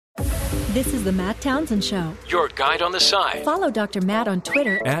This is the Matt Townsend Show. Your guide on the side. Follow Dr. Matt on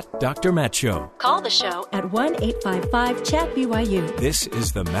Twitter at Dr. Matt Show. Call the show at 1-855-CHAT-BYU. This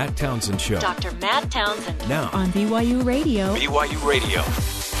is the Matt Townsend Show. Dr. Matt Townsend. Now on BYU Radio. BYU Radio.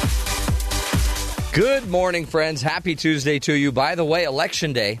 Good morning, friends. Happy Tuesday to you. By the way,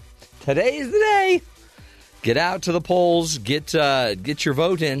 Election Day. Today is the day. Get out to the polls. Get your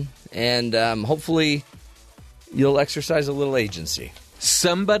vote in. And hopefully you'll exercise a little agency.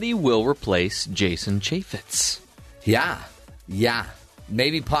 Somebody will replace Jason Chaffetz. Yeah.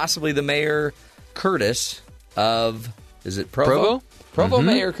 Maybe possibly the Mayor Curtis of, is it Provo? Provo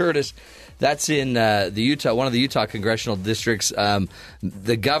Mayor Curtis. That's in the Utah, one of the Utah congressional districts.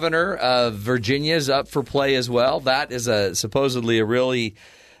 The governor of Virginia is up for play as well. That is supposedly a really,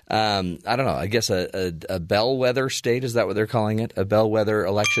 I don't know, I guess a bellwether state. Is that what they're calling it? A bellwether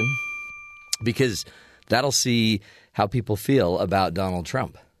election? Because that'll see how people feel about Donald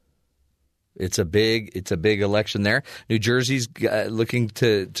Trump. It's a big election there. New Jersey's looking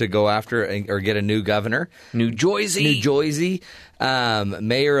to go after or get a new governor. New Jersey.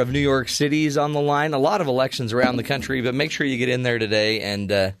 Mayor of New York City is on the line. A lot of elections around the country, but make sure you get in there today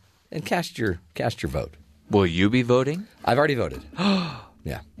and cast your vote. Will you be voting? I've already voted.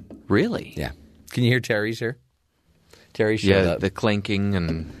 Yeah. Really? Yeah. Can you hear Terry's here? Terry showed up. The clanking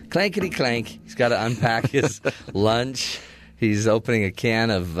and... Clankety clank. He's got to unpack his lunch. He's opening a can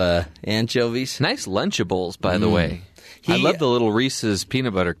of anchovies. Nice Lunchables, by the way. I love the little Reese's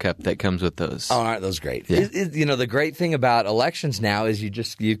peanut butter cup that comes with those. Oh, aren't those great? Yeah. The great thing about elections now is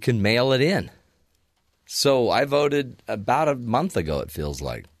you can mail it in. So I voted about a month ago, it feels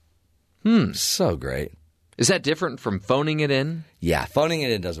like. So great. Is that different from phoning it in? Yeah, phoning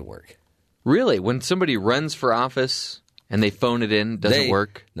it in doesn't work. Really? When somebody runs for office and they phone it in, does it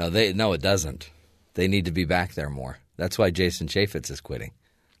work? No, it doesn't. They need to be back there more. That's why Jason Chaffetz is quitting.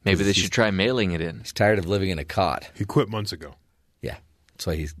 Maybe they should try mailing it in. He's tired of living in a cot. He quit months ago. Yeah. That's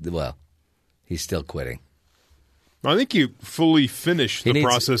why he's still quitting. I think he fully finished the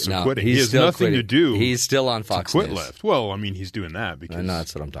process of quitting. He has nothing to do. He's still on Fox News. left. Well, I mean, he's doing that because... I know,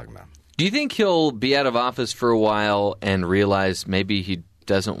 that's what I'm talking about. Do you think he'll be out of office for a while and realize maybe he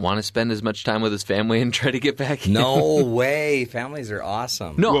doesn't want to spend as much time with his family and try to get back in? No way. Families are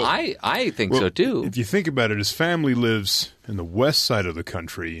awesome. No, I think so too. If you think about it, his family lives in the west side of the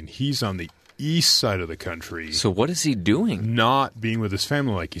country and he's on the east side of the country. So what is he doing? Not being with his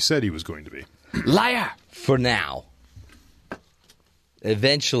family like he said he was going to be. Liar! For now.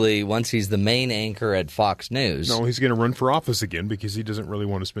 Eventually, once he's the main anchor at Fox News. No, he's going to run for office again because he doesn't really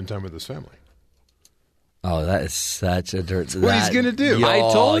want to spend time with his family. Oh, that is such a dirt. That's what he's going to do. I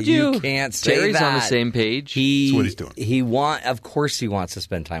told you. You can't say Terry's that. on the same page. That's what he's doing. Of course he wants to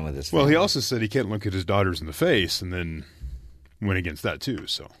spend time with his family. Well, he also said he can't look at his daughters in the face and then went against that too,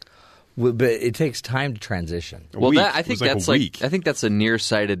 so... Well, but it takes time to transition. I think that's a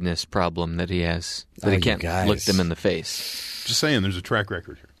nearsightedness problem that he has. That he can't look them in the face. Just saying, there's a track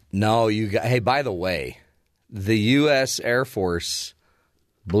record here. No, hey, by the way, the U.S. Air Force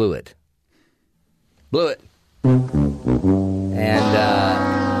blew it. And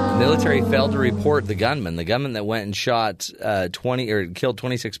the military failed to report the gunman that went and shot killed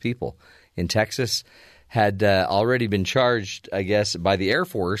 26 people in Texas. Had already been charged, I guess, by the Air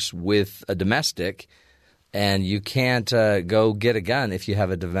Force with a domestic, and you can't go get a gun if you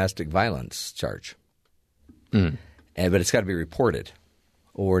have a domestic violence charge. But it's got to be reported,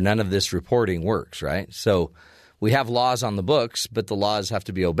 or none of this reporting works, right? So we have laws on the books, but the laws have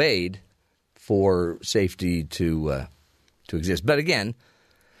to be obeyed for safety to exist. But again,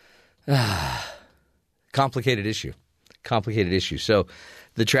 complicated issue. So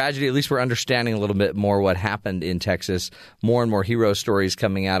the tragedy, at least we're understanding a little bit more what happened in Texas. More and more hero stories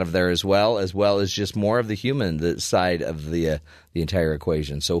coming out of there as well as just more of the human side of the entire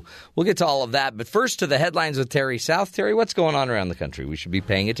equation. So we'll get to all of that. But first to the headlines with Terry South. Terry, what's going on around the country we should be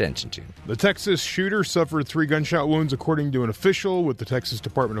paying attention to? The Texas shooter suffered 3 gunshot wounds, according to an official with the Texas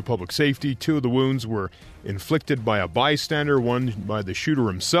Department of Public Safety. 2 of the wounds were inflicted by a bystander, one by the shooter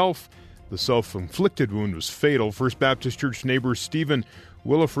himself. The self-inflicted wound was fatal. First Baptist Church neighbor Stephen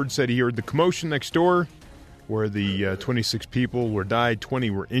Williford said he heard the commotion next door where the 26 people were died,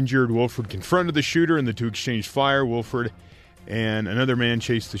 20 were injured. Williford confronted the shooter and the 2 exchanged fire. Williford and another man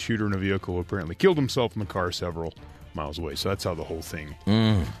chased the shooter in a vehicle who apparently killed himself in the car several miles away. So that's how the whole thing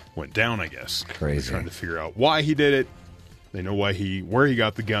went down, I guess. Crazy. They're trying to figure out why he did it. They know where he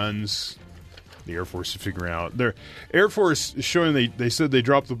got the guns. The Air Force is figuring out. Their Air Force is showing they said they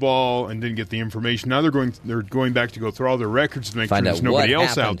dropped the ball and didn't get the information. Now they're going back to go through all their records to make sure there's nobody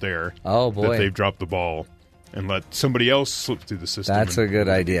else out there that they've dropped the ball and let somebody else slip through the system. That's a good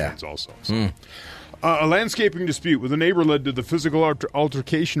idea. Also, so. A landscaping dispute with a neighbor led to the physical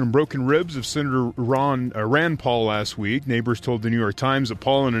altercation and broken ribs of Senator Rand Paul last week. Neighbors told the New York Times that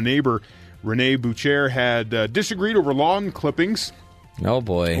Paul and a neighbor, Renee Boucher, had disagreed over lawn clippings. Oh,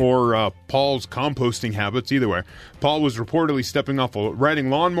 boy. Or Paul's composting habits, either way. Paul was reportedly stepping off a riding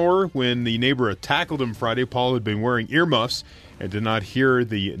lawnmower when the neighbor tackled him Friday. Paul had been wearing earmuffs and did not hear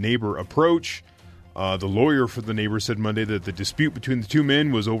the neighbor approach. The lawyer for the neighbor said Monday that the dispute between the two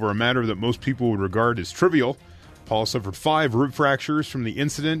men was over a matter that most people would regard as trivial. Paul suffered 5 rib fractures from the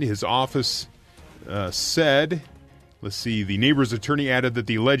incident. His office said... the neighbor's attorney added that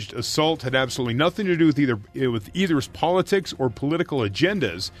the alleged assault had absolutely nothing to do with either's politics or political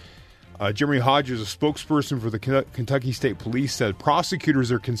agendas. Jeremy Hodges, a spokesperson for the Kentucky State Police, said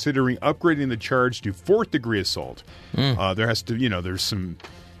prosecutors are considering upgrading the charge to 4th-degree assault. There has to, there's some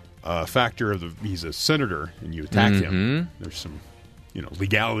factor of he's a senator and you attack him. There's some,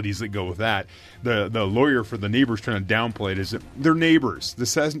 legalities that go with that. The lawyer for the neighbors trying to downplay it is that they're neighbors.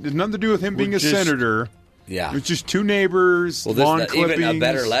 This has nothing to do with him being a senator. Yeah. It's just 2 neighbors, lawn clippings. Even a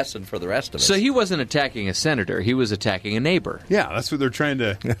better lesson for the rest of us. So he wasn't attacking a senator. He was attacking a neighbor. Yeah, that's what they're trying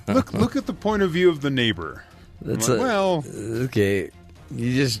to... Look at the point of view of the neighbor. Okay,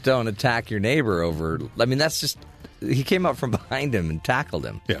 you just don't attack your neighbor over... that's just... He came up from behind him and tackled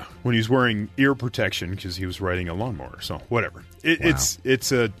him. Yeah, when he was wearing ear protection because he was riding a lawnmower. So, whatever.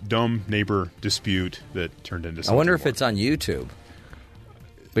 It's a dumb neighbor dispute that turned into something I wonder if more. It's on YouTube.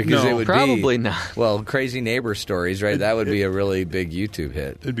 Because it would probably be, not. Well, crazy neighbor stories, right? That would be a really big YouTube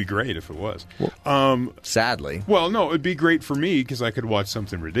hit. It'd be great if it was. Sadly. Well, no, it'd be great for me because I could watch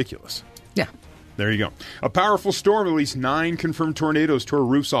something ridiculous. Yeah. There you go. A powerful storm, at least 9 confirmed tornadoes tore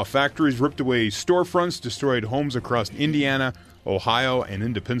roofs off factories, ripped away storefronts, destroyed homes across Indiana, Ohio, and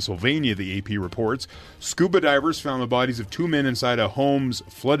into Pennsylvania, the AP reports. Scuba divers found the bodies of 2 men inside a home's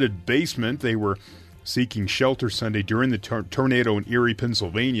flooded basement. They were seeking shelter Sunday during the tornado in Erie,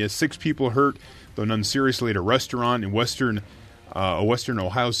 Pennsylvania. 6 people hurt, though none seriously, at a restaurant in western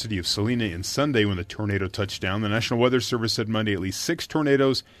Ohio city of Salina on Sunday when the tornado touched down. The National Weather Service said Monday at least 6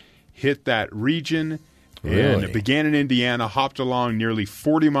 tornadoes hit that region. Really? And it began in Indiana, hopped along nearly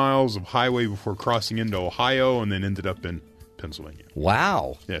 40 miles of highway before crossing into Ohio, and then ended up in Pennsylvania.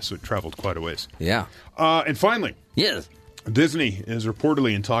 Wow. Yeah, so it traveled quite a ways. Yeah. And finally... Yes. Disney is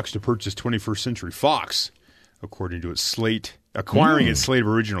reportedly in talks to purchase 21st Century Fox, according to its slate, acquiring its slate of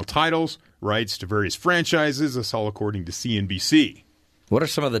original titles, rights to various franchises. That's all according to CNBC. What are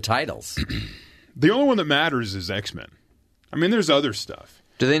some of the titles? The only one that matters is X-Men. There's other stuff.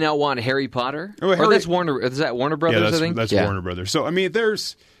 Do they now want Harry Potter? Oh, or that's Warner? Is that Warner Brothers? Yeah, I think that's Warner Brothers. So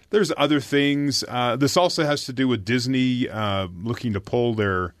there's other things. This also has to do with Disney looking to pull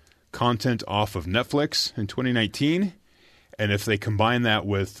their content off of Netflix in 2019. And if they combine that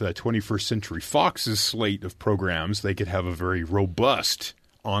with 21st Century Fox's slate of programs, they could have a very robust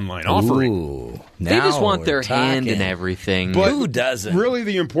online offering. Ooh, they just want their talking. hand in everything. But who doesn't? Really,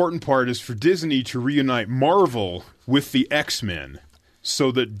 the important part is for Disney to reunite Marvel with the X-Men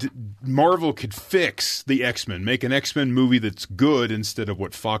so that Marvel could fix the X-Men, make an X-Men movie that's good instead of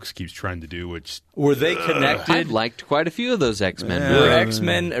what Fox keeps trying to do, which... Were they connected? I've liked quite a few of those X-Men movies. Were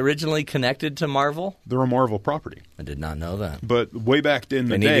X-Men originally connected to Marvel? They're a Marvel property. I did not know that. But way back in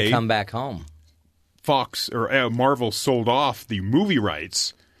the day... They need to come back home. Fox, or Marvel sold off the movie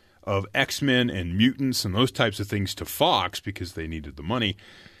rights of X-Men and mutants and those types of things to Fox because they needed the money.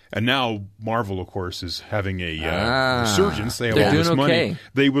 And now Marvel, of course, is having a resurgence. They have all this money.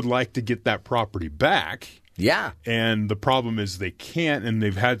 They would like to get that property back. Yeah. And the problem is they can't, and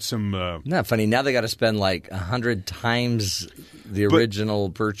they've had some... Not funny. Now they got to spend like 100 times the original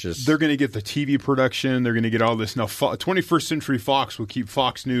purchase. They're going to get the TV production. They're going to get all this. Now, 21st Century Fox will keep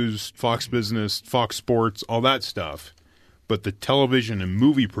Fox News, Fox Business, Fox Sports, all that stuff. But the television and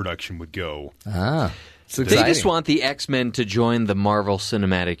movie production would go... They just want the X-Men to join the Marvel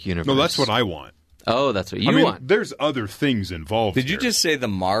Cinematic Universe. No, that's what I want. Oh, that's what you want. There's other things involved. Did you just say the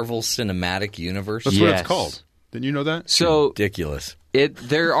Marvel Cinematic Universe? That's what it's called. Didn't you know that? So ridiculous.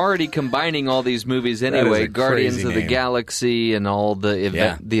 They're already combining all these movies anyway. Guardians of the Galaxy and all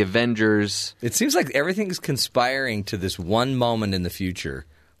the Avengers. It seems like everything's conspiring to this one moment in the future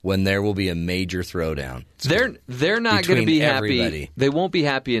when there will be a major throwdown. They're not going to be happy. Everybody. They won't be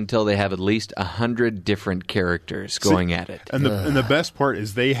happy until they have at least 100 different characters going at it. And the best part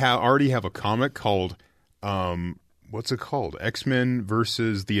is they already have a comic called what's it called? X-Men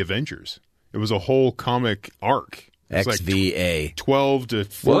versus the Avengers. It was a whole comic arc. It's XVA. Like 12 to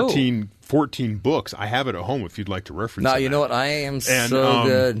 14 books. I have it at home if you'd like to reference it. No, you know what? I am And, so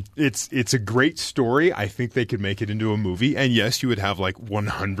good. It's a great story. I think they could make it into a movie. And yes, you would have like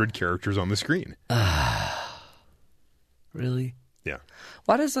 100 characters on the screen. Really? Yeah.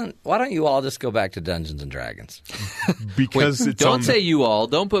 Why don't you all just go back to Dungeons and Dragons? Because it's Don't say you all.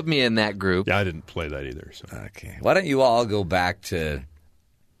 Don't put me in that group. Yeah, I didn't play that either. So. Okay. Why don't you all go back to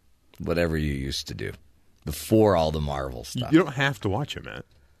whatever you used to do before all the Marvel stuff? You don't have to watch it, Matt.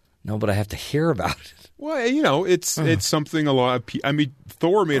 No, but I have to hear about it. Well, you know, it's something a lot of I mean,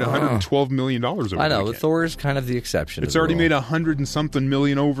 Thor made $112 million over the I know, weekend. but Thor is kind of the exception. It's already made $100 and something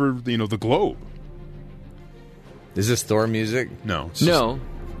million over, the globe. Is this Thor music? No. No,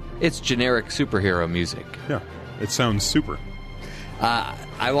 it's generic superhero music. Yeah. It sounds super.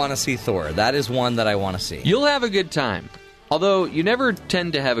 I want to see Thor. That is one that I want to see. You'll have a good time. Although you never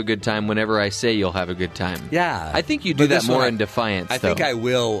tend to have a good time whenever I say you'll have a good time. Yeah. I think you do But that this more one, in defiance, I though. think I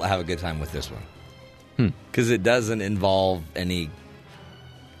will have a good time with this one. Because it doesn't involve any...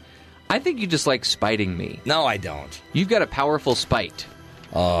 I think you just like spiting me. No, I don't. You've got a powerful spite.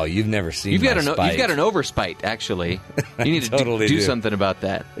 Oh, you've never seen You've my got an spite. overspite, actually. You need to totally do do. something about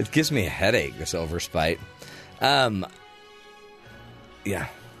that. It gives me a headache, this overspite. Yeah.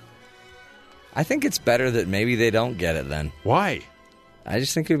 I think it's better that maybe they don't get it then. Why? I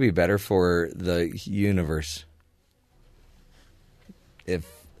just think it would be better for the universe if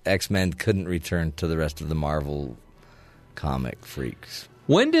X-Men couldn't return to the rest of the Marvel comic freaks.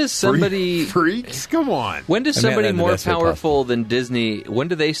 When does somebody... Freaks? Come on. When does I mean, somebody in the more best way powerful than Disney, when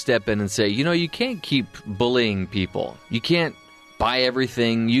do they step in and say, you can't keep bullying people. You can't buy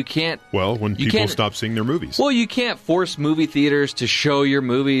everything. You can't... Well, when you people can't- stop seeing their movies. Well, you can't force movie theaters to show your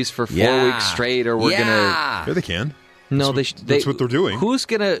movies for 4 weeks straight, or we're Yeah, they can. No, That's what they're doing. Who's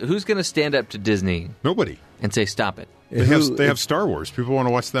gonna stand up to Disney Nobody. and say stop it? They have Star Wars. People want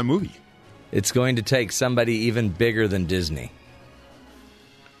to watch that movie. It's going to take somebody even bigger than Disney.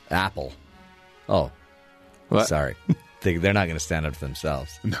 Apple. Oh. What? Sorry. They're not going to stand up for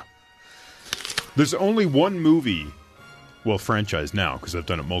themselves. No. There's only one movie, well, franchise now, because I've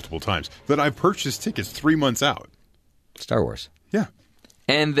done it multiple times, that I've purchased tickets 3 months out. Star Wars. Yeah.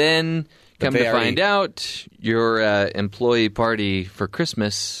 And then come they to already- find out, your employee party for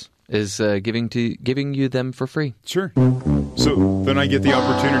Christmas is giving you them for free. Sure. So then I get the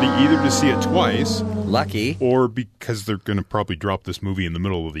opportunity either to see it twice, Lucky. or because they're going to probably drop this movie in the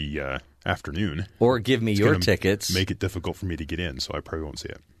middle of the afternoon. Or give me It's your gonna tickets. Make it difficult for me to get in, so I probably won't see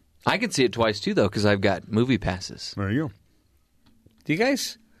it. I could see it twice too, though, because I've got movie passes. There you go. Do you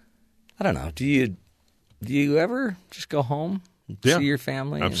guys, I don't know, do you ever just go home and Yeah. see your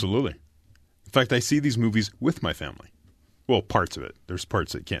family? Absolutely. In fact, I see these movies with my family. Well, parts of it. There's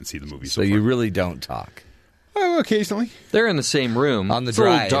parts that can't see the movie. So you really don't talk? Oh, occasionally. They're in the same room. On the It's a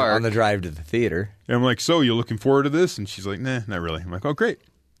little drive, dark. on the drive to the theater. And I'm like, so you looking forward to this? And she's like, nah, not really. I'm like, oh, great.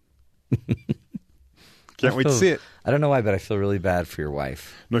 Can't wait to see it. I don't know why, but I feel really bad for your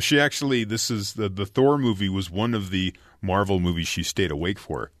wife. No, she actually, this is the Thor movie was one of the Marvel movies she stayed awake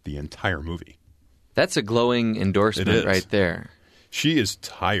for the entire movie. That's a glowing It endorsement is. right there. She is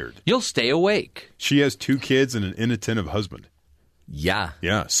tired. You'll stay awake. She has 2 kids and an inattentive husband. Yeah.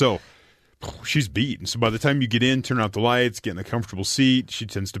 Yeah, so she's beat. And so by the time you get in, turn out the lights, get in a comfortable seat, she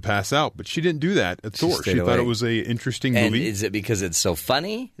tends to pass out. But she didn't do that at Thor. stayed She thought it awake. was a interesting And movie. is it because it's so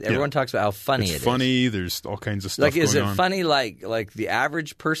funny? Everyone talks about how funny It's it is. funny. There's all kinds of stuff Like, is going it on. funny like the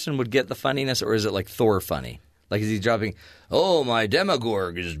average person would get the funniness, or is it like Thor funny? Like, is he dropping, oh, my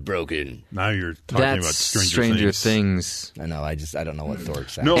Demogorg is broken? Now you're talking That's about Stranger Things. I know, I don't know what Thor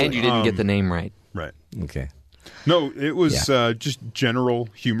sounds No. like. And you didn't get the name right. Right. Okay. No, it was just general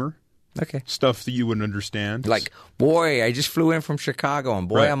humor. Okay. Stuff that you wouldn't understand. Like, boy, I just flew in from Chicago, and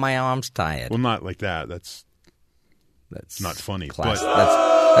boy, Right. are my arms tired. Well, not like that. That's not funny. But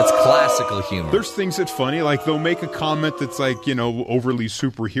That's classical humor. there's things that's funny. Like, they'll make a comment that's like, overly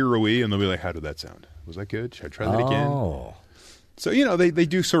superhero-y, and they'll be like, how did that sound? Was that good? Should I try that again? Oh. So, they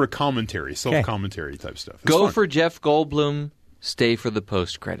do sort of commentary, self-commentary type stuff. It's Go fun. for Jeff Goldblum. Stay for the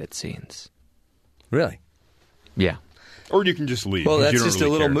post-credit scenes. Really? Yeah. Or you can just leave. Well, 'cause that's you don't just really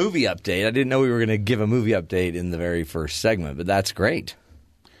a little care. movie update. I didn't know we were going to give a movie update in the very first segment, but that's great.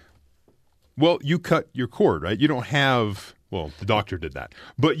 Well, you cut your cord, right? You don't have... Well, the doctor did that.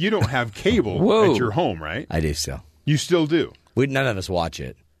 But you don't have cable Whoa. at your home, right? I do still. You still do. None of us watch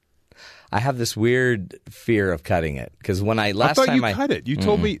it. I have this weird fear of cutting it because when I thought you cut it. You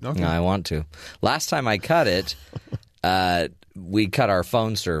told me. Okay. No, I want to. Last time I cut it, we cut our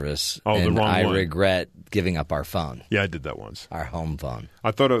phone service, Oh, the and wrong I one. regret giving up our phone, Yeah, I did that once. our home phone.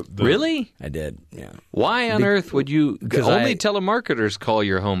 I thought Really? I did, yeah. Why on earth would you? Because Only I- telemarketers call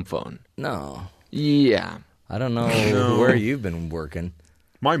your home phone. No, Yeah. I don't know where you've been working.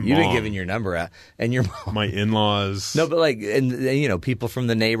 my mom, You've been giving your number out, and your mom. my in-laws. No, but and people from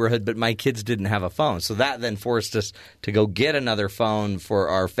the neighborhood, but my kids didn't have a phone. So that then forced us to go get another phone for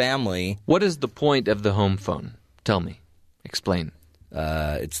our family. What is the point of the home phone? Tell me. Explain.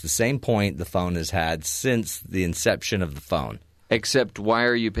 It's the same point the phone has had since the inception of the phone. Except, why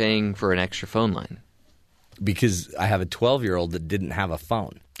are you paying for an extra phone line? Because I have a 12-year-old that didn't have a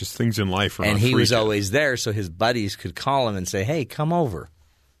phone. Just things in life are And not he free was to- always there, so his buddies could call him and say, hey, come over.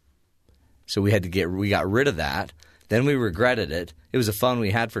 So we got rid of that. Then we regretted it. It was a phone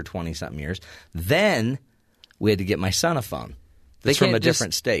we had for 20-something years. Then we had to get my son a phone. That's from a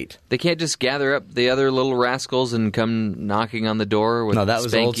different state. They can't just gather up the other little rascals and come knocking on the door with No, that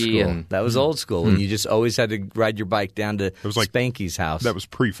was Spanky old school. and That was old school. And you just always had to ride your bike down to was like- Spanky's house. That was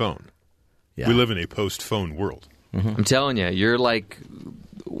pre-phone. Yeah. We live in a post-phone world. I'm telling you, you're like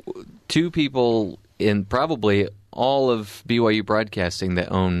two people in probably all of BYU broadcasting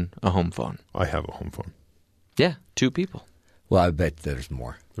that own a home phone. I have a home phone. Yeah, two people. Well, I bet there's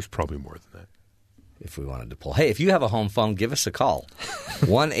more There's probably more than that. if we wanted to pull. Hey, if you have a home phone, give us a call.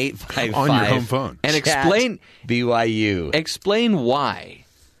 1-855 On your home phone. And explain BYU. explain why.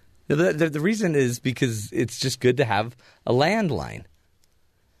 The reason is because it's just good to have a landline.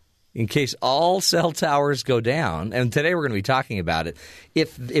 In case all cell towers go down, and today we're going to be talking about it.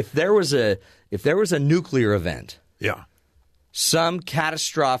 If there was a nuclear event, Yeah. some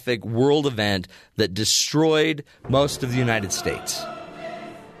catastrophic world event that destroyed most of the United States,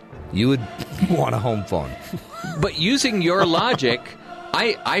 you would want a home phone. But using your logic,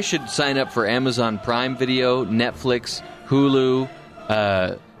 I should sign up for Amazon Prime Video, Netflix, Hulu,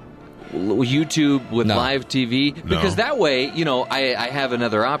 YouTube with No. live TV, because that way, I have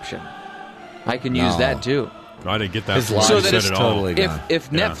another option. I can use No. that too. I didn't get that. His before life you So that said it's it all. totally If gone. if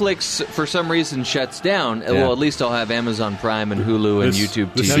Yeah. Netflix for some reason shuts down, well, at least I'll have Amazon Prime and Hulu and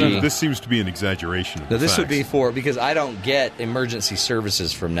YouTube this, TV. This seems to be an exaggeration of Now, the this would be facts. because I don't get emergency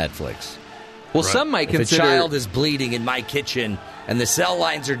services from Netflix. Well, some might If consider a child is bleeding in my kitchen and the cell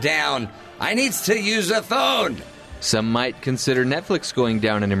lines are down, I need to use a phone. some might consider Netflix going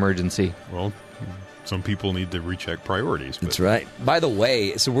down an emergency. Well, some people need to recheck priorities. But That's right. By the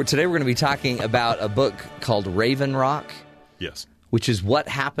way, today we're going to be talking about a book called Raven Rock, yes. which is what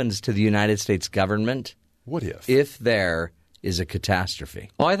happens to the United States government What if? if there is a catastrophe.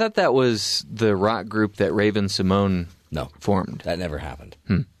 Oh, I thought that was the rock group that Raven Simone No, formed. that never happened.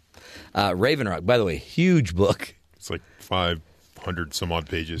 Raven Rock, by the way, huge book. It's like 500 some odd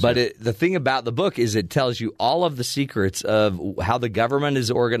pages. But the thing about the book is it tells you all of the secrets of how the government is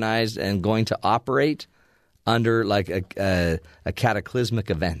organized and going to operate under like a cataclysmic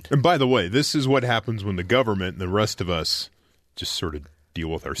event. And by the way, this is what happens when the government and the rest of us just sort of deal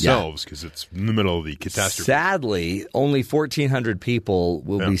with ourselves because it's in the middle of the catastrophe. Sadly, only 1,400 people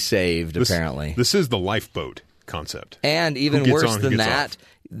will be saved, apparently. This is the lifeboat concept. And Who even gets worse on, who than gets that, off?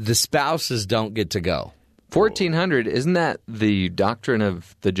 the spouses don't get to go. 1,400, isn't that the doctrine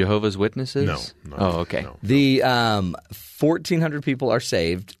of the Jehovah's Witnesses? No. Oh, okay. No. The 1,400 people are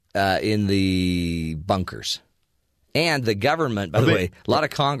saved in the bunkers. And the government, by the way, a lot of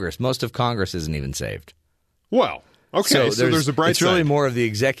Congress, most of Congress isn't even saved. Well, okay, so there's a bright It's really side. more of the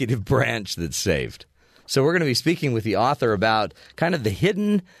executive branch that's saved. So we're going to be speaking with the author about kind of the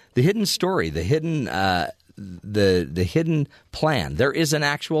hidden story, the hidden the hidden plan. There is an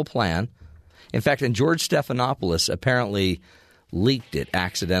actual plan. In fact, and George Stephanopoulos apparently leaked it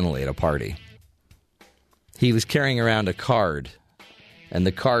accidentally at a party. He was carrying around a card, and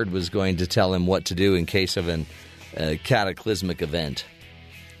the card was going to tell him what to do in case of a cataclysmic event.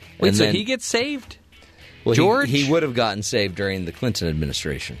 Wait, And so then- he gets saved? well, George? he would have gotten saved during the Clinton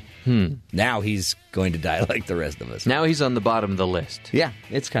administration. Now he's going to die like the rest of us. Now he's on the bottom of the list. Yeah,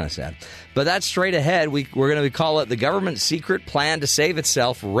 it's kind of sad. But that's straight ahead. We're going to call it the government's secret plan to save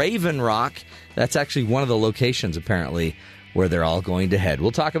itself, Raven Rock. That's actually one of the locations, apparently, where they're all going to head. We'll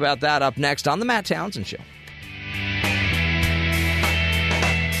talk about that up next on The Matt Townsend Show.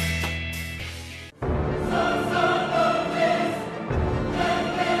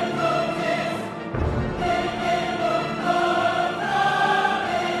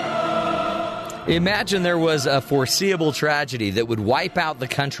 Imagine there was a foreseeable tragedy that would wipe out the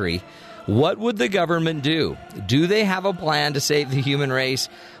country What would the government do? Do they have a plan to save the human race?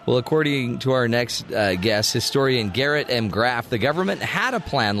 Well, according to our next guest, historian Garrett M. Graff, the government had a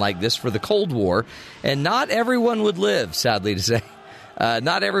plan like this for the Cold War, and not everyone would live, sadly to say.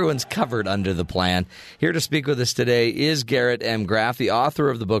 Not everyone's covered under the plan. Here to speak with us today is Garrett M. Graff, the author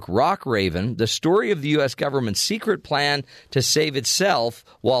of the book Rock Raven, the story of the U.S. government's secret plan to save itself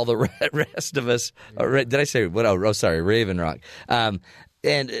while the rest of us did I say what? Oh, sorry, Raven Rock.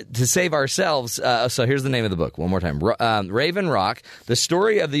 And to save ourselves, so here's the name of the book one more time. Raven Rock, the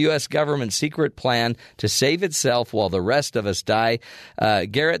story of the U.S. government's secret plan to save itself while the rest of us die.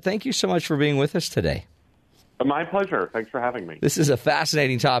 Garrett, thank you so much for being with us today. My pleasure. Thanks for having me. This is a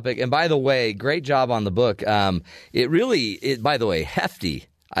fascinating topic. And by the way, great job on the book. By the way, hefty.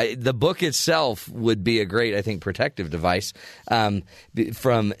 The book itself would be a great, I think, protective device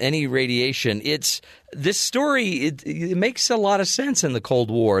from any radiation. This story, it makes a lot of sense in the Cold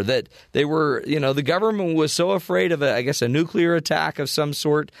War that they were, the government was so afraid of, a nuclear attack of some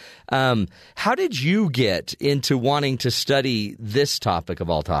sort. How did you get into wanting to study this topic of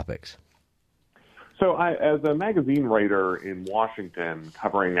all topics? So as a magazine writer in Washington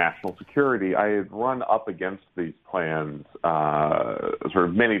covering national security, I had run up against these plans sort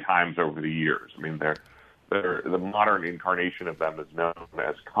of many times over the years. I mean, the modern incarnation of them is known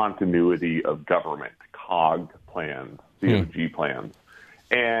as continuity of government, COG plans, COG plans.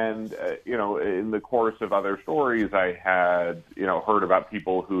 And, in the course of other stories, I had, heard about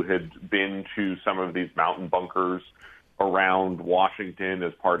people who had been to some of these mountain bunkers around Washington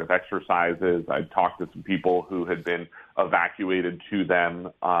as part of exercises. I talked to some people who had been evacuated to them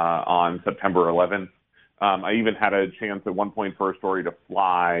on September 11th. I even had a chance at one point for a story to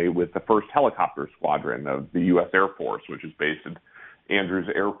fly with the 1st Helicopter Squadron of the U.S. Air Force, which is based at Andrews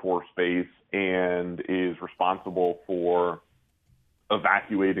Air Force Base and is responsible for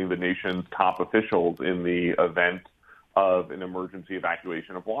evacuating the nation's top officials in the event of an emergency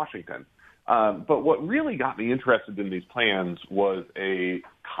evacuation of Washington. But what really got me interested in these plans was a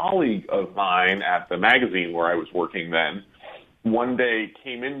colleague of mine at the magazine where I was working then one day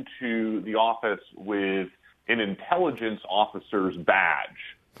came into the office with an intelligence officer's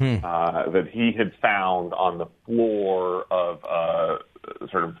badge that he had found on the floor of a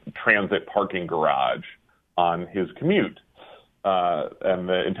sort of transit parking garage on his commute. And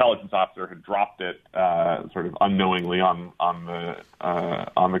the intelligence officer had dropped it sort of unknowingly on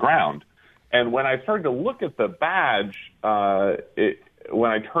the ground. And when I started to look at the badge,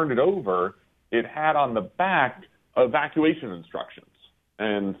 when I turned it over, it had on the back evacuation instructions.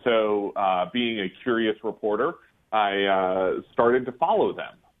 And so being a curious reporter, I started to follow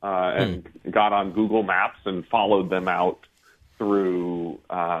them and got on Google Maps and followed them out through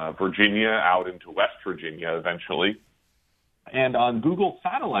Virginia, out into West Virginia eventually. And on Google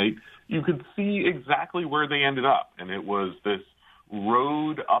Satellite, you could see exactly where they ended up. And it was this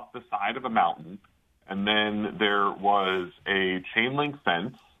road up the side of a mountain, and then there was a chain link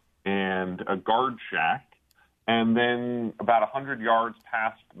fence and a guard shack, and then about 100 yards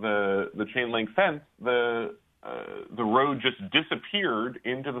past the chain link fence, the road just disappeared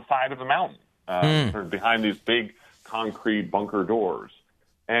into the side of the mountain, sort of behind these big concrete bunker doors.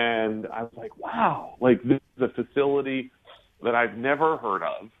 And I was like, wow, like this is a facility that I've never heard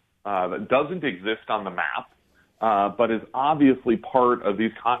of, that doesn't exist on the map, but is obviously part of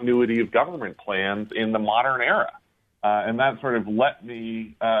these continuity of government plans in the modern era. And that sort of let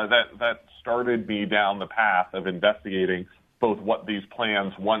me, that started me down the path of investigating both what these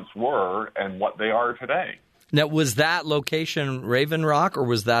plans once were and what they are today. Now, was that location Raven Rock, or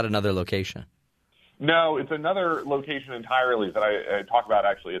was that another location? No, it's another location entirely that I talk about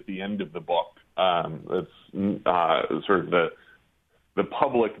actually at the end of the book. It's sort of the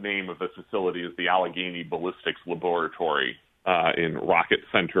public name of the facility is the Allegheny Ballistics Laboratory in Rocket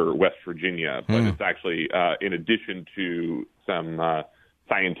Center, West Virginia. But it's actually, in addition to some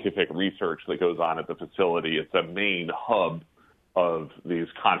scientific research that goes on at the facility, it's a main hub of these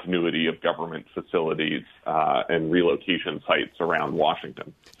continuity of government facilities and relocation sites around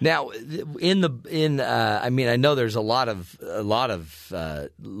Washington. Now, I know there's a lot of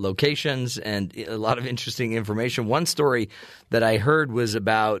locations and a lot of interesting information. One story that I heard was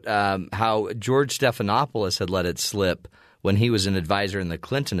about how George Stephanopoulos had let it slip when he was an advisor in the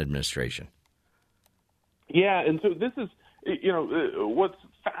Clinton administration. Yeah, and so this is, what's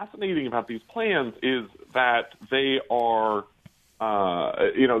fascinating about these plans is that they are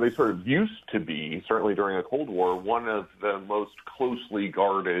they sort of used to be, certainly during the Cold War, one of the most closely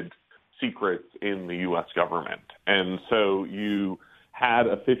guarded secrets in the U.S. government. And so you had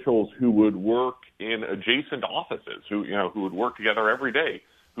officials who would work in adjacent offices, who would work together every day,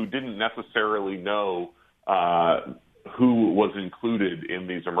 who didn't necessarily know who was included in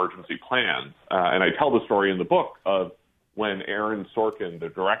these emergency plans. And I tell the story in the book of when Aaron Sorkin, the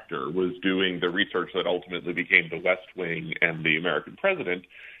director, was doing the research that ultimately became The West Wing and The American President,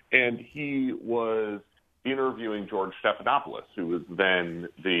 and he was interviewing George Stephanopoulos, who was then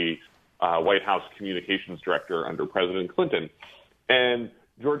the White House communications director under President Clinton. And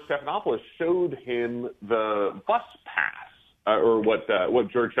George Stephanopoulos showed him the bus pass, or what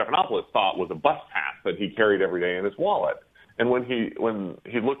George Stephanopoulos thought was a bus pass that he carried every day in his wallet. And when he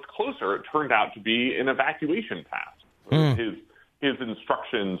looked closer, it turned out to be an evacuation pass. His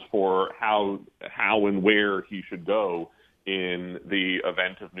instructions for how and where he should go in the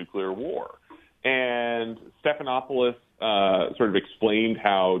event of nuclear war. And Stephanopoulos sort of explained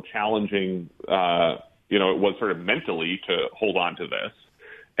how challenging it was sort of mentally to hold on to this.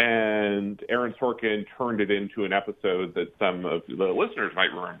 And Aaron Sorkin turned it into an episode that some of the listeners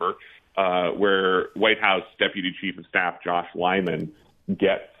might remember, where White House Deputy Chief of Staff Josh Lyman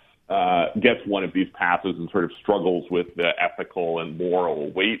gets one of these passes and sort of struggles with the ethical and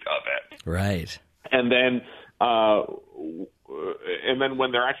moral weight of it. Right. And then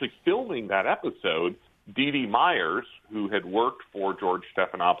when they're actually filming that episode, Dee Dee Myers, who had worked for George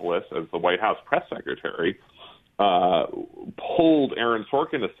Stephanopoulos as the White House press secretary, pulled Aaron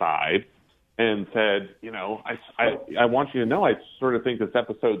Sorkin aside and said, I want you to know, I sort of think this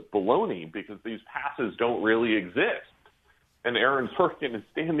episode's baloney because these passes don't really exist. And Aaron Sorkin is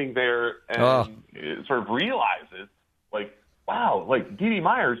standing there and sort of realizes, wow, Dee Dee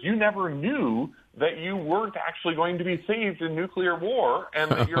Myers, you never knew that you weren't actually going to be saved in nuclear war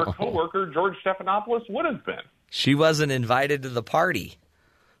and that your coworker, George Stephanopoulos, would have been. She wasn't invited to the party.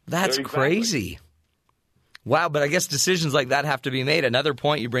 That's crazy. Wow, but I guess decisions like that have to be made. Another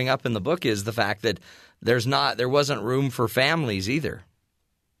point you bring up in the book is the fact that there wasn't room for families either.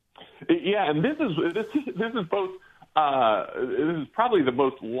 Yeah, and this is both. This is probably the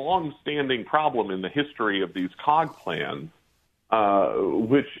most long-standing problem in the history of these COG plans,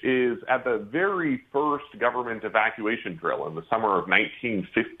 which is at the very first government evacuation drill in the summer of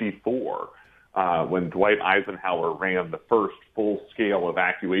 1954, when Dwight Eisenhower ran the first full-scale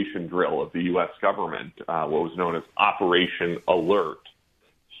evacuation drill of the U.S. government, what was known as Operation Alert.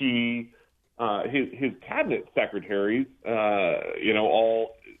 His cabinet secretaries,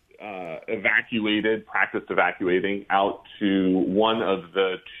 all practiced evacuating out to one of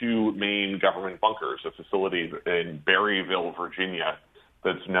the two main government bunkers, a facility in Berryville, Virginia,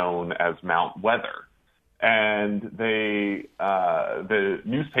 that's known as Mount Weather. And the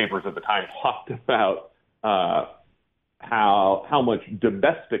newspapers at the time talked about how much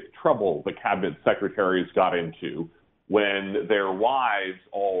domestic trouble the cabinet secretaries got into when their wives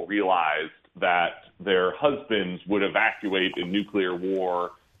all realized that their husbands would evacuate in nuclear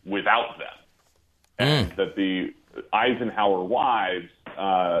war without them. And that the Eisenhower wives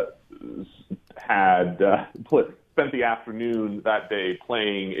had spent the afternoon that day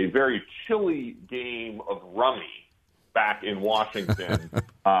playing a very chilly game of rummy back in Washington,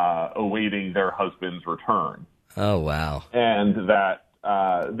 awaiting their husband's return. Oh, wow. And that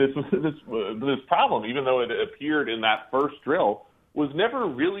this problem, even though it appeared in that first drill, was never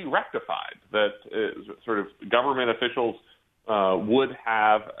really rectified. That sort of government officials would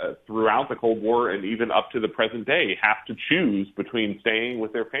have, throughout the Cold War and even up to the present day, have to choose between staying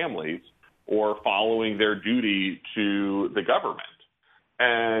with their families or following their duty to the government.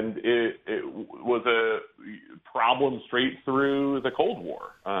 And it was a problem straight through the Cold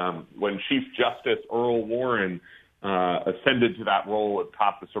War. When Chief Justice Earl Warren ascended to that role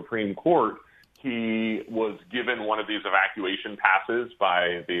atop the Supreme Court, he was given one of these evacuation passes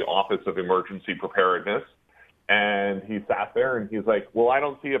by the Office of Emergency Preparedness. And he sat there and he's like, well, I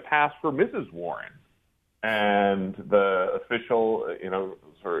don't see a pass for Mrs. Warren. And the official,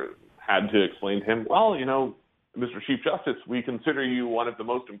 sort of had to explain to him, well, Mr. Chief Justice, we consider you one of the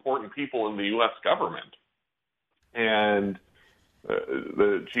most important people in the U.S. government. And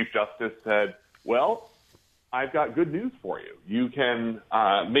the Chief Justice said, well, I've got good news for you. You can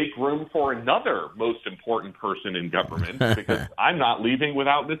make room for another most important person in government because I'm not leaving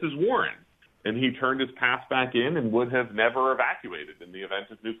without Mrs. Warren. And he turned his pass back in and would have never evacuated in the event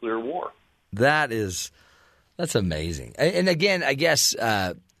of nuclear war. That's amazing. And again, I guess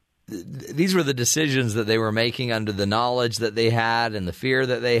these were the decisions that they were making under the knowledge that they had and the fear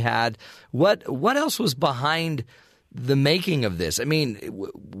that they had. What else was behind the making of this? I mean,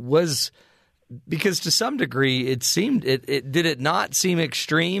 because to some degree it seemed did it not seem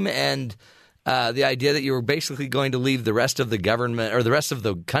extreme, and the idea that you were basically going to leave the rest of the government or the rest of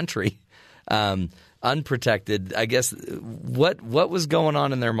the country unprotected. I guess what was going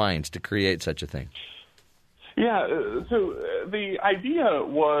on in their minds to create such a thing? Yeah, so the idea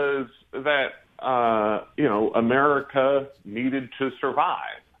was that America needed to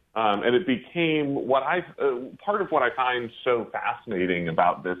survive, and it became part of what I find so fascinating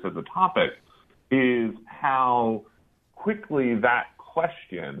about this as a topic is how quickly that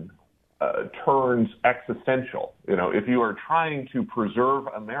question turns existential. If you are trying to preserve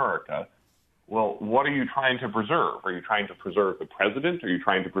America, well, what are you trying to preserve? Are you trying to preserve the president? Are you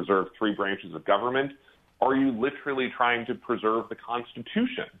trying to preserve three branches of government? Are you literally trying to preserve the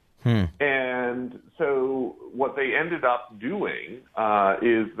Constitution? And so what they ended up doing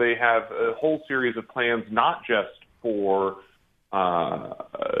is they have a whole series of plans, not just for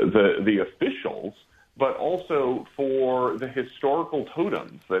the officials, but also for the historical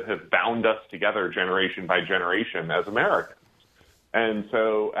totems that have bound us together generation by generation as Americans. And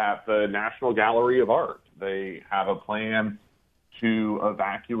so at the National Gallery of Art, they have a plan to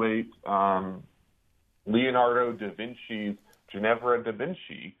evacuate Leonardo da Vinci's Ginevra da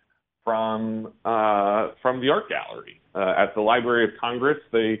Vinci from the art gallery. At the Library of Congress,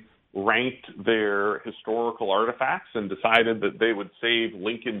 they ranked their historical artifacts and decided that they would save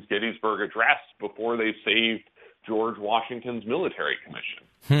Lincoln's Gettysburg Address before they saved George Washington's military commission.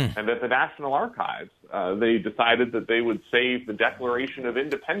 And at the National Archives, they decided that they would save the Declaration of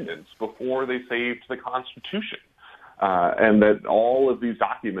Independence before they saved the Constitution. And that all of these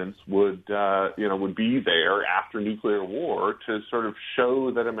documents would be there after nuclear war to sort of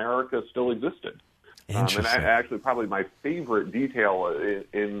show that America still existed. And actually, probably my favorite detail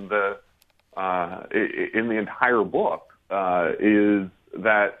in the entire book is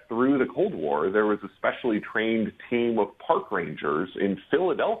that through the Cold War, there was a specially trained team of park rangers in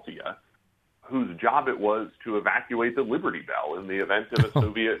Philadelphia whose job it was to evacuate the Liberty Bell in the event of a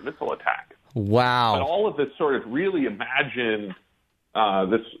Soviet missile attack. Wow. But all of this sort of really imagined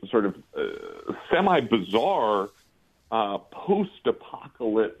this sort of semi-bizarre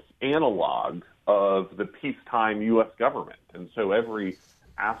post-apocalypse analog of the peacetime U.S. government. And so every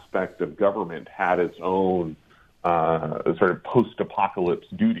aspect of government had its own sort of post-apocalypse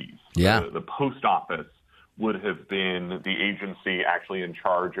duties. Yeah. The post office would have been the agency actually in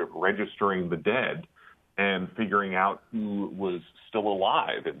charge of registering the dead and figuring out who was still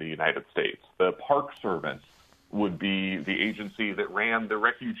alive in the United States. The Park Service would be the agency that ran the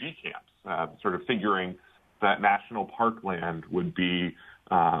refugee camps, sort of figuring that national parkland would be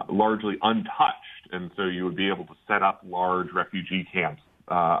largely untouched, and so you would be able to set up large refugee camps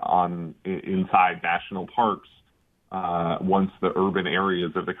inside national parks once the urban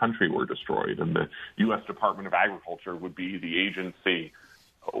areas of the country were destroyed. And the U.S. Department of Agriculture would be the agency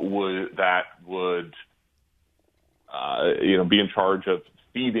that would be in charge of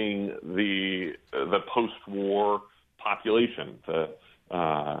feeding the post-war population,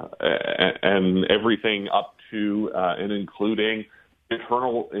 and everything up to and including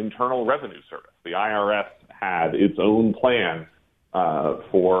Internal Revenue Service. The IRS had its own plan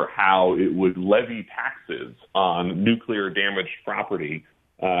for how it would levy taxes on nuclear damaged property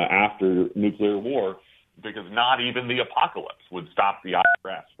after nuclear war, because not even the apocalypse would stop the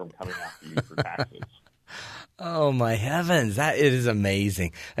IRS from coming after you for taxes. Oh, my heavens. It is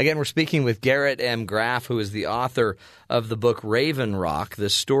amazing. Again, we're speaking with Garrett M. Graff, who is the author of the book Raven Rock, the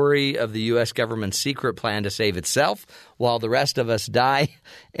story of the U.S. government's secret plan to save itself while the rest of us die.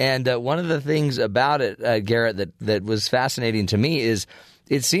 And one of the things about it, Garrett, that was fascinating to me is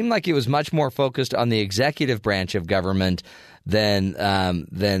it seemed like it was much more focused on the executive branch of government than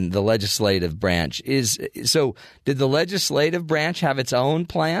the legislative branch. So did the legislative branch have its own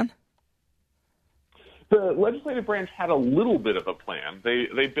plan? The legislative branch had a little bit of a plan.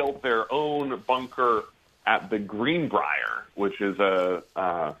 They built their own bunker at the Greenbrier, which is a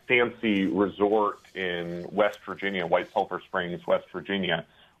fancy resort in West Virginia, White Sulphur Springs, West Virginia,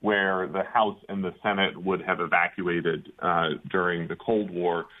 where the House and the Senate would have evacuated during the Cold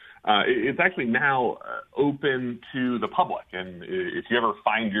War. It's actually now open to the public, and if you ever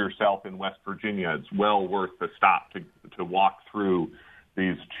find yourself in West Virginia, it's well worth the stop to walk through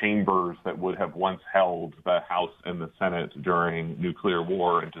these chambers that would have once held the House and the Senate during nuclear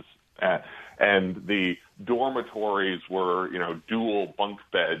war, and the dormitories were, dual bunk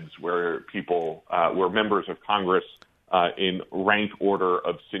beds where people where members of Congress in rank order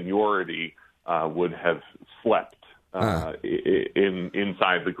of seniority would have slept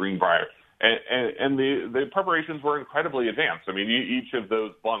inside the Greenbrier, and the preparations were incredibly advanced. I mean, each of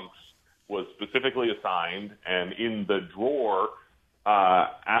those bunks was specifically assigned, and in the drawer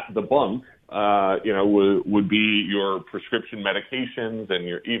at the bunk, would be your prescription medications and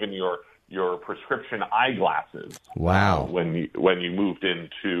your your prescription eyeglasses. Wow. When you moved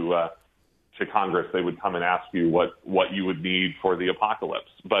into to Congress, they would come and ask you what you would need for the apocalypse.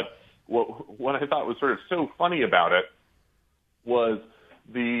 But what I thought was sort of so funny about it was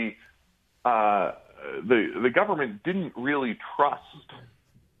the government didn't really trust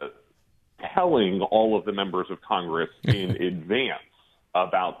telling all of the members of Congress in advance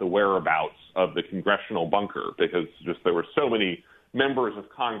about the whereabouts of the congressional bunker, because just there were so many members of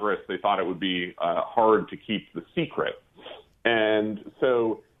Congress, they thought it would be hard to keep the secret. And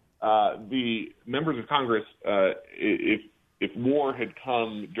so the members of Congress, if war had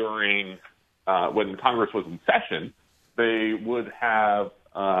come during when Congress was in session, they would have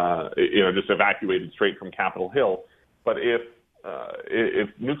just evacuated straight from Capitol Hill. But if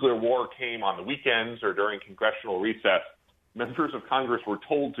nuclear war came on the weekends or during congressional recess, members of Congress were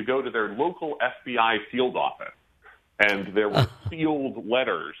told to go to their local FBI field office, and there were sealed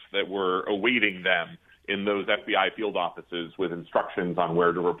letters that were awaiting them in those FBI field offices with instructions on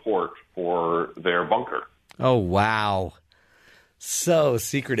where to report for their bunker. Oh, wow. So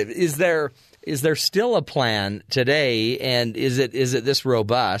secretive. Is there still a plan today, and is it this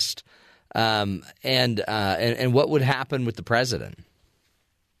robust? And what would happen with the president?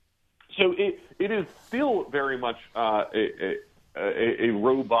 So it is still very much a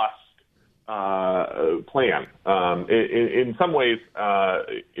robust plan. In some ways,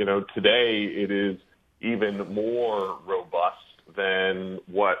 today it is even more robust than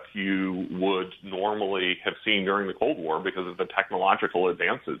what you would normally have seen during the Cold War because of the technological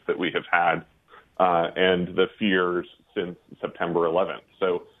advances that we have had and the fears since September 11th.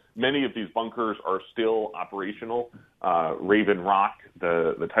 So many of these bunkers are still operational. Raven Rock,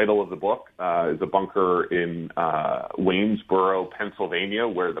 the title of the book, is a bunker in Waynesboro, Pennsylvania,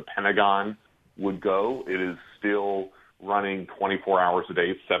 where the Pentagon would go. It is still running 24 hours a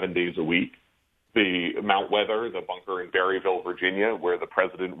day, 7 days a week. The Mount Weather, the bunker in Berryville, Virginia, where the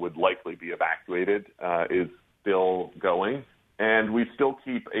president would likely be evacuated, is still going. And we still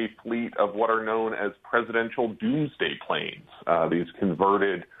keep a fleet of what are known as presidential doomsday planes, these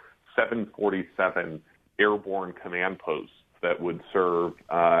converted 747 airborne command posts that would serve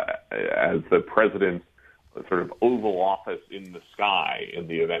as the president's sort of Oval Office in the sky in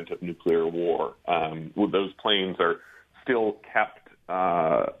the event of nuclear war. Those planes are still kept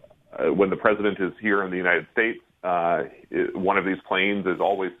when the president is here in the United States. One of these planes is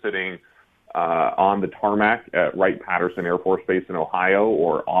always sitting on the tarmac at Wright-Patterson Air Force Base in Ohio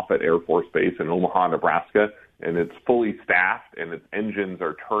or Offutt Air Force Base in Omaha, Nebraska, and it's fully staffed and its engines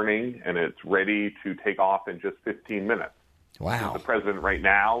are turning and it's ready to take off in just 15 minutes. Wow. The president right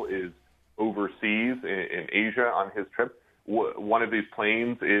now is overseas in Asia on his trip. One of these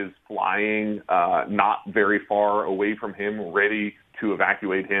planes is flying not very far away from him, ready to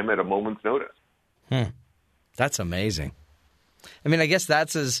evacuate him at a moment's notice. That's amazing. I mean, I guess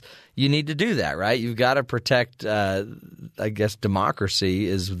you need to do that, right? You've got to protect, democracy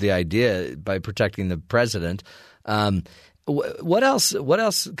is the idea by protecting the president. What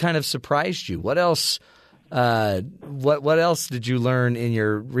else kind of surprised you? What else did you learn in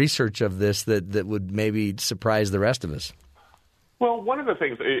your research of this that would maybe surprise the rest of us? Well, one of the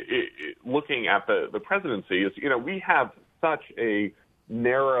things looking at the presidency is, we have such a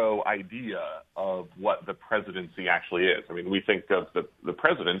narrow idea of what the presidency actually is. I mean, we think of the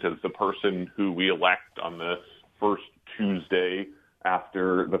president as the person who we elect on the first Tuesday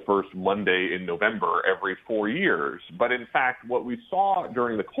after the first Monday in November every 4 years. But in fact, what we saw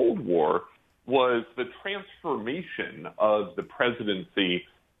during the Cold War was the transformation of the presidency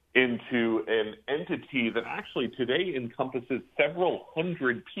into an entity that actually today encompasses several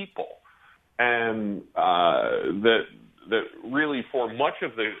hundred people, and that really for much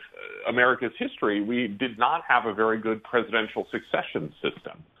of America's history, we did not have a very good presidential succession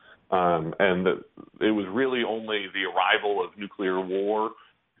system. And that it was really only the arrival of nuclear war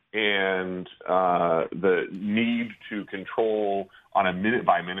and the need to control on a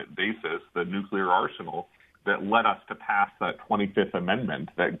minute-by-minute basis the nuclear arsenal that led us to pass that 25th Amendment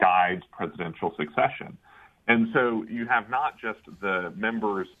that guides presidential succession. And so you have not just the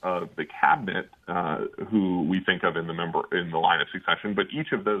members of the cabinet who we think of in the line of succession, but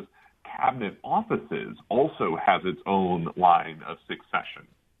each of those cabinet offices also has its own line of succession.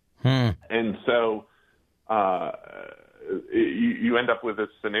 And so you end up with this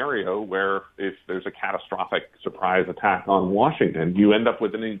scenario where if there's a catastrophic surprise attack on Washington, you end up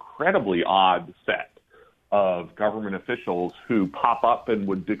with an incredibly odd set of government officials who pop up and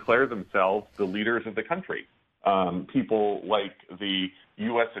would declare themselves the leaders of the country. people like the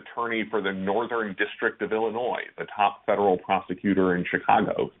U.S. Attorney for the Northern District of Illinois, the top federal prosecutor in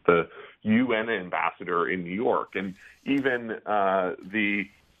Chicago, the UN ambassador in New York, and even the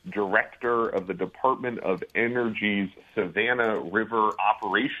director of the Department of Energy's Savannah River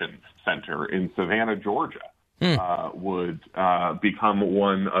Operations Center in Savannah, Georgia, would become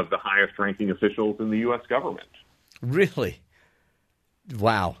one of the highest-ranking officials in the U.S. government. Really?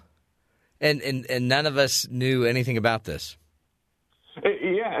 Wow. And none of us knew anything about this.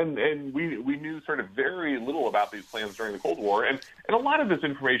 Yeah, and we knew sort of very little about these plans during the Cold War, and a lot of this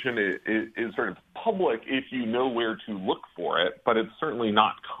information is sort of public if you know where to look for it, but it's certainly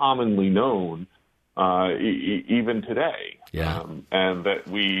not commonly known even today. Yeah. And that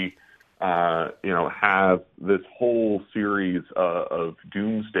we have this whole series of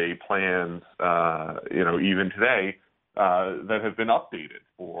doomsday plans, even today, that have been updated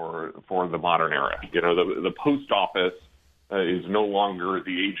for the modern era. The post office is no longer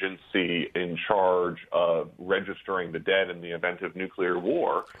the agency in charge of registering the dead in the event of nuclear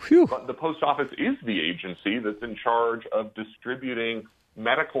war, but the post office is the agency that's in charge of distributing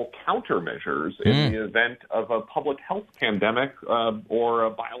medical countermeasures in the event of a public health pandemic or a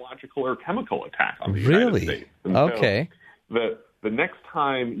biological or chemical attack on the United States. And okay. So the next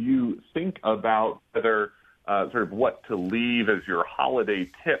time you think about whether sort of what to leave as your holiday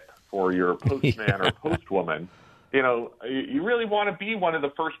tip for your postman or postwoman, you really want to be one of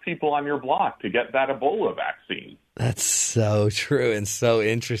the first people on your block to get that Ebola vaccine. That's so true and so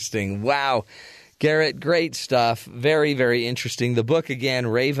interesting. Wow. Garrett, great stuff. Very, very interesting. The book, again,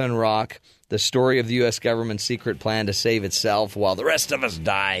 Raven Rock, the story of the U.S. government's secret plan to save itself while the rest of us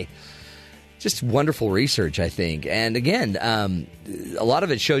die. Just wonderful research, I think. And again, a lot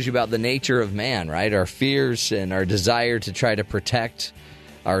of it shows you about the nature of man, right? Our fears and our desire to try to protect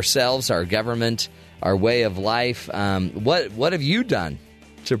ourselves, our government, our way of life. What have you done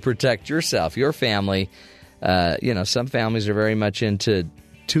to protect yourself, your family? Some families are very much into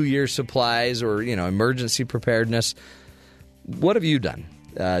 2-year supplies or, emergency preparedness. What have you done?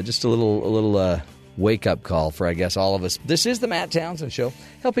 Just a little wake-up call for, I guess, all of us. This is the Matt Townsend Show,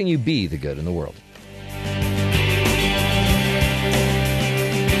 helping you be the good in the world.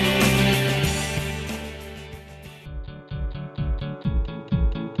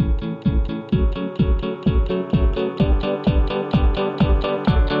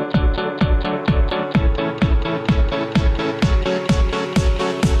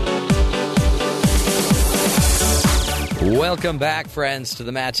 Welcome back, friends, to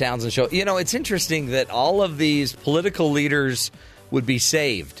the Matt Townsend Show. It's interesting that all of these political leaders would be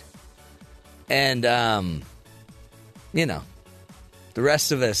saved. And, the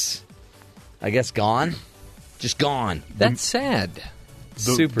rest of us, I guess, gone. Just gone. That's sad.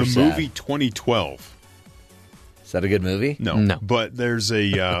 Super sad. The movie 2012. Is that a good movie? No. But there's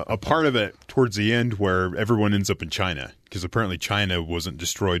a part of it towards the end where everyone ends up in China, because apparently China wasn't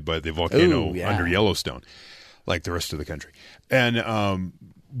destroyed by the volcano under Yellowstone, like the rest of the country. And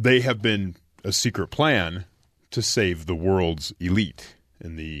they have been a secret plan to save the world's elite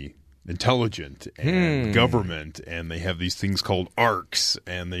and the intelligent and government, and they have these things called arcs,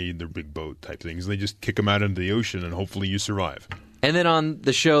 and they're big boat type things. They just kick them out into the ocean, and hopefully you survive. And then on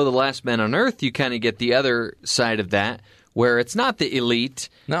the show The Last Man on Earth, you kind of get the other side of that, where it's not the elite.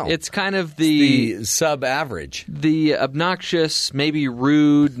 No. It's kind of the sub-average. The obnoxious, maybe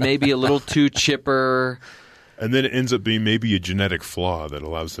rude, maybe a little too chipper. And then it ends up being maybe a genetic flaw that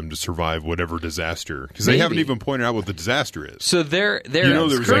allows them to survive whatever disaster. Because they haven't even pointed out what the disaster is. So they're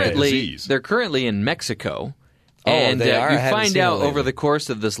currently in Mexico. And they are. You find out over the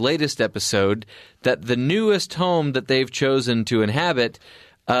course of this latest episode that the newest home that they've chosen to inhabit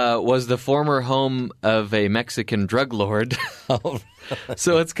was the former home of a Mexican drug lord.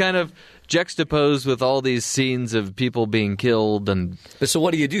 So it's kind of juxtaposed with all these scenes of people being killed. So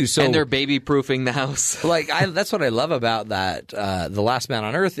what do you do? And they're baby-proofing the house. That's what I love about that. The Last Man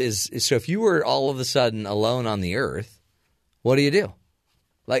on Earth is so if you were all of a sudden alone on the earth, what do you do?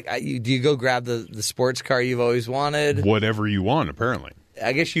 Do you go grab the sports car you've always wanted? Whatever you want, apparently.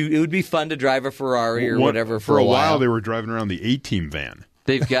 I guess it would be fun to drive a Ferrari or whatever for a while. They were driving around the A-Team van.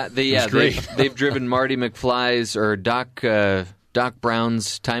 They've got they've driven Marty McFly's or Doc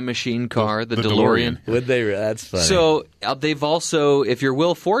Brown's time machine car, the DeLorean. Would they? That's funny. So they've also, if you're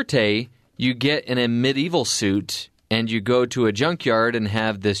Will Forte, you get in a medieval suit and you go to a junkyard and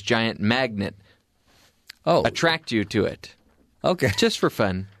have this giant magnet attract you to it. Okay. Just for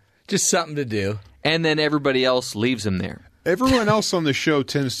fun. Just something to do. And then everybody else leaves him there. Everyone else on the show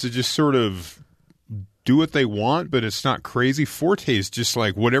tends to just sort of do what they want, but it's not crazy. Forte is just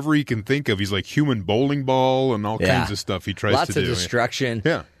like whatever he can think of. He's like human bowling ball and all kinds of stuff he tries to do. Lots of destruction.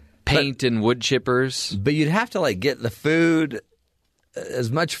 Yeah. Paint and wood chippers. But you'd have to like get the food,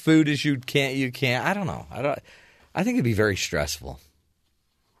 as much food as you can. I don't know. I think it'd be very stressful.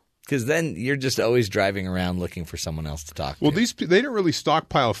 Because then you're just always driving around looking for someone else to talk to. Well, they don't really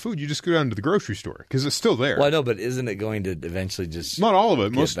stockpile food. You just go down to the grocery store because it's still there. Well, I know, but isn't it going to eventually just not all of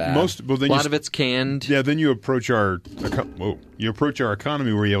it? get bad? Well, then A lot of it's canned. Yeah, then you approach our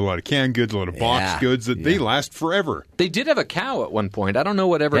economy where you have a lot of canned goods, a lot of boxed goods that they last forever. They did have a cow at one point. I don't know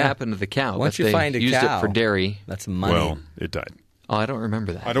whatever happened to the cow. Once but you they find a used cow, it for dairy. That's money. Well, it died. Oh, I don't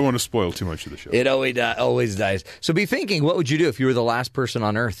remember that. I don't want to spoil too much of the show. It always dies. So be thinking, what would you do if you were the last person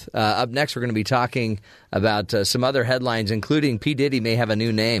on Earth? Up next, we're going to be talking about some other headlines, including P. Diddy may have a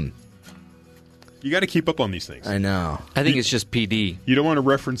new name. You got to keep up on these things. I know. I think it's just PD. You don't want to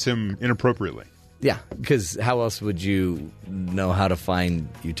reference him inappropriately. Yeah, because how else would you know how to find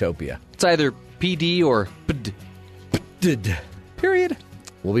utopia? It's either PD or PD. Period.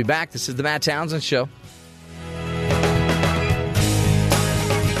 We'll be back. This is the Matt Townsend Show.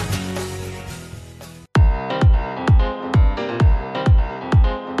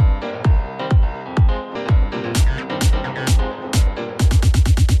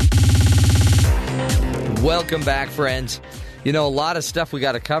 Welcome back, friends. You know, a lot of stuff we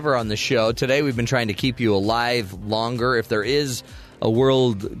got to cover on the show. Today we've been trying to keep you alive longer. If there is a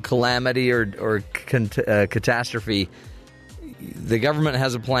world calamity or catastrophe, the government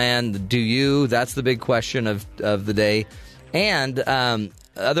has a plan. Do you? That's the big question of the day. And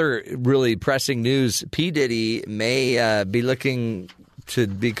other really pressing news, P. Diddy may be looking to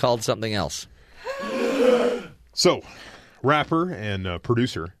be called something else. So, rapper and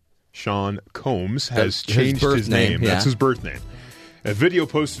producer Sean Combs has changed his name. Yeah. That's his birth name. A video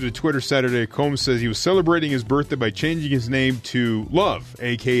posted to Twitter Saturday, Combs says he was celebrating his birthday by changing his name to Love,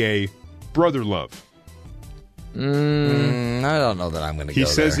 a.k.a. Brother Love. I don't know that I'm going to go there. He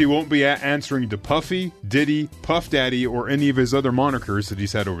says he won't be answering to Puffy, Diddy, Puff Daddy, or any of his other monikers that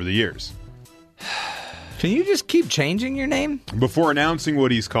he's had over the years. Can you just keep changing your name? Before announcing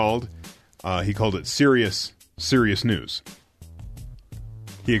what he's called, he called it Serious News.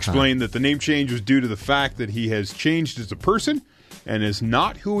 He explained that the name change was due to the fact that he has changed as a person and is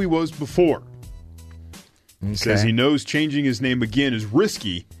not who he was before. He says he knows changing his name again is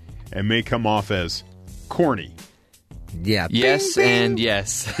risky and may come off as corny. Yeah. Yes, bing, bing. And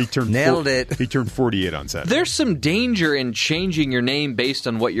yes. He turned Nailed it. He turned 48 on Saturday. There's some danger in changing your name based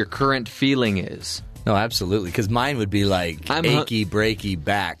on what your current feeling is. No, absolutely. Because mine would be like achy, breaky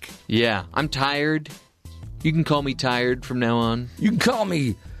back. Yeah. I'm tired. You can call me tired from now on. You can call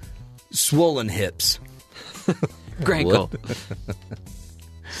me swollen hips. Grankle.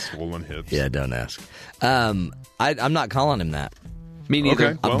 Swollen hips. Yeah, don't ask. I'm not calling him that. Me neither.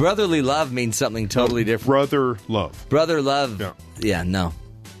 Okay. Well, brotherly love means something totally different. Brother love. Brother love. Yeah. No.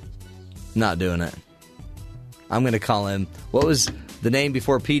 Not doing it. I'm going to call him, what was the name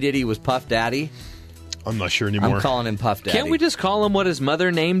before P. Diddy was Puff Daddy? I'm not sure anymore. I'm calling him Puff Daddy. Can't we just call him what his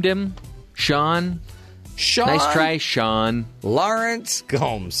mother named him? Sean? Nice try, Sean. Lawrence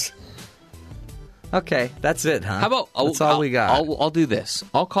Combs. Okay, that's it, huh? How about that's all we got? I'll do this.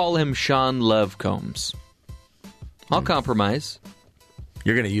 I'll call him Sean Love Combs. I'll compromise.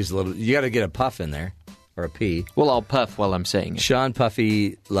 You're going to use a little. You got to get a puff in there or a P. Well, I'll puff while I'm saying it. Sean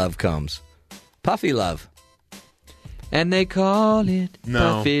Puffy Love Combs. Puffy Love. And they call it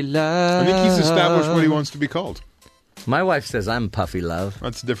Puffy Love. I think he's established what he wants to be called. My wife says I'm Puffy Love.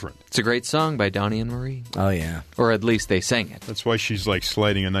 That's different. It's a great song by Donnie and Marie. Oh, yeah. Or at least they sang it. That's why she's like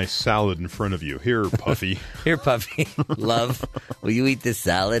sliding a nice salad in front of you. Here, Puffy. Here, Puffy. Love. Will you eat this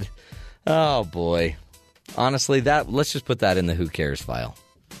salad? Oh, boy. Honestly, let's just put that in the who cares file.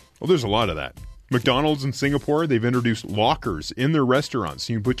 Well, there's a lot of that. McDonald's in Singapore, they've introduced lockers in their restaurants.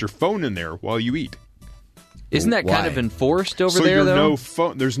 So you can put your phone in there while you eat. Isn't that kind Why? of enforced over so there, though?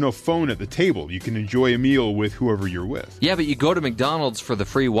 There's no phone at the table. You can enjoy a meal with whoever you're with. Yeah, but you go to McDonald's for the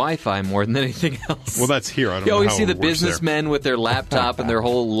free Wi-Fi more than anything else. Well, that's here. I don't You know always how see it the works businessmen with their laptop and their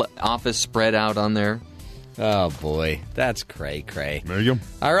whole office spread out on there. Oh, boy. That's cray-cray. There you go.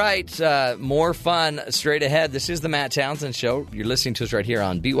 All right. More fun straight ahead. This is the Matt Townsend Show. You're listening to us right here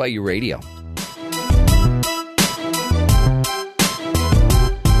on BYU Radio.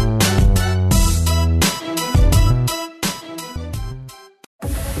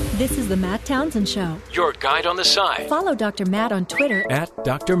 This is the Matt Townsend Show. Your guide on the side. Follow Dr. Matt on Twitter. At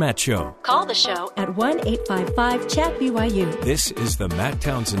Dr. Matt Show. Call the show at 1-855-CHAT-BYU. This is the Matt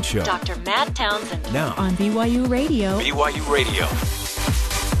Townsend Show. Dr. Matt Townsend. Now On BYU Radio. BYU Radio.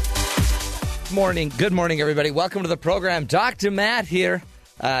 Good morning, everybody. Welcome to the program. Dr. Matt here,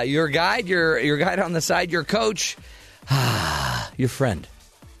 your guide, your guide on the side, your coach, your friend.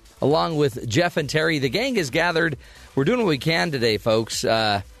 Along with Jeff and Terry, the gang is gathered. We're doing what we can today, folks.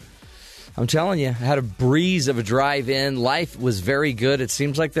 I'm telling you, I had a breeze of a drive in. Life was very good. It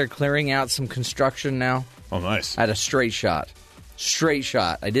seems like they're clearing out some construction now. Oh, nice. I had a straight shot.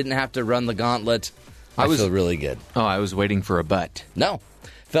 I didn't have to run the gauntlet. I feel really good. Oh, I was waiting for a butt. No.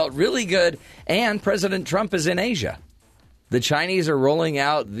 Felt really good. And President Trump is in Asia. The Chinese are rolling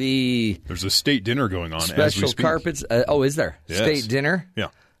out There's a state dinner going on as we special speak. carpets. Is there? Yes. State dinner? Yeah.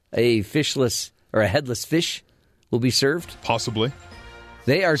 A fishless or a headless fish will be served. Possibly.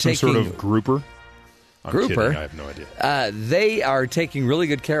 They are Some taking sort of grouper. I'm Grouper? kidding. I have no idea. They are taking really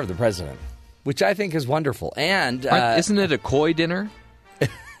good care of the president, which I think is wonderful. And Isn't it a koi dinner?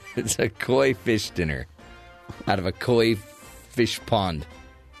 it's a koi fish dinner out of a koi fish pond.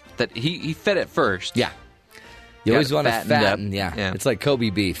 That he fed it first. Yeah. You always want to fatten. up. Yeah. It's like Kobe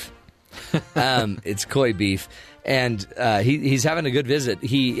beef. It's koi beef. And he's having a good visit.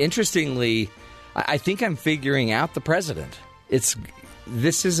 He, interestingly, I think I'm figuring out the president.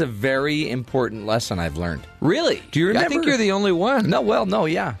 This is a very important lesson I've learned. Really? Do you remember? I think you're the only one. No,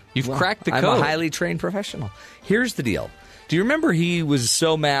 yeah. You've cracked the I'm code. a highly trained professional. Here's the deal. Do you remember he was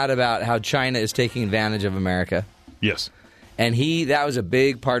so mad about how China is taking advantage of America? Yes. And that was a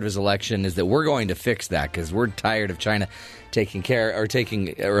big part of his election, is that we're going to fix that because we're tired of China taking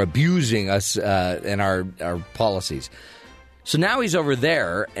abusing us and our policies. So now he's over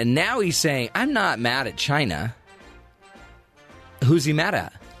there, and now he's saying, I'm not mad at China. Who's he mad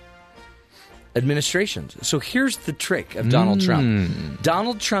at? Administrations. So here's the trick of Donald Trump.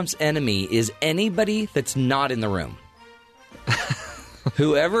 Donald Trump's enemy is anybody that's not in the room.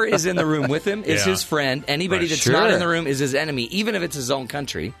 Whoever is in the room with him is his friend. Anybody that's not in the room is his enemy, even if it's his own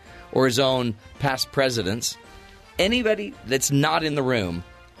country or his own past presidents. Anybody that's not in the room.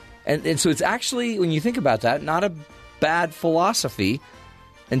 And so it's actually, when you think about that, not a bad philosophy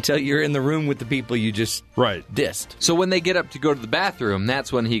until you're in the room with the people you just dissed. So when they get up to go to the bathroom,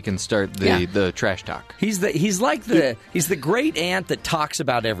 that's when he can start the trash talk. He's the great aunt that talks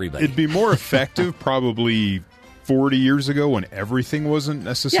about everybody. It'd be more effective probably 40 years ago when everything wasn't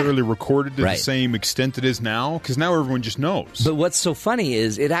necessarily recorded to the same extent it is now, because now everyone just knows. But what's so funny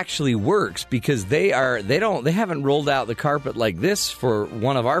is it actually works because they haven't rolled out the carpet like this for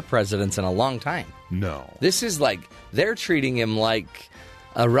one of our presidents in a long time. No. This is like they're treating him like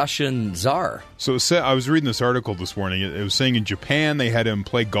a Russian czar. So I was reading this article this morning. It was saying in Japan they had him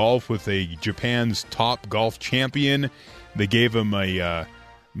play golf with Japan's top golf champion. They gave him a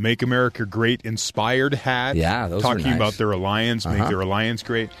Make America Great inspired hat. Yeah, those talking were nice. about their alliance, make their alliance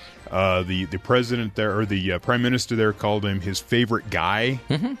great. The president there, or the prime minister there, called him his favorite guy.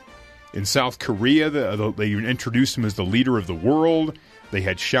 Mm-hmm. In South Korea, they introduced him as the leader of the world. They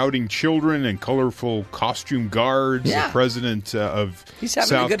had shouting children and colorful costume guards. Yeah. The president of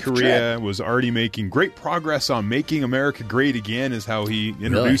South Korea was already making great progress on making America great again, is how he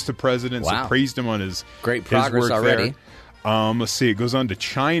introduced the president. Wow. So praised him on his great progress work already. There. Let's see. It goes on to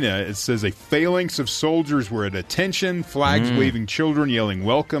China. It says a phalanx of soldiers were at attention, flags waving, children yelling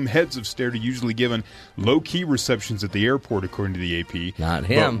welcome. Heads of state are usually given low-key receptions at the airport, according to the AP. Not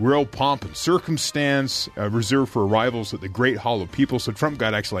him. But real pomp and circumstance reserved for arrivals at the Great Hall of People. So Trump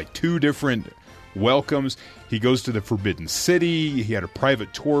got actually like 2 different welcomes. He goes to the Forbidden City. He had a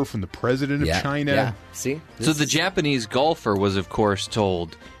private tour from the president of China. Yeah. See? So the Japanese golfer was, of course,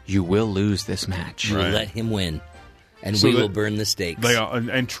 told, you will lose this match. You let him win. And so we will burn the stakes.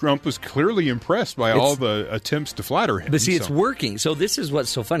 And Trump was clearly impressed by all the attempts to flatter him. But see, it's working. So this is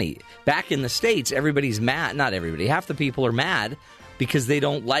what's so funny. Back in the States, everybody's mad. Not everybody. Half the people are mad because they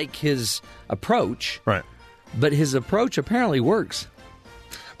don't like his approach. Right. But his approach apparently works.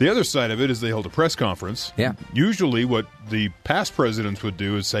 The other side of it is they held a press conference. Yeah. Usually what the past presidents would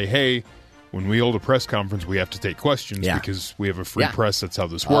do is say, hey, when we hold a press conference, we have to take questions because we have a free press. That's how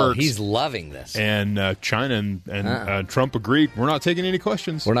this works. He's loving this. And China and Trump agreed, we're not taking any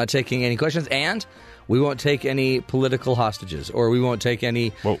questions. We're not taking any questions, and we won't take any political hostages, or we won't take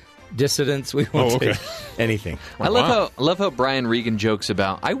any dissidents. We won't take anything. I love how Brian Regan jokes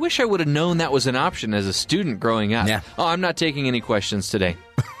about, I wish I would have known that was an option as a student growing up. Yeah. Oh, I'm not taking any questions today.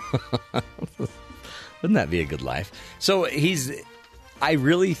 Wouldn't that be a good life? So I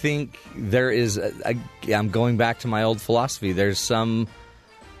really think there is. I'm going back to my old philosophy. There's some.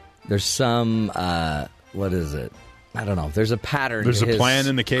 What is it? I don't know. There's a pattern. There's to a plan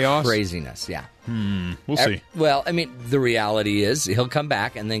in the chaos. Craziness. Yeah. We'll see. Well, I mean, the reality is he'll come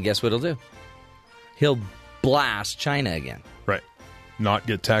back, and then guess what he'll do? He'll blast China again. Right. not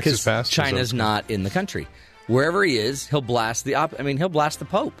get taxes passed? China's not in the country. Wherever he is, he'll blast he'll blast the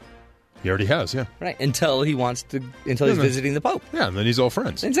Pope. He already has, yeah. Right, until he's visiting the Pope. Yeah, and then he's all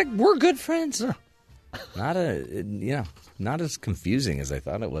friends. And it's like, we're good friends. Yeah. Not as confusing as I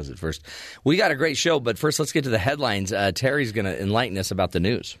thought it was at first. We got a great show, but first let's get to the headlines. Terry's going to enlighten us about the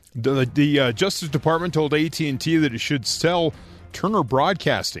news. The Justice Department told AT&T that it should sell Turner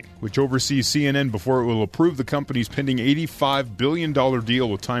Broadcasting, which oversees CNN, before it will approve the company's pending $85 billion deal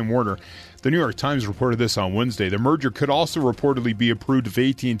with Time Warner. The New York Times reported this on Wednesday. The merger could also reportedly be approved if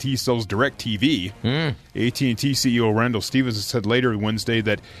AT&T sells DirecTV. AT&T CEO Randall Stevens said later Wednesday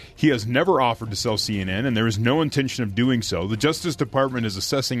that he has never offered to sell CNN, and there is no intention of doing so. The Justice Department is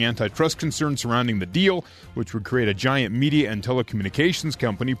assessing antitrust concerns surrounding the deal, which would create a giant media and telecommunications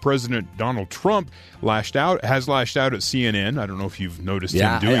company. President Donald Trump has lashed out at CNN. I don't know if you've noticed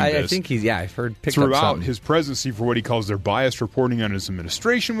him doing this. I think I've heard throughout his presidency for what he calls their biased reporting on his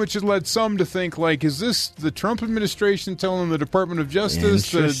administration, which has led some to think, like, is this the Trump administration telling the Department of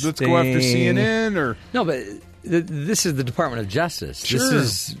Justice let's go after CNN? Or no, but this is the Department of Justice. Sure.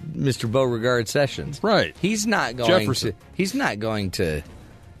 This is Mr. Beauregard Sessions. Right. He's not going Jefferson. He's not going to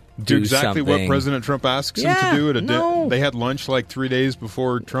do exactly something. what President Trump asks him to do. No. They had lunch like 3 days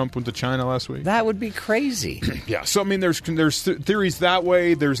before Trump went to China last week. That would be crazy. Yeah. So, I mean, there's theories that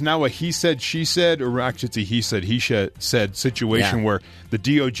way. There's now a he said, she said, or actually it's a he said, he said situation where the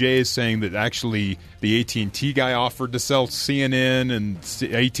DOJ is saying that actually the AT&T guy offered to sell CNN, and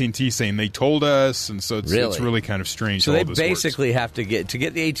AT&T saying they told us, and so it's really kind of strange. So how they all this basically works. have to get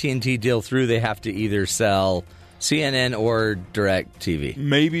the AT&T deal through. They have to either sell CNN or DirecTV.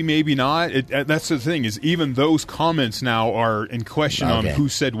 Maybe not. That's the thing, is even those comments now are in question on who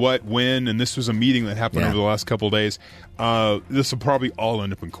said what, when, and this was a meeting that happened over the last couple of days. This will probably all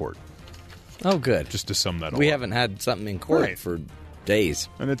end up in court. Oh, good. Just to sum that all We up. haven't had something in court for days.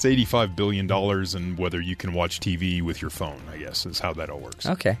 And it's $85 billion, and whether you can watch TV with your phone, I guess, is how that all works.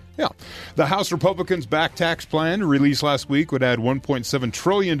 Okay. Yeah. The House Republicans' back tax plan, released last week, would add $1.7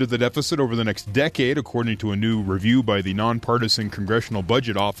 trillion to the deficit over the next decade, according to a new review by the nonpartisan Congressional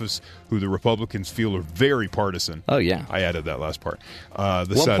Budget Office, who the Republicans feel are very partisan. Oh, yeah. I added that last part.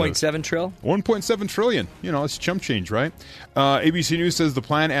 1.7 trillion? $1.7 trillion. You know, it's chump change, right? ABC News says the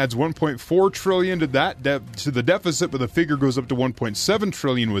plan adds $1.4 trillion to the deficit, but the figure goes up to $1.7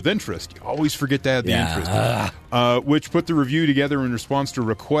 trillion with interest. You always forget to add the interest. Which put the review together in response to a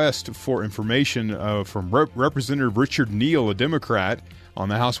request for information from Representative Richard Neal, a Democrat, on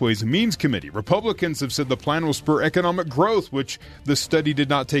the House Ways and Means Committee. Republicans have said the plan will spur economic growth, which the study did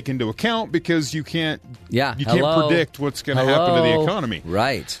not take into account because you can't predict what's going to happen to the economy.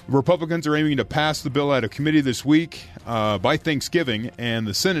 Right. Republicans are aiming to pass the bill out of committee this week by Thanksgiving, and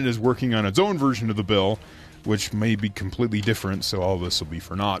the Senate is working on its own version of the bill, which may be completely different, so all this will be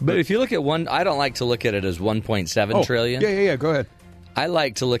for naught. But if you look at I don't like to look at it as 1.7 trillion. Yeah, go ahead. I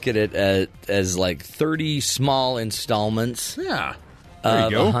like to look at it as like 30 small installments. Yeah.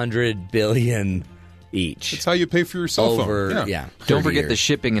 Of $100 billion each. That's how you pay for your cell phone. Don't forget the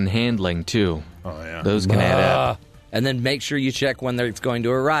shipping and handling, too. Oh, yeah. Those can add up. And then make sure you check when it's going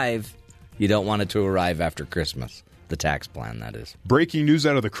to arrive. You don't want it to arrive after Christmas. The tax plan, that is. Breaking news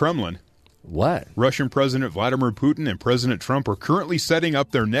out of the Kremlin. What? Russian President Vladimir Putin and President Trump are currently setting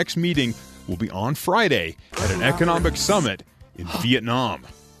up their next meeting. Will be on Friday at an economic summit in Vietnam.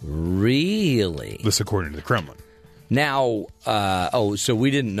 Really? This according to the Kremlin. Now, so we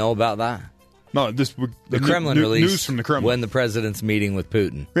didn't know about that? No, the Kremlin released news from the Kremlin when the president's meeting with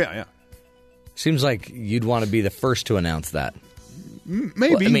Putin. Yeah. Seems like you'd want to be the first to announce that.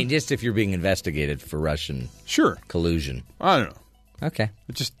 Maybe. Well, I mean, just if you're being investigated for Russian collusion. I don't know. Okay.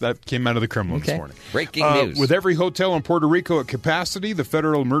 That came out of the Kremlin this morning. Breaking news. With every hotel in Puerto Rico at capacity, the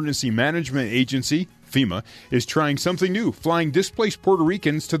Federal Emergency Management Agency, FEMA, is trying something new, flying displaced Puerto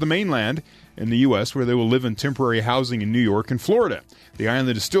Ricans to the mainland in the U.S., where they will live in temporary housing in New York and Florida. The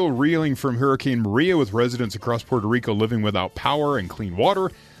island is still reeling from Hurricane Maria, with residents across Puerto Rico living without power and clean water.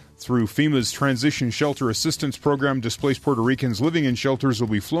 Through FEMA's Transition Shelter Assistance Program, displaced Puerto Ricans living in shelters will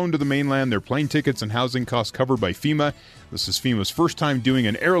be flown to the mainland, their plane tickets and housing costs covered by FEMA. This is FEMA's first time doing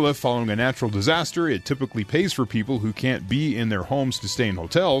an airlift following a natural disaster. It typically pays for people who can't be in their homes to stay in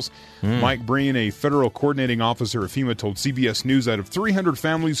hotels. Mike Breen, a federal coordinating officer at FEMA, told CBS News out of 300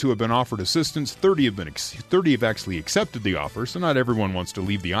 families who have been offered assistance, 30 have actually accepted the offer, so not everyone wants to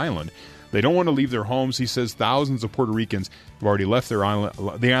leave the island. They don't want to leave their homes. He says thousands of Puerto Ricans have already left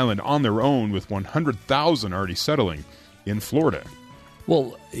the island on their own, with 100,000 already settling in Florida.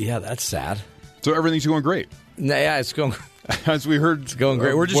 Well, yeah, that's sad. So everything's going great. Yeah, it's going. As we heard, it's going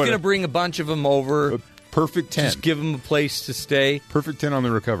great. We're just going to bring a bunch of them over Perfect 10. Just give them a place to stay. Perfect 10 on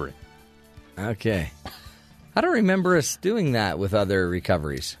the recovery. Okay. I don't remember us doing that with other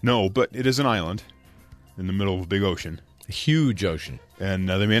recoveries. No, but it is an island in the middle of a big ocean. A huge ocean. And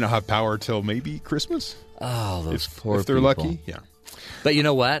they may not have power till maybe Christmas. Oh, those poor if they're people. lucky. Yeah. But you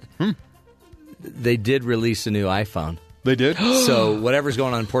know what? They did release a new iPhone. They did? So whatever's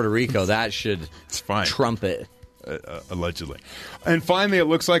going on in Puerto Rico, that should It's fine. trump it. Allegedly. And finally, it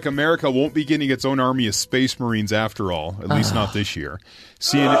looks like America won't be getting its own army of space marines after all, at least not this year.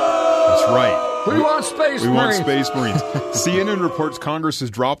 CNN, that's right. We want space We want marines. space marines. CNN reports Congress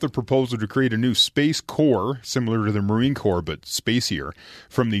has dropped the proposal to create a new Space Corps, similar to the Marine Corps, but spacier,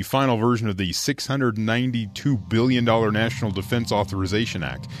 from the final version of the $692 billion National Defense Authorization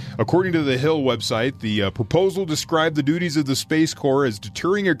Act. According to the Hill website, the proposal described the duties of the Space Corps as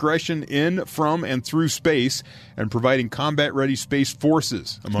deterring aggression in, from, and through space and providing combat-ready space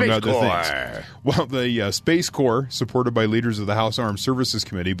forces, among other things. Well, the Space Corps, supported by leaders of the House Armed Services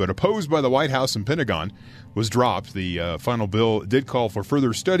Committee, but opposed by the White House and Pentagon, was dropped. The final bill did call for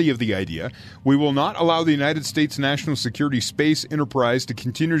further study of the idea. We will not allow the United States national security space enterprise to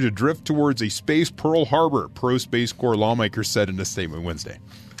continue to drift towards a space Pearl Harbor, pro-Space Corps lawmakers said in a statement Wednesday.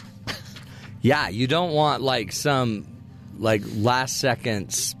 Yeah, you don't want some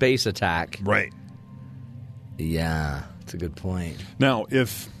last-second space attack. Right. Yeah, that's a good point. Now,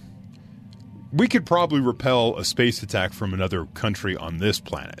 if we could probably repel a space attack from another country on this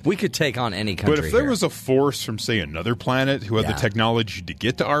planet. We could take on any country. But if there here. was a force from, say, another planet who had the technology to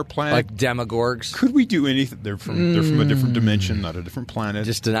get to our planet, like Demogorgs, could we do anything? They're from a different dimension, not a different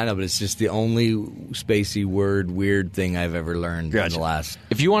planet. I know, but it's just the only spacey weird thing I've ever learned in the last.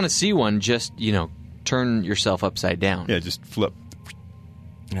 If you want to see one, just turn yourself upside down. Yeah, just flip.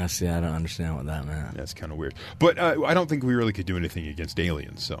 Yeah, see, I don't understand what that meant. That's kind of weird. But I don't think we really could do anything against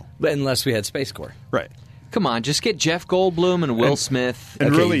aliens. So, but unless we had Space Corps, right? Come on, just get Jeff Goldblum and Will Smith.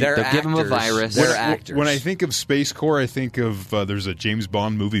 And really, they'll give them a virus. They're actors. When I think of Space Corps, I think of there's a James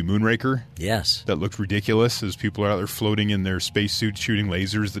Bond movie, Moonraker. Yes, that looked ridiculous as people are out there floating in their spacesuits, shooting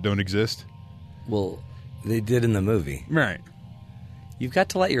lasers that don't exist. Well, they did in the movie, right? You've got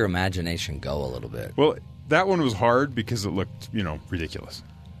to let your imagination go a little bit. Well, that one was hard because it looked, ridiculous.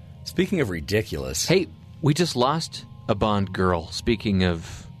 Speaking of ridiculous, hey, we just lost a Bond girl. Speaking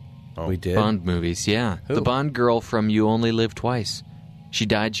of we did Bond movies, yeah. Who? The Bond girl from You Only Live Twice. She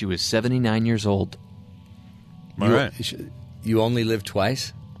died. She was 79 years old. All right. You only live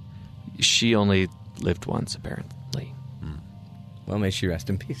twice? She only lived once, apparently. Well, may she rest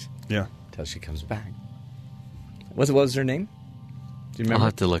in peace. Yeah. Until she comes back. What was her name? Do you remember? I'll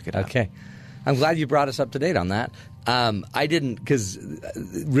have to look it up. Okay. I'm glad you brought us up to date on that. I didn't, because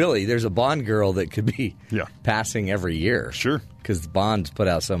really, there's a Bond girl that could be passing every year. Sure. Because Bond's put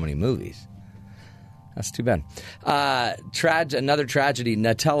out so many movies. That's too bad. Another tragedy.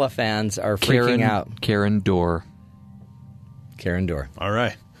 Nutella fans are freaking out. Karen Dorr. Karen Dorr. All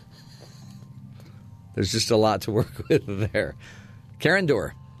right. There's just a lot to work with there. Karen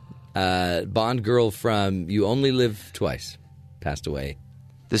Dorr, Bond girl from You Only Live Twice, passed away.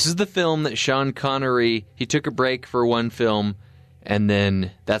 This is the film that Sean Connery, he took a break for one film, and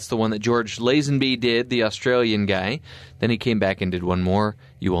then that's the one that George Lazenby did, the Australian guy. Then he came back and did one more,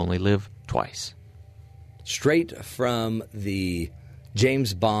 You Only Live Twice. Straight from the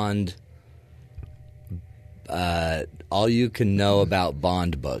James Bond All You Can Know About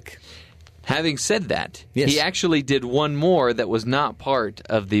Bond book. Having said that, Yes. he actually did one more that was not part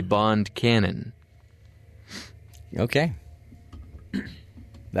of the Bond canon. Okay.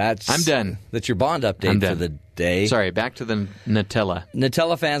 I'm done. That's your Bond update for the day. Sorry, back to the Nutella.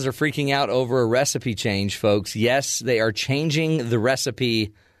 Nutella fans are freaking out over a recipe change, folks. Yes, they are changing the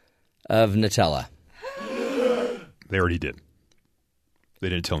recipe of Nutella. They already did. They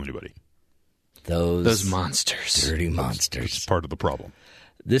didn't tell anybody. Those monsters. Dirty monsters. It's part of the problem.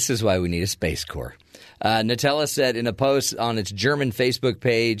 This is why we need a Space Corps. Nutella said in a post on its German Facebook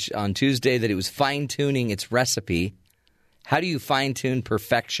page on Tuesday that it was fine-tuning its recipe. How do you fine-tune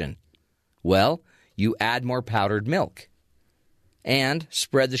perfection? Well, you add more powdered milk and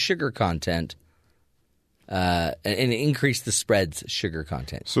spread the sugar content and increase the spread's sugar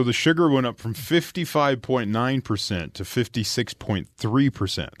content. So the sugar went up from 55.9% to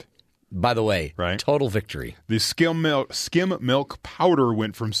 56.3%. By the way, right? Total victory. The skim milk powder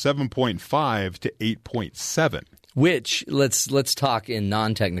went from 7.5 to 8.7. Which, let's talk in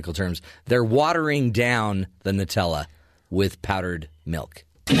non-technical terms, they're watering down the Nutella with powdered milk.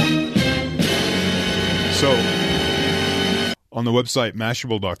 So On the website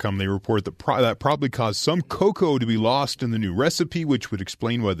Mashable.com, they report that that probably caused some cocoa to be lost in the new recipe, which would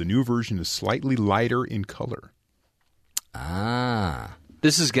explain why the new version is slightly lighter in color. Ah.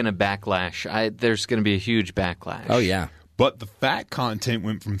 This is going to backlash. There's going to be a huge backlash. Oh, yeah. But the fat content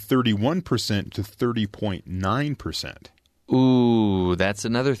went from 31% to 30.9%. Ooh, that's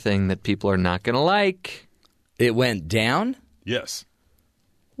another thing that people are not going to like. It went down? Yes.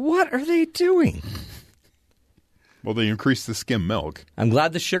 What are they doing? Well, they increased the skim milk. I'm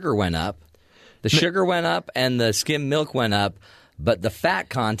glad the sugar went up. The sugar went up and the skim milk went up, but the fat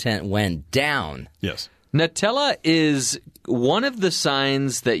content went down. Yes. Nutella is one of the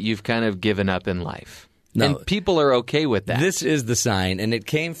signs that you've kind of given up in life. No. And people are okay with that. This is the sign, and it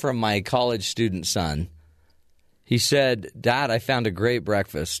came from my college student son. He said, Dad, I found a great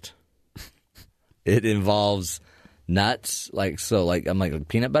breakfast. It involves nuts, I'm like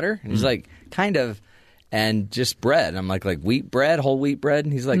peanut butter? And he's like, kind of. And just bread. I'm like wheat bread, whole wheat bread?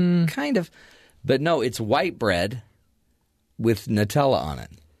 And he's like, kind of. But no, it's white bread with Nutella on it.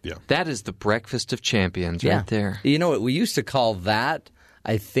 Yeah. That is the breakfast of champions right there. You know what? We used to call that,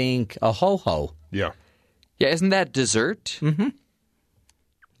 I think, a ho-ho. Yeah. Yeah, isn't that dessert? Mm-hmm.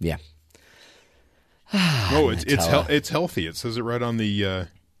 Yeah. Oh, it's healthy. It says it right on the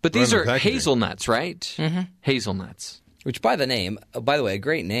But right these on the are packaging. hazelnuts, right? Mm-hmm. Hazelnuts. Which, by the way, a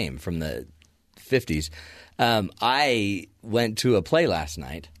great name from the 50s. I went to a play last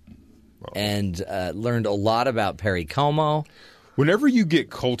night and learned a lot about Perry Como. Whenever you get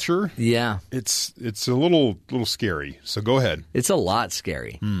culture, Yeah. it's a little scary. So go ahead. It's a lot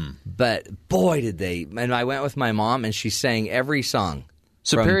scary. But boy, did they. And I went with my mom, and she sang every song.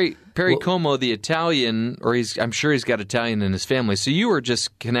 So Perry Como, the Italian, or I'm sure he's got Italian in his family. So you were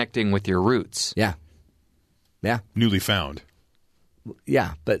just connecting with your roots. Yeah. Yeah. Newly found.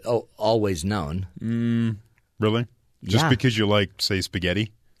 Yeah, but always known. Really? Just Yeah. because you like, say,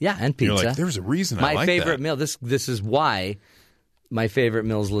 spaghetti? Yeah, and pizza. You're like, there's a reason I my like favorite that. meal. This is why my favorite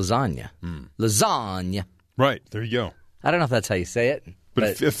meal is lasagna. Lasagna. Right. There you go. I don't know if that's how you say it,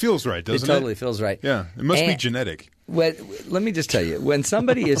 But it feels right, doesn't it? totally feels right. Yeah. It must be And- genetic. Let me just tell you, when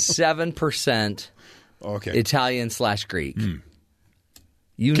somebody is 7% Okay. Italian/Greek, Can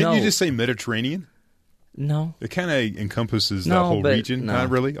you know. you just say Mediterranean? No. It kind of encompasses that No, whole but region. no. Not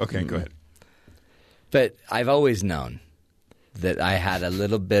really? Okay, go ahead. But I've always known that I had a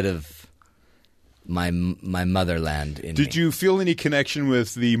little bit of my motherland in me. Did you feel any connection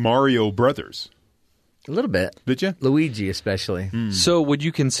with the Mario brothers? A little bit. Did you? Luigi, especially. So would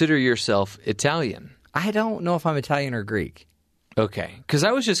you consider yourself Italian? I don't know if I'm Italian or Greek. Okay. Because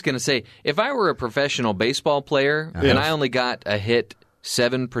I was just going to say, if I were a professional baseball player and I only got a hit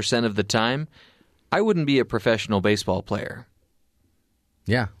 7% of the time, I wouldn't be a professional baseball player.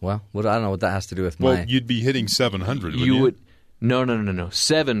 Yeah, well, I don't know what that has to do with Well, my... you'd be hitting 700, wouldn't You you? would. No.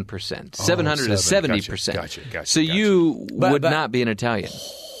 7%. 700 is 70%. Gotcha. So you But- would but- not be an Italian.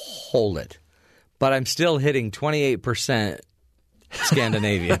 Hold it. But I'm still hitting 28%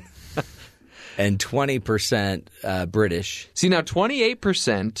 Scandinavian and 20% British. See, now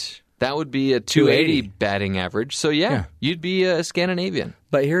 28%, that would be a 280 batting average. So, yeah, you'd be a Scandinavian.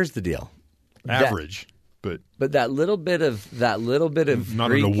 But here's the deal. Average, but But that little bit of not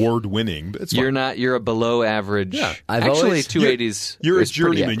Greek, an award-winning. But it's You're fine. not. You're a below average. Yeah. I've Actually, always- 280s. You're a is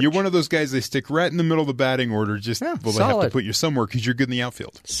pretty journeyman. You're average. one of those guys they stick right in the middle of the batting order. Just they have to solid. put you somewhere because you're good in the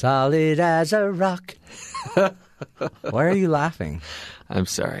outfield. solid as a rock. Why are you laughing? I'm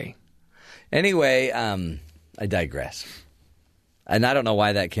sorry. Anyway, I digress. And I don't know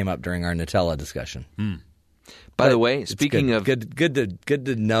why that came up during our Nutella discussion. By the way, It's speaking good, of good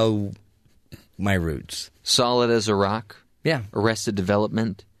to know my roots. solid as a rock, Yeah. Arrested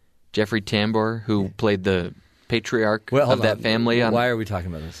Development, Jeffrey Tambor, who played the patriarch Hold of that on. family. Why are we talking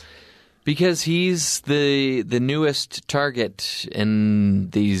about this? Because he's the newest target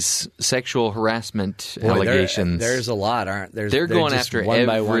in these sexual harassment allegations. There's a lot, aren't there? They're going just after one by one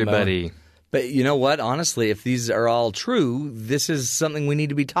by one. everybody. But you know what? Honestly, if these are all true, this is something we need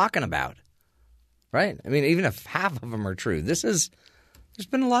to be talking about. Right? I mean, even if half of them are true, there's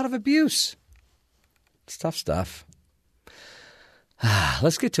been a lot of abuse. It's tough stuff.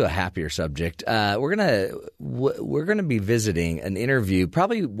 Let's get to a happier subject. We're gonna be visiting an interview,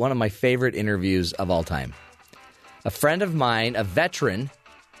 probably one of my favorite interviews of all time. A friend of mine, a veteran,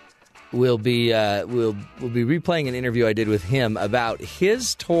 will be replaying an interview I did with him about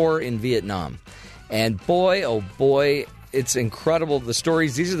his tour in Vietnam. And boy, oh boy, it's incredible.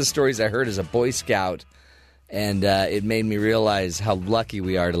 These are the stories I heard as a Boy Scout. And it made me realize how lucky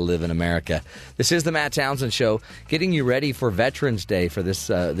we are to live in America. This is the Matt Townsend Show, getting you ready for Veterans Day for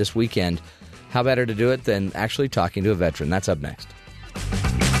this weekend. how better to do it than actually talking to a veteran? That's up next.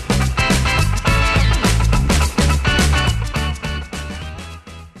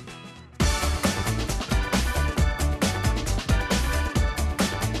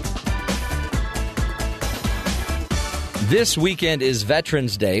 This weekend is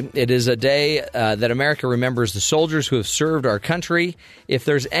Veterans Day. It is a day that America remembers the soldiers who have served our country. If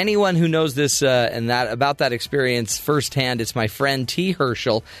there's anyone who knows this about that experience firsthand, it's my friend T.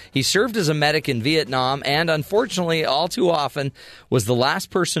 Herschal. He served as a medic in Vietnam and, unfortunately, all too often, was the last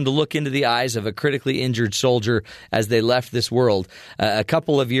person to look into the eyes of a critically injured soldier as they left this world. A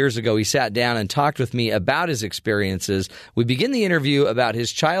couple of years ago, he sat down and talked with me about his experiences. We begin the interview about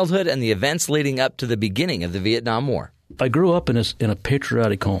his childhood and the events leading up to the beginning of the Vietnam War. I grew up in a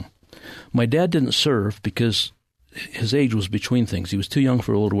patriotic home. My dad didn't serve because his age was between things. He was too young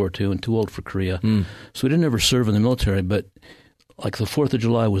for World War II and too old for Korea. So he didn't ever serve in the military, but like the 4th of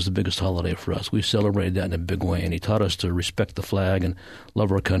July was the biggest holiday for us. We celebrated that in a big way, and he taught us to respect the flag and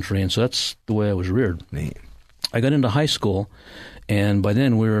love our country, and so that's the way I was reared. Man. I got into high school, and by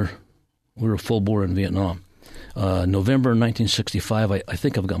then we were full bore in Vietnam. November 1965, I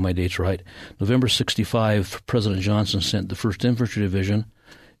think I've got my dates right. November 65, President Johnson sent the 1st Infantry Division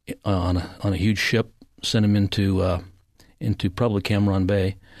on a huge ship, sent them into probably Cam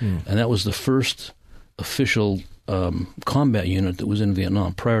Bay, and that was the first official combat unit that was in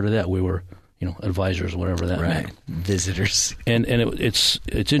Vietnam. Prior to that, we were advisors, whatever that meant. Visitors. And it's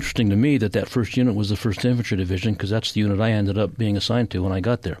interesting to me that first unit was the 1st Infantry Division because that's the unit I ended up being assigned to when I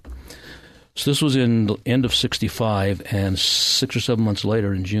got there. So this was in the end of 65, and 6 or 7 months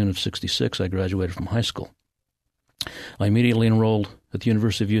later, in June of 66, I graduated from high school. I immediately enrolled at the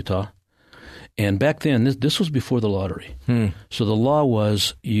University of Utah, and back then, this was before the lottery. So the law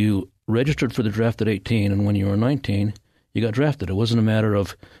was you registered for the draft at 18, and when you were 19, you got drafted. It wasn't a matter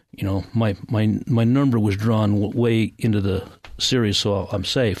of, my number was drawn way into the series, so I'm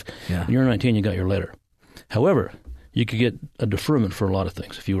safe. Yeah. When you're 19, you got your letter. However, you could get a deferment for a lot of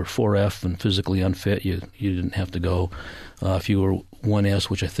things. If you were 4F and physically unfit, you didn't have to go. If you were 1S,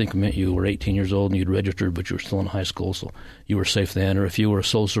 which I think meant you were 18 years old and you'd registered, but you were still in high school, so you were safe then. Or if you were a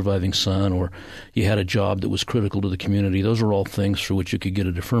sole surviving son, or you had a job that was critical to the community, those are all things for which you could get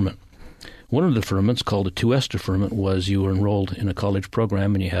a deferment. One of the deferments, called a 2S deferment, was you were enrolled in a college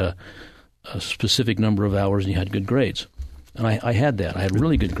program and you had a specific number of hours and you had good grades. And I had that. I had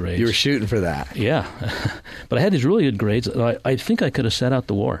really good grades. You were shooting for that. Yeah. But I had these really good grades. And I think I could have sat out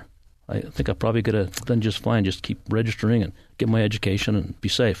the war. I think I probably could have done just fine, just keep registering and get my education and be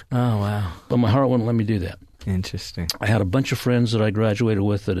safe. Oh, wow. But my heart wouldn't let me do that. Interesting. I had a bunch of friends that I graduated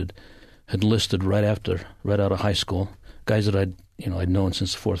with that had enlisted right out of high school, guys that I'd known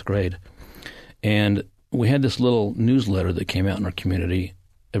since the 4th grade. And we had this little newsletter that came out in our community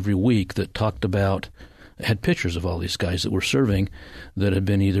every week that talked about, had pictures of all these guys that were serving that had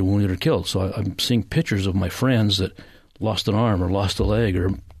been either wounded or killed. So I'm seeing pictures of my friends that lost an arm or lost a leg or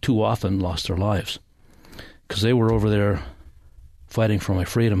too often lost their lives because they were over there fighting for my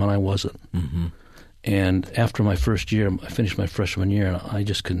freedom and I wasn't. Mm-hmm. And after my first year, I finished my freshman year and I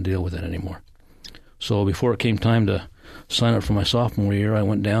just couldn't deal with it anymore. So before it came time to sign up for my sophomore year, I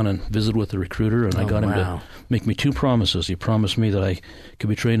went down and visited with the recruiter and I got him to make me 2 promises. He promised me that I could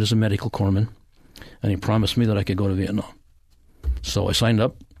be trained as a medical corpsman, and he promised me that I could go to Vietnam. So I signed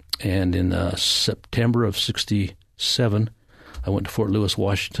up, and in September of 67, I went to Fort Lewis,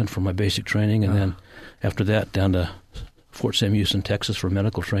 Washington for my basic training, and then after that down to Fort Sam Houston, Texas for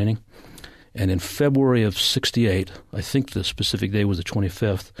medical training. And in February of 68, I think the specific day was the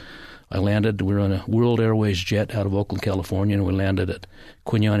 25th, I landed. We were on a World Airways jet out of Oakland, California, and we landed at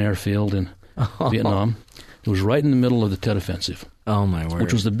Quy Nhon Airfield in Vietnam. It was right in the middle of the Tet Offensive. Oh, my word.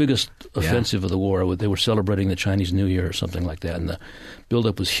 Which was the biggest offensive of the war. They were celebrating the Chinese New Year or something like that, and the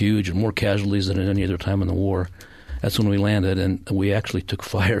buildup was huge and more casualties than at any other time in the war. That's when we landed, and we actually took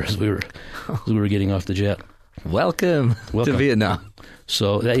fire as we were getting off the jet. Welcome to Vietnam.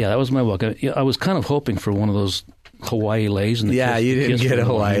 So, that was my welcome. I was kind of hoping for one of those Hawaii lays. And you didn't get a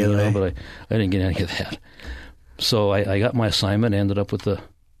Hawaii lay. But I didn't get any of that. So I got my assignment, ended up with the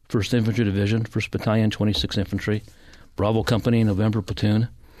 1st Infantry Division, 1st Battalion, 26th Infantry, Bravo Company, November Platoon,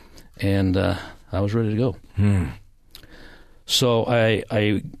 and I was ready to go. So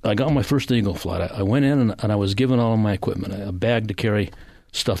I got my first Eagle flight. I went in and I was given all of my equipment, a bag to carry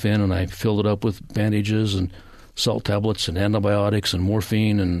stuff in, and I filled it up with bandages and salt tablets and antibiotics and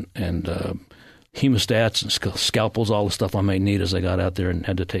morphine and hemostats and scalpels, all the stuff I might need as I got out there and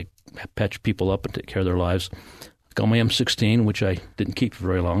had to patch people up and take care of their lives. Got my M16, which I didn't keep for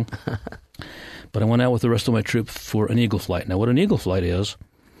very long. But I went out with the rest of my troop for an Eagle flight. Now, what an Eagle flight is,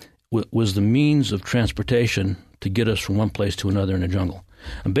 was the means of transportation to get us from one place to another in the jungle.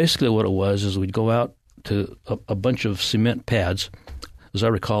 And basically what it was is we'd go out to a bunch of cement pads. As I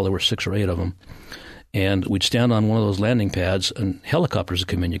recall, there were 6 or 8 of them. And we'd stand on one of those landing pads, and helicopters would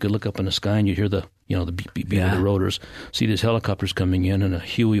come in. You could look up in the sky, and you'd hear the beep, beep, beep of the rotors, see these helicopters coming in, and a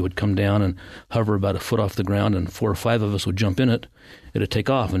Huey would come down and hover about a foot off the ground, and 4 or 5 of us would jump in it. It would take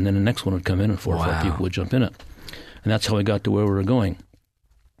off, and then the next one would come in, and 4 or 5 people would jump in it. And that's how we got to where we were going.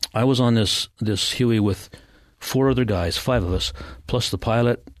 I was on this Huey with 4 other guys, 5 of us, plus the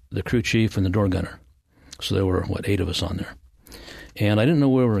pilot, the crew chief, and the door gunner. So there were, 8 of us on there. And I didn't know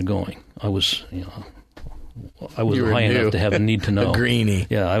where we were going. I was high enough to have a need to know. A greenie.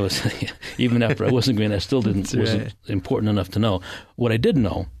 Yeah, I was. Even after I wasn't green, I still wasn't important enough to know. What I did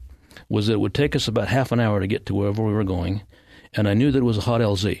know was that it would take us about half an hour to get to wherever we were going, and I knew that it was a hot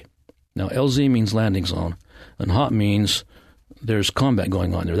LZ. Now, LZ means landing zone, and hot means there's combat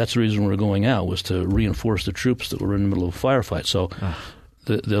going on there. That's the reason we were going out, was to reinforce the troops that were in the middle of a firefight. So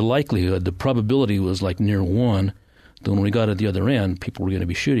the likelihood, the probability was like near 1. Then when we got at the other end, people were going to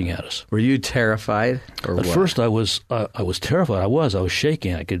be shooting at us. Were you terrified? Or at first, I was terrified. I was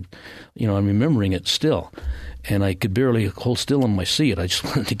shaking. I could, I'm remembering it still, and I could barely hold still in my seat. I just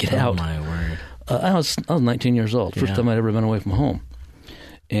wanted to get out. Oh my word! I was 19 years old. First time I'd ever been away from home,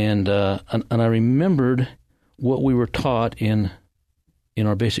 and I remembered what we were taught in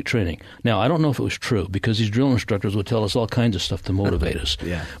our basic training. Now, I don't know if it was true, because these drill instructors would tell us all kinds of stuff to motivate us.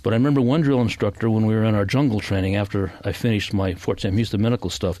 Yeah. But I remember one drill instructor, when we were in our jungle training after I finished my Fort Sam Houston medical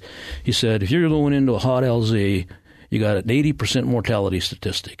stuff, he said, if you're going into a hot LZ, you got an 80% mortality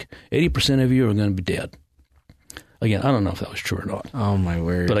statistic. 80% of you are going to be dead. Again, I don't know if that was true or not. Oh, my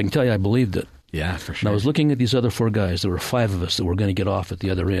word. But I can tell you I believed it. Yeah, for sure. And I was looking at these other 4 guys. There were 5 of us that were going to get off at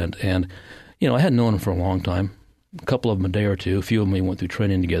the other end. And, I hadn't known them for a long time. A couple of them a day or two. A few of them we went through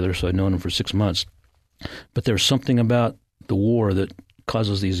training together, so I'd known them for 6 months. But there's something about the war that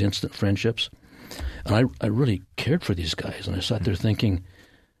causes these instant friendships. And I really cared for these guys. And I sat there thinking,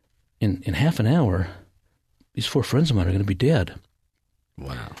 in half an hour, these 4 friends of mine are going to be dead.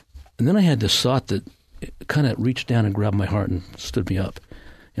 Wow. And then I had this thought that kind of reached down and grabbed my heart and stood me up.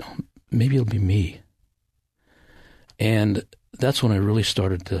 Maybe it'll be me. And that's when I really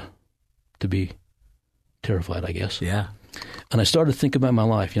started to be terrified, I guess. Yeah. And I started to think about my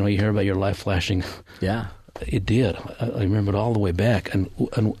life. You hear about your life flashing. Yeah. It did. I remembered all the way back. And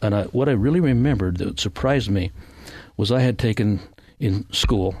what I really remembered that surprised me was I had taken, in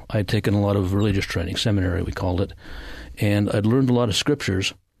school, I had taken a lot of religious training, seminary we called it, and I'd learned a lot of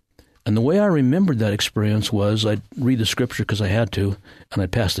scriptures. And the way I remembered that experience was I'd read the scripture because I had to, and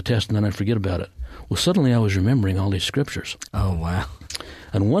I'd pass the test, and then I'd forget about it. Well, suddenly I was remembering all these scriptures. Oh, wow.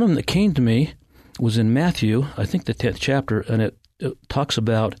 And one of them that came to me was in Matthew, I think the 10th chapter, and it talks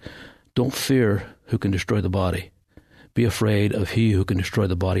about, don't fear who can destroy the body. Be afraid of he who can destroy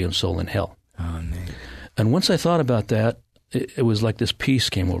the body and soul in hell. Oh, man. And once I thought about that, it was like this peace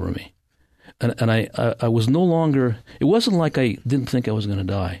came over me. And I was no longer, it wasn't like I didn't think I was going to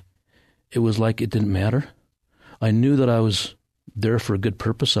die. It was like it didn't matter. I knew that I was there for a good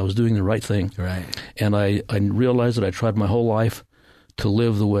purpose. I was doing the right thing. Right. And I realized that I tried my whole life to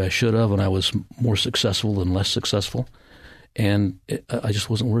live the way I should have, and I was more successful than less successful, and I just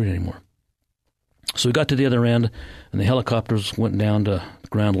wasn't worried anymore. So we got to the other end, and the helicopters went down to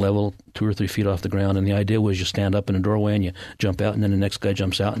ground level, 2 or 3 feet off the ground, and the idea was you stand up in a doorway and you jump out, and then the next guy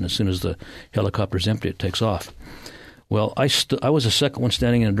jumps out, and as soon as the helicopter's empty, it takes off. Well, I was the second one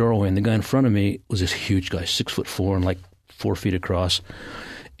standing in a doorway, and the guy in front of me was this huge guy, 6'4" and like 4 feet across,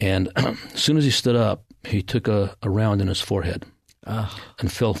 and as soon as he stood up, he took a round in his forehead.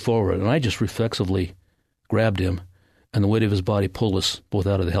 And fell forward. And I just reflexively grabbed him, and the weight of his body pulled us both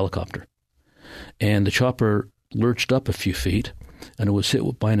out of the helicopter. And the chopper lurched up a few feet, and it was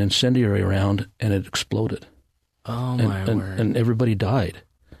hit by an incendiary round, and it exploded. Oh, my word. And everybody died.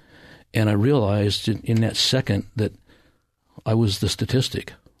 And I realized in that second that I was the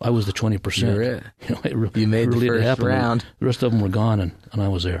statistic. I was the 20%. You're it. You made really the first round. The rest of them were gone, and I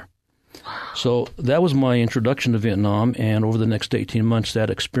was there. So that was my introduction to Vietnam, and over the next 18 months, that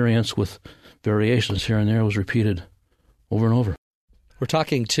experience with variations here and there was repeated over and over. We're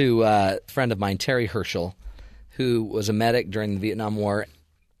talking to a friend of mine, Terry Herschal, who was a medic during the Vietnam War.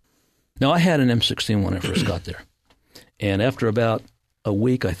 Now, I had an M16 when I first got there, and after about a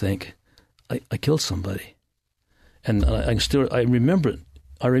week, I think, I killed somebody, and I remember it.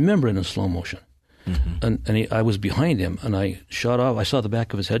 I remember it in slow motion. Mm-hmm. And I was behind him, and I shot off. I saw the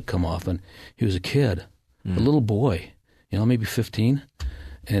back of his head come off, and he was a kid, a little boy, maybe 15.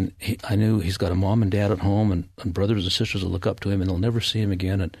 And I knew he's got a mom and dad at home, and brothers and sisters that look up to him, and they'll never see him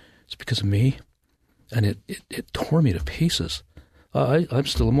again. And It's because of me. And it tore me to pieces. I'm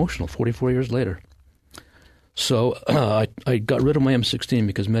still emotional 44 years later. So I got rid of my M16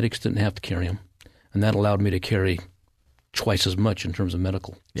 because medics didn't have to carry them. And that allowed me to carry twice as much in terms of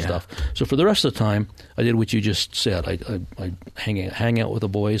medical stuff. So for the rest of the time, I did what you just said. I hang out with the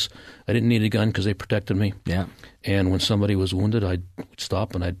boys. I didn't need a gun because they protected me. Yeah. And when somebody was wounded, I'd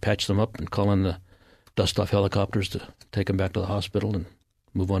stop and I'd patch them up and call in the dust-off helicopters to take them back to the hospital and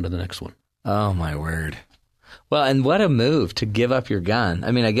move on to the next one. Oh, my word. Well, and what a move to give up your gun.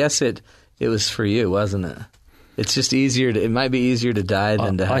 I mean, I guess it was for you, wasn't it? It's just easier it might be easier to die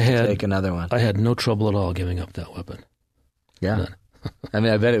than to have to take another one. I had no trouble at all giving up that weapon. Yeah. I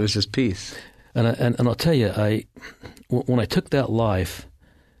mean, I bet it was just peace. And I'll tell you, when I took that life,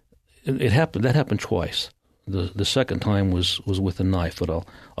 that happened twice. The second time was with a knife, but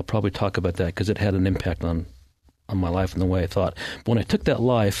I'll probably talk about that because it had an impact on my life and the way I thought. But when I took that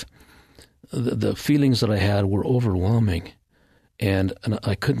life, the feelings that I had were overwhelming, and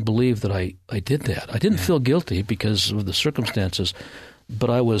I couldn't believe that I did that. I didn't feel guilty because of the circumstances, but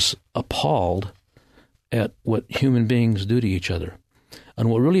I was appalled at what human beings do to each other. And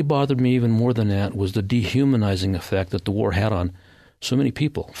what really bothered me even more than that was the dehumanizing effect that the war had on so many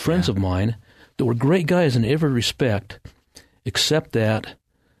people, friends of mine that were great guys in every respect, except that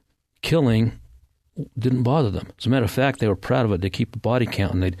killing didn't bother them. As a matter of fact, they were proud of it. They keep a body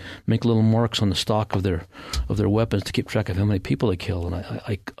count, and they'd make little marks on the stock of their weapons to keep track of how many people they kill. And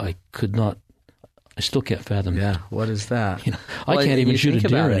I could not. I still can't fathom. Yeah, what is that? I can't even shoot a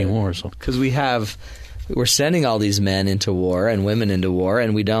deer anymore. So because we're sending all these men into war and women into war,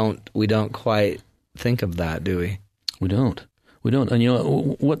 and we don't quite think of that, do we? We don't.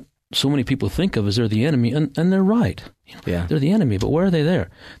 And what so many people think of is they're the enemy, and they're right. Yeah, they're the enemy, but why are they there?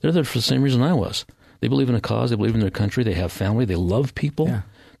 They're there for the same reason I was. They believe in a cause. They believe in their country. They have family. They love people. Yeah.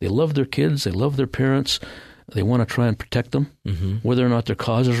 They love their kids. They love their parents. They want to try and protect them. Mm-hmm. Whether or not their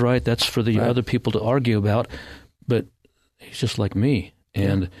cause is right, that's for the other people to argue about. But he's just like me.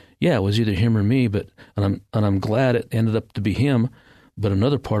 And it was either him or me. And I'm glad it ended up to be him. But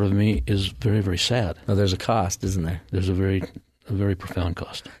another part of me is very, very sad. Oh, there's a cost, isn't there? There's a very profound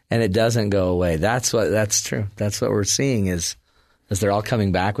cost. And it doesn't go away. That's true. That's what we're seeing is they're all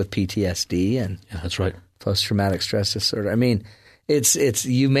coming back with PTSD and that's right. Post-traumatic stress disorder. I mean, it's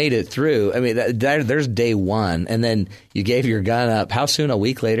you made it through. I mean, there's day one, and then you gave your gun up. How soon? A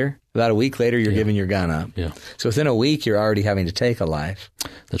week later? About a week later, you're giving your gun up. Yeah. So within a week, you're already having to take a life.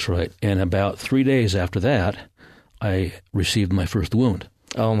 That's right. And about 3 days after that, I received my first wound.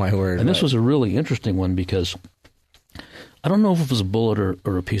 Oh, my word. And this was a really interesting one because I don't know if it was a bullet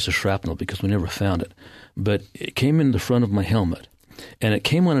or a piece of shrapnel because we never found it, but it came in the front of my helmet, and it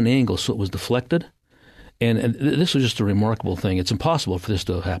came on an angle so it was deflected. And this was just a remarkable thing. It's impossible for this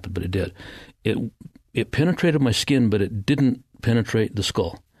to have happened, but it did. It penetrated my skin, but it didn't penetrate the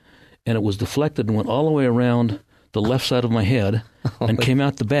skull. And it was deflected and went all the way around the left side of my head and came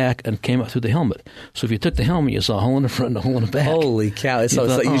out the back and came out through the helmet. So if you took the helmet, you saw a hole in the front and a hole in the back. Holy cow. So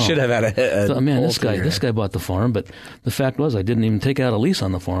it's like you should have had a man, this guy bought the farm. But the fact was I didn't even take out a lease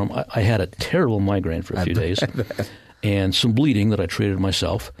on the farm. I had a terrible migraine for a few days and some bleeding that I treated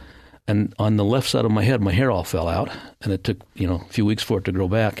myself. And on the left side of my head, my hair all fell out. And it took, a few weeks for it to grow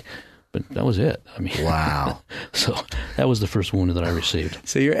back. But that was it. I mean, wow. So that was the first wound that I received.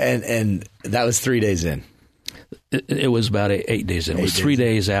 So and that was 3 days in. It was about 8 days in. It was 3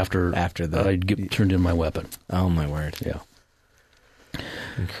 days after I turned in my weapon. Oh, my word. Yeah.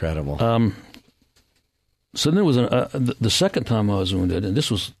 Incredible. So there was the second time I was wounded, and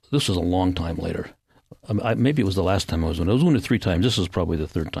this was a long time later. Maybe it was the last time I was wounded. I was wounded 3 times. This was probably the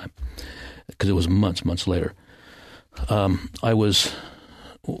third time because it was months later.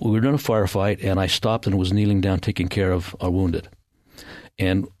 We were in a firefight, and I stopped and was kneeling down taking care of our wounded.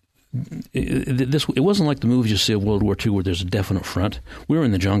 And it wasn't like the movies you see of World War II where there's a definite front. We were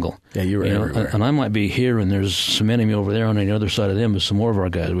in the jungle. Yeah, you were everywhere. And I might be here, and there's some enemy over there on the other side of them with some more of our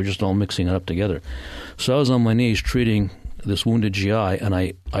guys. We're just all mixing it up together. So I was on my knees treating this wounded GI, and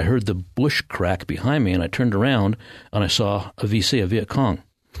I heard the bush crack behind me, and I turned around, and I saw a VC, a Viet Cong.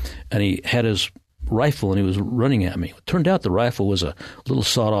 And he had his rifle, and he was running at me. It turned out the rifle was a little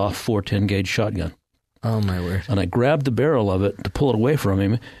sawed-off 410 gauge shotgun. Oh, my word. And I grabbed the barrel of it to pull it away from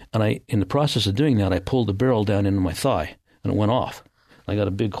him, and in the process of doing that, I pulled the barrel down into my thigh, and it went off. I got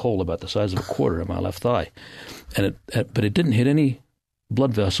a big hole about the size of a quarter in my left thigh. But it didn't hit any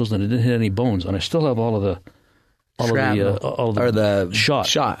blood vessels, and it didn't hit any bones, and I still have all of the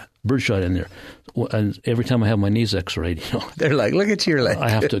shot. birdshot in there. And every time I have my knees x-rayed, They're like, look at your leg. I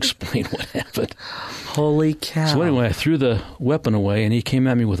have to explain what happened. Holy cow. So anyway, I threw the weapon away, and he came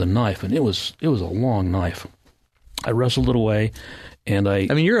at me with a knife, and it was a long knife. I wrestled it away, and I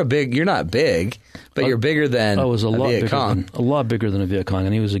mean, you're not big, but you're bigger than I was a lot Viet bigger Cong. a lot bigger than a Viet Cong,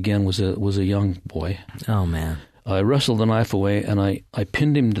 and he was a young boy. Oh, man. I wrestled the knife away, and I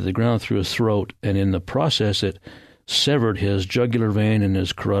pinned him to the ground through his throat, and in the process, it severed his jugular vein and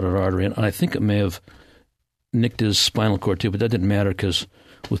his carotid artery, and I think it may have nicked his spinal cord too, but that didn't matter because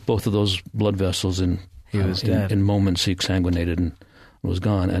with both of those blood vessels in moments he exsanguinated and was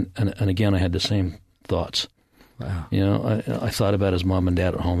gone. And again, I had the same thoughts. Wow. I thought about his mom and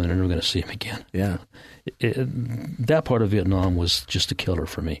dad at home, and they're never going to see him again. Yeah. That part of Vietnam was just a killer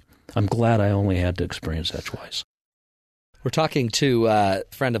for me. I'm glad I only had to experience that twice. We're talking to a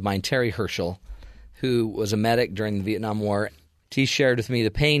friend of mine, Terry Herschal, who was a medic during the Vietnam War. He shared with me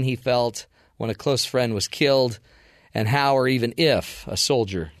the pain he felt when a close friend was killed and how or even if a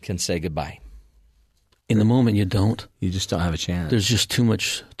soldier can say goodbye. In the moment, you don't. You just don't have a chance. There's just too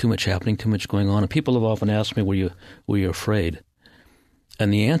much happening, too much going on. And people have often asked me, were you afraid?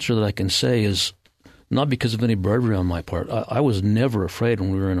 And the answer that I can say is not because of any bravery on my part. I was never afraid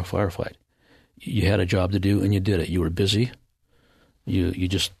when we were in a firefight. You had a job to do, and you did it. You were busy. You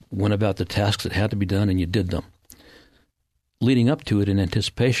just went about the tasks that had to be done, and you did them. Leading up to it in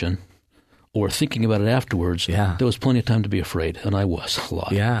anticipation or thinking about it afterwards, there was plenty of time to be afraid, and I was a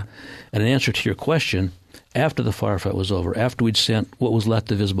lot. Yeah. And in answer to your question, after the firefight was over, after we'd sent what was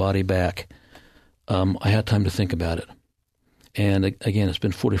left of his body back, I had time to think about it. And again, it's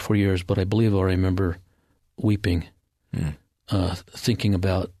been 44 years, but I believe I remember weeping, thinking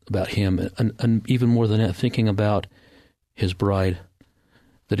about him, and even more than that, thinking about his bride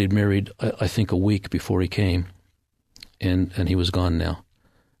that he'd married, I think, a week before he came, and he was gone now.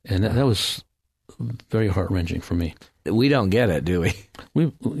 And that was very heart-wrenching for me. We don't get it, do we?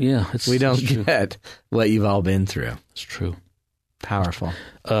 We don't get what you've all been through. It's true. Powerful.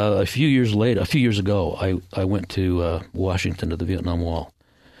 A few years ago, I went to Washington to the Vietnam Wall,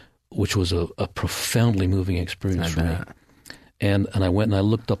 which was a profoundly moving experience for me. And I went and I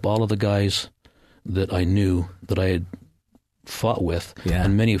looked up all of the guys that I knew that I had fought with,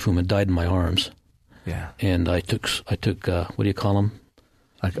 and many of whom had died in my arms. Yeah. And I took what do you call them?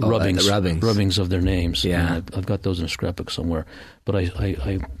 Like rubbings of their names. Yeah. And I've got those in a scrapbook somewhere. But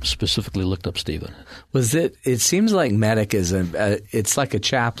I specifically looked up Stephen. Was it? It seems like medic is it's like a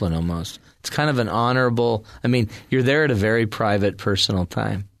chaplain almost. It's kind of an honorable. I mean, you're there at a very private, personal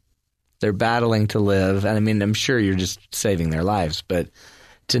time. They're battling to live, and I mean, I'm sure you're just saving their lives. But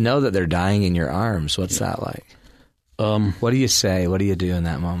to know that they're dying in your arms, what's that like? What do you say? What do you do in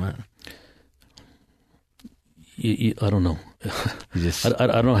that moment? I don't know. I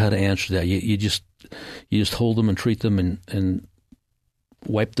don't know how to answer that. You just hold them and treat them and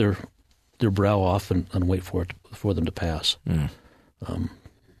wipe their brow off and wait for them to pass.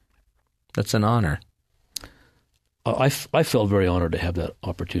 That's an honor. I felt very honored to have that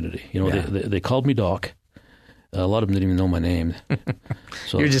opportunity. They called me Doc. A lot of them didn't even know my name.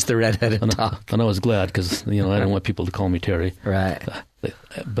 So you're just the redheaded Doc. And I was glad because I don't want people to call me Terry. Right.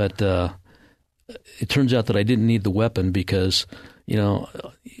 But it turns out that I didn't need the weapon because,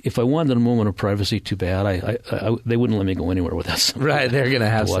 if I wanted a moment of privacy, too bad. They wouldn't let me go anywhere without someone. Right, they're going to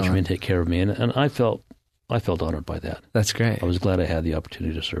have to watch someone. me and take care of me, and I felt honored by that. That's great. I was glad I had the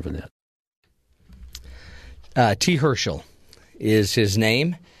opportunity to serve in that. T. Herschal is his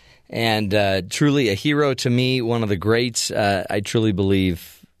name, and truly a hero to me, one of the greats. I truly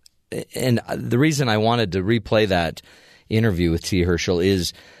believe, and the reason I wanted to replay that interview with T. Herschal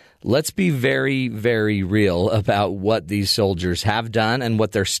is, let's be very, very real about what these soldiers have done and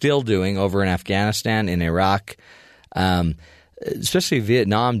what they're still doing over in Afghanistan, in Iraq. Especially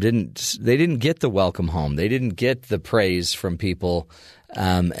Vietnam, they didn't get the welcome home. They didn't get the praise from people,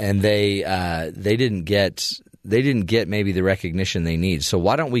 and they didn't get maybe the recognition they need. So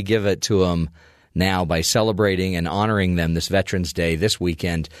why don't we give it to them now by celebrating and honoring them this Veterans Day this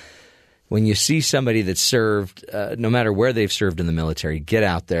weekend? When you see somebody that's served, no matter where they've served in the military, get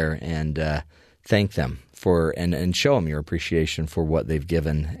out there and thank them for and show them your appreciation for what they've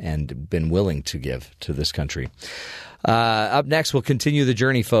given and been willing to give to this country. Up next, we'll continue the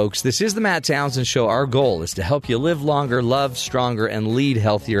journey, folks. This is the Matt Townsend Show. Our goal is to help you live longer, love stronger, and lead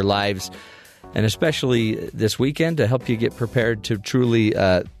healthier lives. And especially this weekend, to help you get prepared to truly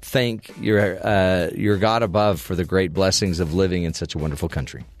thank your God above for the great blessings of living in such a wonderful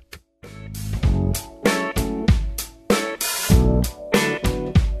country.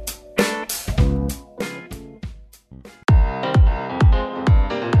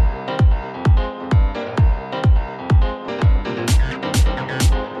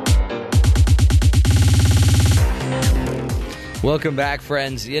 Welcome back,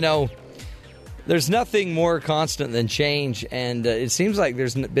 friends. You know, there's nothing more constant than change, and it seems like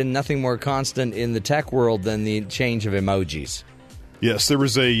there's been nothing more constant in the tech world than the change of emojis. Yes, there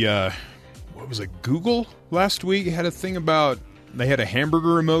was a, Google last week had a thing about, they had a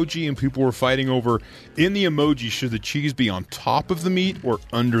hamburger emoji, and people were fighting over, in the emoji, should the cheese be on top of the meat or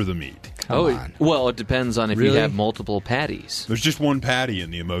under the meat? Come on. Well, it depends on if Really? you have multiple patties. There's just one patty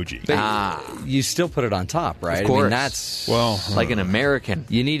in the emoji. But you still put it on top, right? Of course. I mean, that's Like an American.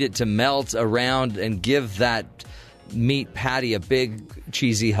 You need it to melt around and give that meat patty a big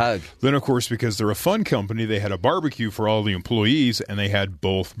cheesy hug. Then, of course, because they're a fun company, they had a barbecue for all the employees, and they had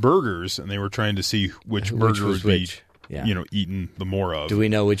both burgers, and they were trying to see which burger was would be, which. Yeah. eaten the more of. Do we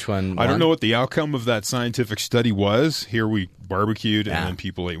know which one I don't won? know what the outcome of that scientific study was. Here we barbecued, Yeah. and then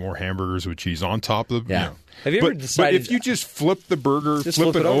people ate more hamburgers with cheese on top of the. Yeah. Have you ever but decided- if you just flip the burger, Just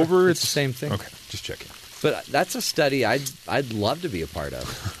flip it over, It's the same thing. Okay, just checking. But that's a study I'd love to be a part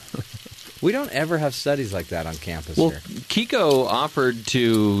of. We don't ever have studies like that on campus Well, here. Kiko offered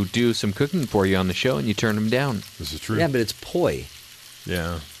to do some cooking for you on the show, and you turned him down. This is true. Yeah, but it's poi.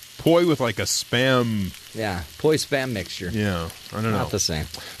 Yeah. Poi with like a spam. Yeah, poi spam mixture. Yeah, I don't know. Not the same.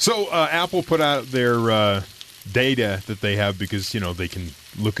 So Apple put out their data that they have because, they can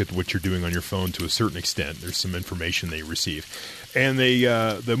look at what you're doing on your phone to a certain extent. There's some information they receive. And they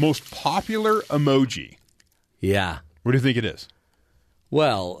the most popular emoji, Yeah. what do you think it is?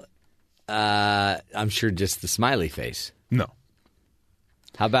 Well, I'm sure just the smiley face. No.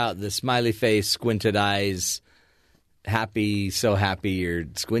 How about the smiley face, squinted eyes, happy, so happy you're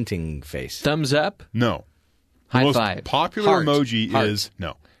squinting face? Thumbs up? No. The High most five. popular Heart. emoji Heart. is,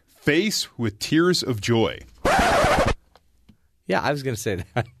 face with tears of joy. Yeah, I was going to say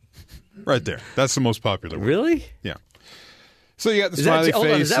that. Right there. That's the most popular one. Really? Yeah. So you got the Is smiley that, hold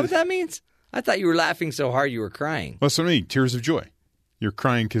face. on, is that what that means? I thought you were laughing so hard you were crying. That's what I mean. Tears of joy. You're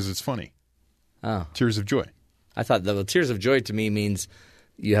crying because it's funny. Oh. Tears of joy. I thought the tears of joy to me means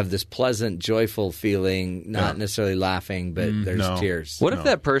you have this pleasant, joyful feeling, not necessarily laughing, but there's no. tears. What if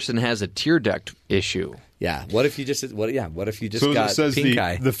that person has a tear duct issue? Yeah. What if you just So got it says pink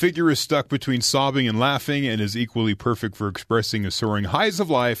eye? the figure is stuck between sobbing and laughing and is equally perfect for expressing the soaring highs of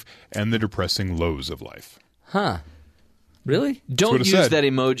life and the depressing lows of life. Huh. Really? Don't what it use said. that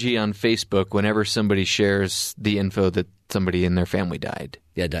emoji on Facebook whenever somebody shares the info that somebody in their family died.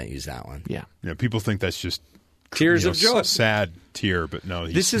 Yeah, don't use that one. Yeah. People think that's just Tears of joy. sad tear, but no,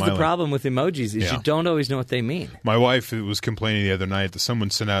 he's This is smiling. the problem with emojis is Yeah. you don't always know what they mean. My wife was complaining the other night that someone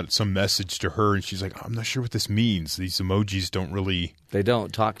sent out some message to her, and she's like, I'm not sure what this means. These emojis don't really... They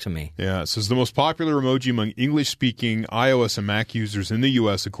don't talk to me. Yeah, it says the most popular emoji among English-speaking iOS and Mac users in the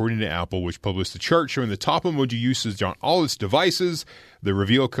U.S., according to Apple, which published a chart showing the top emoji usage on all its devices. The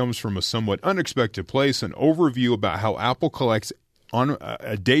reveal comes from a somewhat unexpected place, an overview about how Apple collects on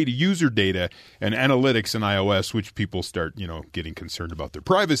user data and analytics in iOS, which people start, getting concerned about their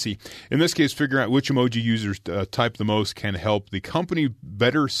privacy. In this case, figuring out which emoji users type the most can help the company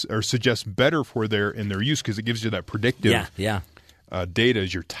better or suggest better in their use because it gives you that predictive data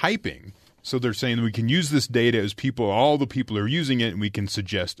as you're typing. So they're saying we can use this data as all the people are using it, and we can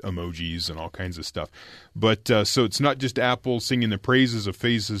suggest emojis and all kinds of stuff. But so it's not just Apple singing the praises of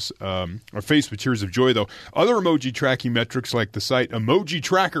faces or face with tears of joy, though. Other emoji tracking metrics like the site Emoji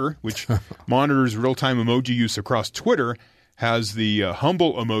Tracker, which monitors real-time emoji use across Twitter, has the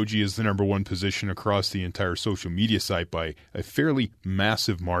humble emoji as the number one position across the entire social media site by a fairly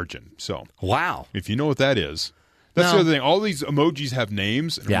massive margin. So Wow. if you know what that is. That's No. the other thing. All these emojis have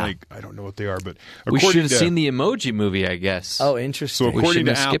names, and Yeah. I'm like, I don't know what they are. But We according should have to, seen the Emoji Movie, I guess. Oh, so interesting. according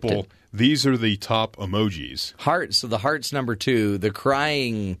to shouldn't have skipped Apple, it. these are the top emojis. Heart. So the heart's number 2. The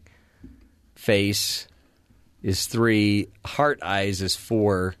crying face is 3. Heart eyes is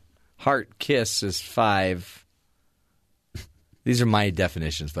 4. Heart kiss is 5. These are my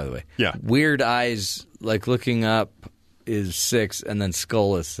definitions, by the way. Yeah. Weird eyes, like looking up, is 6, and then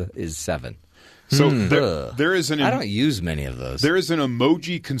skull is 7. So Ugh. there is I don't use many of those. there is an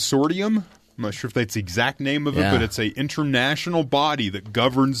emoji consortium. I'm not sure if that's the exact name of it, Yeah. but it's an international body that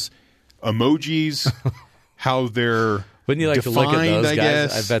governs emojis, how they're Wouldn't you like to look at defined, those I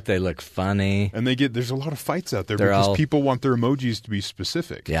guys? guess. I bet they look funny. And there's a lot of fights out there They're because all- people want their emojis to be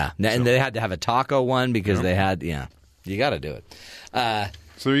specific. Yeah. And they had to have a taco one because they had, you got to do it.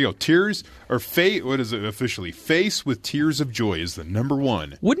 So there you go. Tears or what is it officially? Face with tears of joy is the number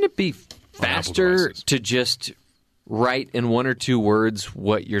one. Wouldn't it be On Apple faster devices. to just write in 1 or 2 words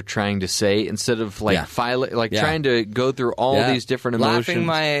what you're trying to say instead of Yeah. file it, Yeah. trying to go through all Yeah. these different emotions? Laughing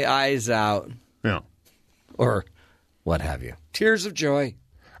my eyes out Yeah. or what have you. Tears of joy.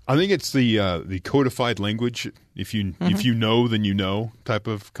 I think it's the codified language. If you know, then you know type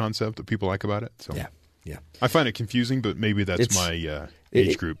of concept that people like about it. So yeah. I find it confusing, but maybe that's my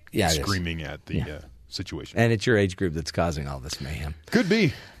age group screaming at the situation. And it's your age group that's causing all this mayhem. Could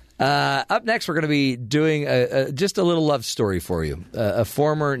be. Up next, we're going to be doing just a little love story for you. A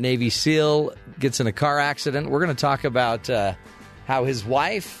former Navy SEAL gets in a car accident. We're going to talk about how his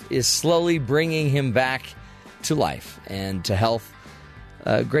wife is slowly bringing him back to life and to health.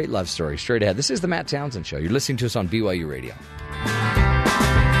 Great love story straight ahead. This is the Matt Townsend Show. You're listening to us on BYU Radio.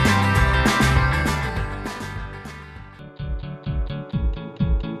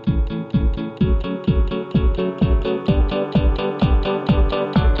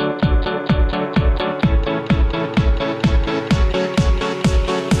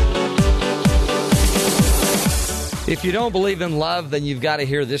 If you don't believe in love, then you've got to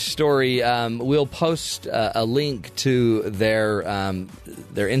hear this story. We'll post a link to their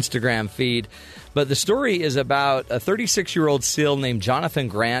Instagram feed. But the story is about a 36-year-old SEAL named Jonathan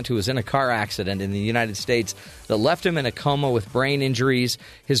Grant who was in a car accident in the United States that left him in a coma with brain injuries.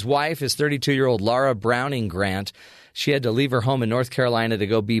 His wife is 32-year-old Laura Browning Grant. She had to leave her home in North Carolina to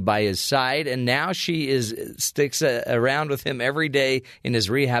go be by his side, and now she sticks around with him every day in his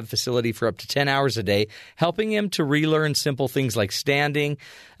rehab facility for up to 10 hours a day, helping him to relearn simple things like standing.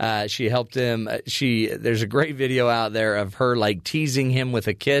 She helped him. There's a great video out there of her like teasing him with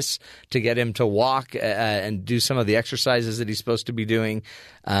a kiss to get him to walk and do some of the exercises that he's supposed to be doing.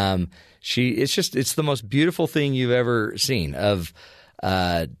 It's the most beautiful thing you've ever seen of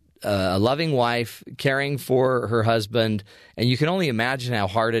a loving wife caring for her husband, and you can only imagine how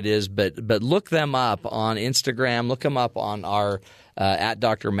hard it is. But look them up on Instagram. Look them up on our at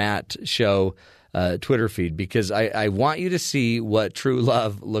Dr. Matt Show Twitter feed, because I want you to see what true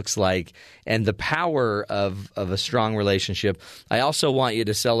love looks like and the power of a strong relationship. I also want you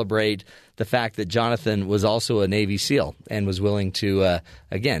to celebrate the fact that Jonathan was also a Navy SEAL and was willing to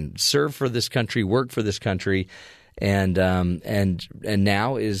again serve for this country, work for this country. And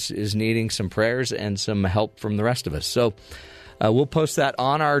now is needing some prayers and some help from the rest of us. So we'll post that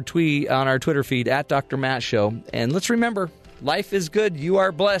on our Twitter feed at Dr. Matt Show. And let's remember, life is good. You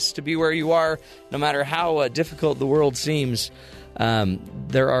are blessed to be where you are, no matter how difficult the world seems.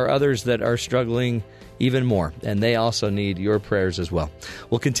 There are others that are struggling even more, and they also need your prayers as well.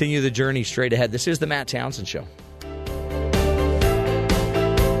 We'll continue the journey straight ahead. This is the Matt Townsend Show.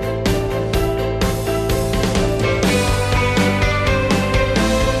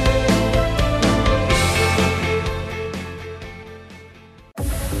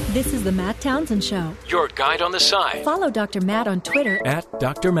 This is the Matt Townsend Show. Your guide on the side. Follow Dr. Matt on Twitter At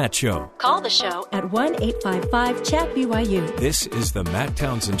Dr. Matt Show. Call the show at 1-855-CHAT-BYU. This is the Matt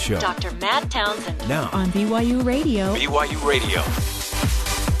Townsend Show. Dr. Matt Townsend. Now On BYU Radio. BYU Radio.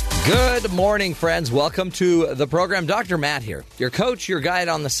 Good morning, friends. Welcome to the program. Dr. Matt here, your coach, your guide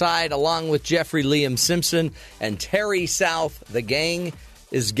on the side, along with Jeffrey Liam Simpson and Terry South. The gang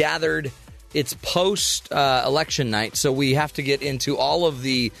is gathered. It's post-election night, so we have to get into all of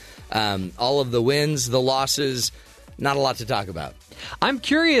the wins, the losses. Not a lot to talk about. I'm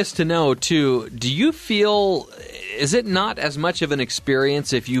curious to know, too, do you feel, is it not as much of an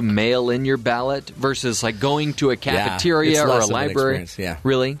experience if you mail in your ballot versus like going to a cafeteria or a library? Yeah.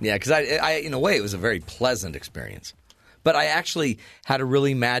 Really? Yeah, because I, in a way, it was a very pleasant experience. But I actually had a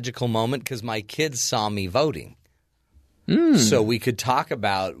really magical moment because my kids saw me voting. So we could talk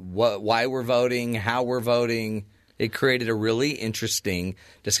about why we're voting, how we're voting. It created a really interesting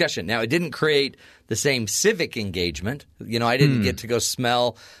discussion. Now, it didn't create the same civic engagement. You know, I didn't get to go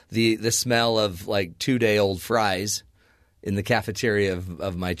smell the smell of like 2-day-old fries in the cafeteria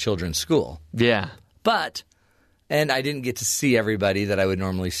of my children's school. Yeah. And I didn't get to see everybody that I would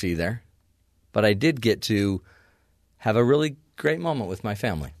normally see there. But I did get to have a really great moment with my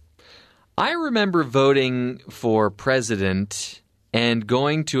family. I remember voting for president and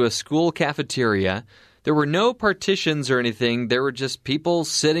going to a school cafeteria. There were no partitions or anything. There were just people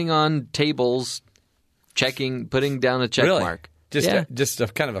sitting on tables, putting down a check mark. Just a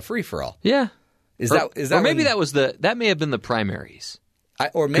kind of a free-for-all. Yeah. Is that maybe that may have been the primaries.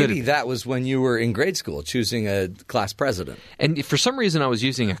 Or maybe that was when you were in grade school choosing a class president. And for some reason I was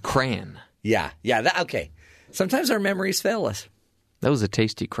using a crayon. Yeah. Okay. Sometimes our memories fail us. That was a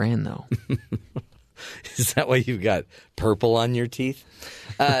tasty crayon, though. Is that why you've got purple on your teeth?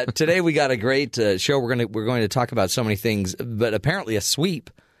 Today we got a great show. We're going to talk about so many things, but apparently a sweep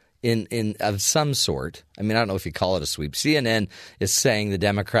in of some sort. I mean, I don't know if you call it a sweep. CNN is saying the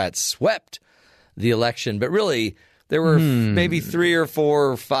Democrats swept the election, but really there were maybe 3 or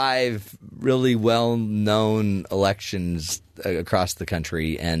 4 or 5 really well-known elections across the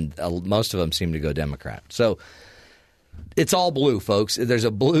country, and most of them seem to go Democrat. So it's all blue, folks. There's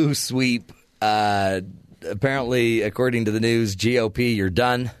a blue sweep. Apparently, according to the news, GOP, you're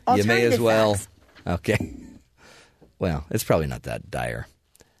done. You may as well. Facts. Okay. Well, it's probably not that dire.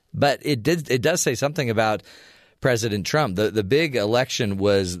 But it does say something about President Trump. The big election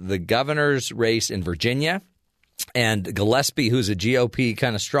was the governor's race in Virginia, and Gillespie, who's a GOP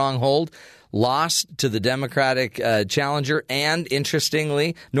kind of stronghold, lost to the Democratic challenger. And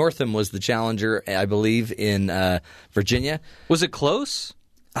interestingly, Northam was the challenger, I believe, in Virginia. Was it close?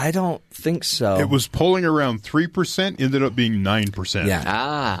 I don't think so. It was polling around 3%, ended up being 9%.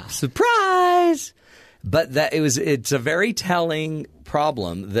 Yeah. Surprise! But it's a very telling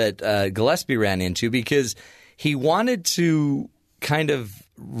problem that Gillespie ran into, because he wanted to kind of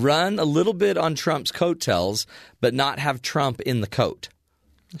run a little bit on Trump's coattails, but not have Trump in the coat.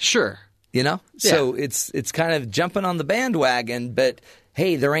 Sure. You know? Yeah. So it's kind of jumping on the bandwagon, but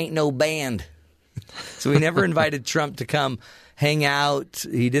hey, there ain't no band. So he never invited Trump to come hang out.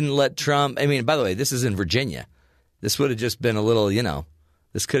 He didn't let Trump. I mean, by the way, this is in Virginia. This would have just been a little,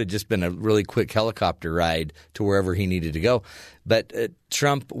 this could have just been a really quick helicopter ride to wherever he needed to go. But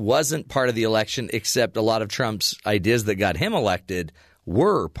Trump wasn't part of the election, except a lot of Trump's ideas that got him elected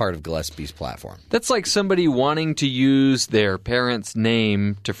were part of Gillespie's platform. That's like somebody wanting to use their parents'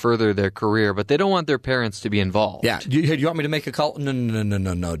 name to further their career, but they don't want their parents to be involved. Yeah. Do you want me to make a call?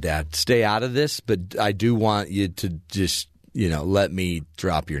 No, Dad. Stay out of this, but I do want you to just, let me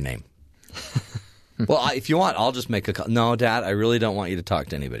drop your name. Well, if you want, I'll just make a call. No, Dad, I really don't want you to talk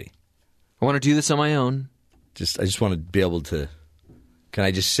to anybody. I want to do this on my own. I just want to be able to. Can I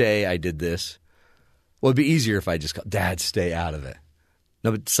just say I did this? Well, it'd be easier if I just call. Dad, stay out of it.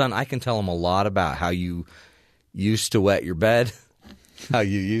 No, but son, I can tell him a lot about how you used to wet your bed, how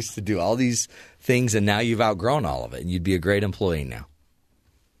you used to do all these things, and now you've outgrown all of it, and you'd be a great employee now.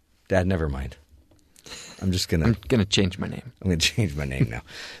 Dad, never mind. I'm gonna change my name. I'm gonna change my name now.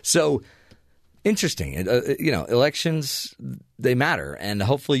 So. Interesting. Elections, they matter. And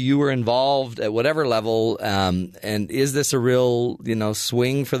hopefully you were involved at whatever level. And is this a real,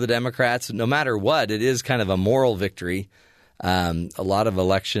 swing for the Democrats? No matter what, it is kind of a moral victory. A lot of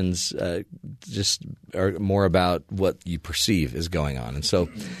elections just are more about what you perceive is going on. And so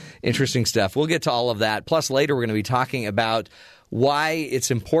interesting stuff. We'll get to all of that. Plus, later we're going to be talking about why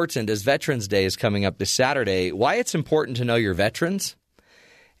it's important, as Veterans Day is coming up this Saturday, why it's important to know your veterans.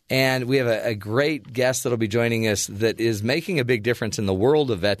 And we have a great guest that will be joining us that is making a big difference in the world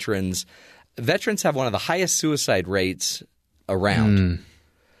of veterans. Veterans have one of the highest suicide rates around.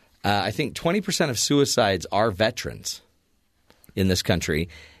 I think 20% of suicides are veterans in this country.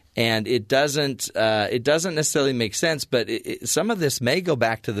 And it doesn't necessarily make sense, but some of this may go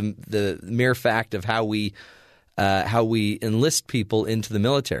back to the mere fact of how we enlist people into the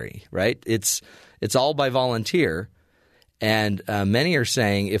military, right? It's all by volunteer. And many are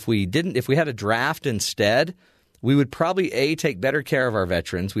saying if we had a draft instead, we would probably, take better care of our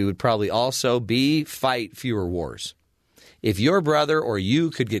veterans. We would probably also, fight fewer wars. If your brother or you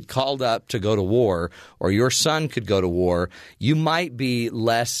could get called up to go to war, or your son could go to war, you might be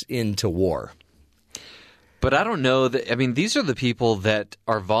less into war. But I don't know that. I mean, these are the people that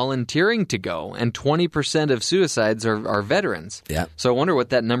are volunteering to go, and 20% of suicides are veterans. Yeah. So I wonder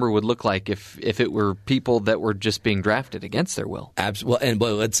what that number would look like if it were people that were just being drafted against their will. Absolutely. And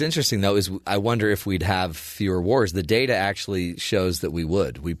what's interesting, though, is I wonder if we'd have fewer wars. The data actually shows that we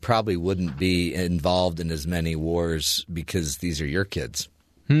would. We probably wouldn't be involved in as many wars because these are your kids.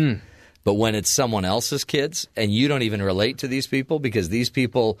 But when it's someone else's kids, and you don't even relate to these people because these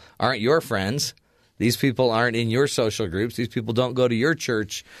people aren't your friends. These people aren't in your social groups. These people don't go to your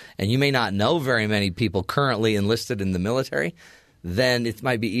church, and you may not know very many people currently enlisted in the military, then it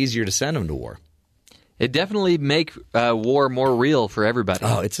might be easier to send them to war. It definitely make war more real for everybody.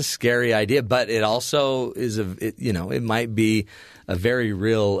 Oh, it's a scary idea, but it also is it might be a very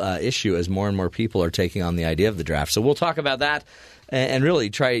real issue as more and more people are taking on the idea of the draft. So we'll talk about that and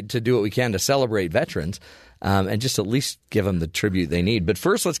really try to do what we can to celebrate veterans. And just at least give them the tribute they need. But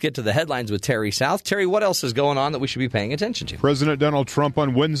first, let's get to the headlines with Terry South. Terry, what else is going on that we should be paying attention to? President Donald Trump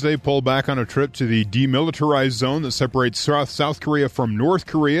on Wednesday pulled back on a trip to the demilitarized zone that separates South Korea from North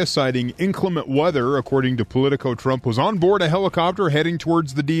Korea, citing inclement weather. According to Politico, Trump was on board a helicopter heading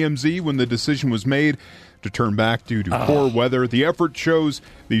towards the DMZ when the decision was made to turn back due to poor weather. The effort shows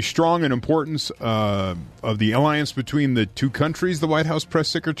the strong and importance of the alliance between the two countries, the White House press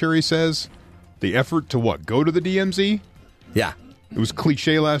secretary says. The effort to what? Go to the DMZ? Yeah. It was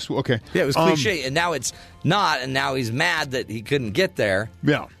cliche last week. Okay. Yeah, it was cliche, and now it's not, and now he's mad that he couldn't get there.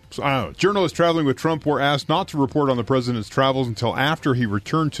 Yeah. Journalists traveling with Trump were asked not to report on the president's travels until after he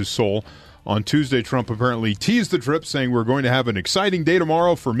returned to Seoul. On Tuesday, Trump apparently teased the trip, saying we're going to have an exciting day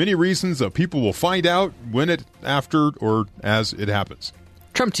tomorrow for many reasons that people will find out when it, after, or as it happens.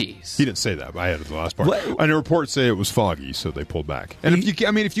 Trump tease. He didn't say that, but I added the last part. And the reports say it was foggy, so they pulled back. And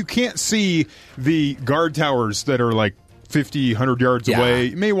if you can't see the guard towers that are like 50, 100 yards away,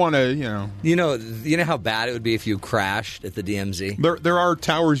 you may want to, You know how bad it would be if you crashed at the DMZ? There are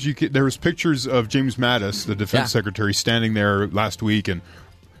towers there was pictures of James Mattis, the defense secretary, standing there last week, and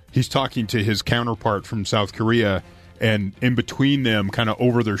he's talking to his counterpart from South Korea, and in between them, kind of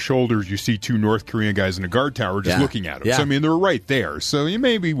over their shoulders, you see two North Korean guys in a guard tower just looking at him. Yeah. So, they're right there. So you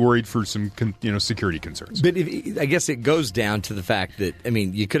may be worried for some security concerns. But I guess it goes down to the fact that,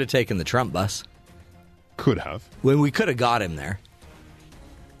 you could have taken the Trump bus. Could have. When we could have got him there.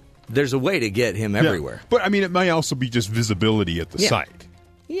 There's a way to get him everywhere. But, it might also be just visibility at the site.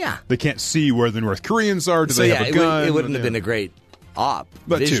 Yeah. They can't see where the North Koreans are. Do they have a gun? It wouldn't have been a great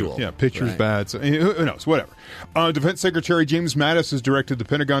visual. Pictures bad. So, who knows? Whatever. Defense Secretary James Mattis has directed the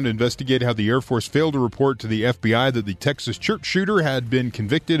Pentagon to investigate how the Air Force failed to report to the FBI that the Texas church shooter had been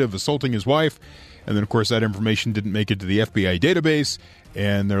convicted of assaulting his wife. And then, of course, that information didn't make it to the FBI database.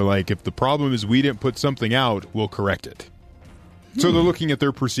 And they're like, if the problem is we didn't put something out, we'll correct it. So they're looking at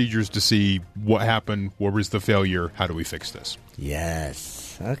their procedures to see what happened, where was the failure, how do we fix this?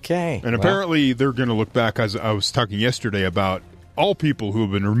 Yes. Okay. And apparently they're going to look back, as I was talking yesterday about all people who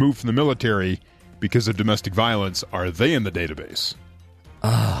have been removed from the military because of domestic violence, are they in the database?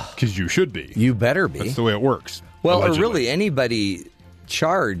 Because you should be. You better be. That's the way it works. Well, allegedly. Or really anybody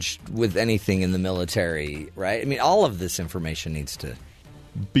charged with anything in the military, right? All of this information needs to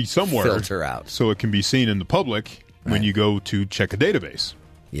be somewhere, filter out, so it can be seen in the public when you go to check a database.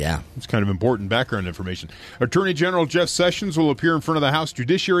 Yeah. It's kind of important background information. Attorney General Jeff Sessions will appear in front of the House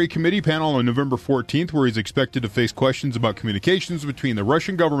Judiciary Committee panel on November 14th, where he's expected to face questions about communications between the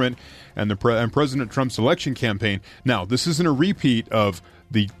Russian government and President Trump's election campaign. Now, this isn't a repeat of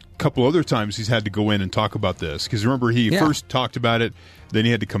the couple other times he's had to go in and talk about this, because remember, he first talked about it, then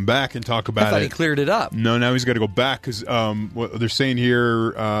he had to come back and talk about it. I thought he cleared it up. No, now he's got to go back, because what they're saying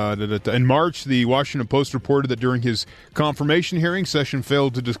here, in March, the Washington Post reported that during his confirmation hearing, Sessions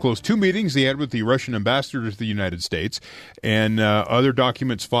failed to disclose two meetings he had with the Russian ambassador to the United States, and other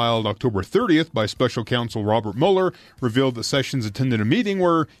documents filed October 30th by special counsel Robert Mueller revealed that Sessions attended a meeting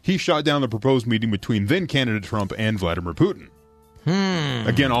where he shot down the proposed meeting between then-candidate Trump and Vladimir Putin.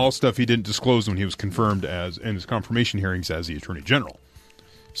 Again, all stuff he didn't disclose when he was confirmed in his confirmation hearings as the Attorney General.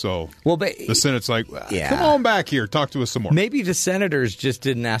 So the Senate's like, come on back here, talk to us some more. Maybe the senators just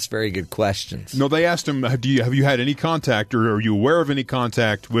didn't ask very good questions. No, they asked him, have you had any contact, or are you aware of any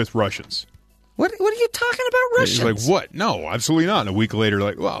contact with Russians? What are you talking about, Russians? He's like, what? No, absolutely not. And a week later,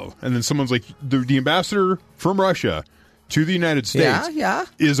 like, wow. And then someone's like, the ambassador from Russia to the United States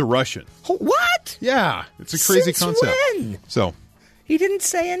is a Russian. What? Yeah, it's a crazy concept. When? So he didn't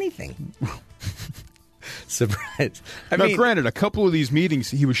say anything. Surprise. Granted, a couple of these meetings,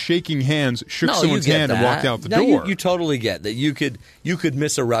 he was shaking hands, shook someone's hand, and walked out the door. You totally get that. You could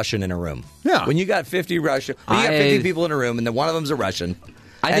miss a Russian in a room. Yeah. When you got 50 people in a room, and then one of them's a Russian.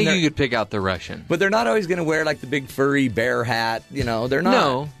 I think you could pick out the Russian. But they're not always going to wear like the big furry bear hat. They're not.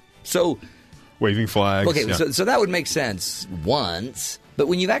 No. So waving flags. Okay, so that would make sense once. But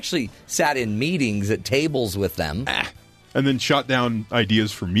when you've actually sat in meetings at tables with them. And then shot down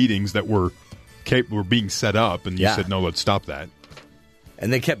ideas for meetings that were being set up, and you said, no, let's stop that.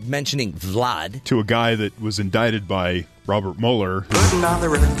 And they kept mentioning Vlad. To a guy that was indicted by Robert Mueller.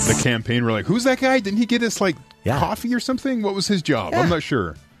 The campaign were like, who's that guy? Didn't he get us, coffee or something? What was his job? I'm not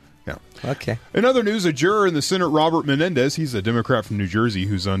sure. Yeah. Okay. In other news, a juror in the Senate, Robert Menendez, he's a Democrat from New Jersey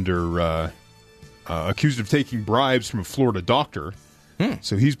who's accused of taking bribes from a Florida doctor.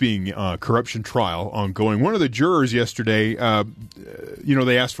 So he's being corruption trial ongoing. One of the jurors yesterday,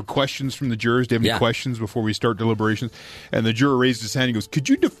 they asked for questions from the jurors. Do you have any questions before we start deliberations? And the juror raised his hand and goes, could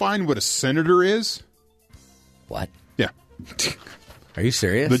you define what a senator is? What? Yeah. Are you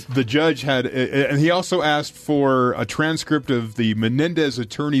serious? The judge had, and he also asked for a transcript of the Menendez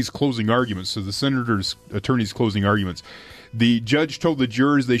attorney's closing arguments, so the senator's attorney's closing arguments. The judge told the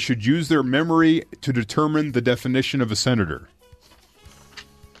jurors they should use their memory to determine the definition of a senator.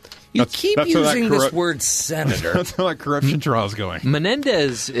 You keep using this word senator. That's how that corruption trial is going.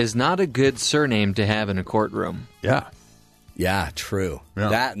 Menendez is not a good surname to have in a courtroom. Yeah. Yeah, true. Yeah.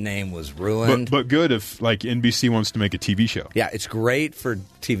 That name was ruined. But good if, NBC wants to make a TV show. Yeah, it's great for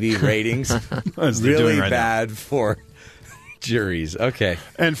TV ratings. Really bad for juries. Okay.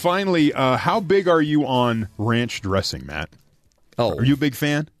 And finally, how big are you on ranch dressing, Matt? Oh, Are you a big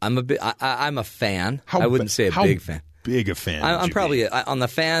fan? I'm a fan. I wouldn't say a big fan. Big a fan. I'm probably on the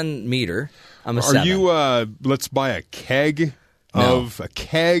fan meter. I'm a 7. Are you? Let's buy a keg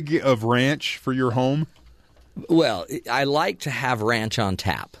of ranch for your home. Well, I like to have ranch on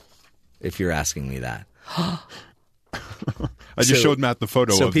tap. If you're asking me that. I just showed Matt the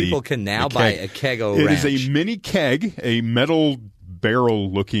photo so of the people can now buy a keg of It ranch. is a mini keg, a metal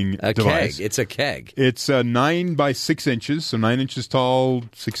barrel-looking device. Keg. It's a keg. It's 9 by 6 inches, so 9 inches tall,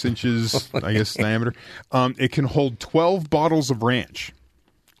 6 inches, I guess, diameter. It can hold 12 bottles of ranch.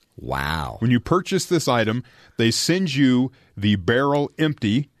 Wow. When you purchase this item, they send you the barrel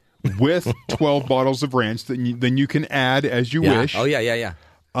empty with 12 bottles of ranch that then you can add as you wish. Oh, yeah.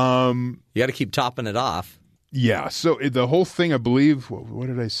 You got to keep topping it off. Yeah, so the whole thing, I believe, what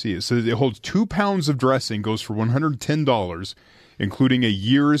did I see? It says it holds 2 pounds of dressing, goes for $110, including a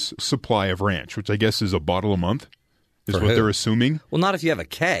year's supply of ranch, which I guess is a bottle a month, is what they're assuming. Well, not if you have a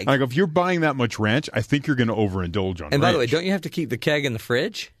keg. Like, if you're buying that much ranch, I think you're going to overindulge on ranch. And by the way, don't you have to keep the keg in the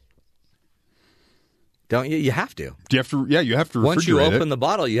fridge? Don't you? You have to. Do you have to? Yeah, you have to refrigerate Once you open it. the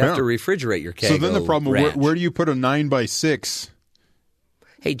bottle, you have to refrigerate your keg. So then the problem, where do you put a 9 by 6?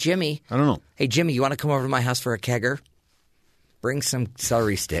 Hey, Jimmy. I don't know. Hey, Jimmy, you want to come over to my house for a kegger? Bring some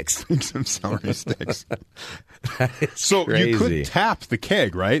celery sticks. Some celery sticks. So you could tap the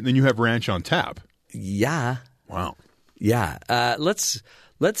keg, right? And then you have ranch on tap. Yeah. Wow. Yeah. Let's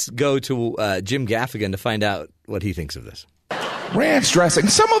go to Jim Gaffigan to find out what he thinks of this. Ranch dressing.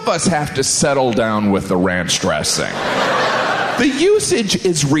 Some of us have to settle down with the ranch dressing. The usage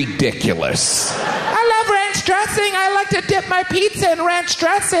is ridiculous. I love ranch dressing. I like to dip my pizza in ranch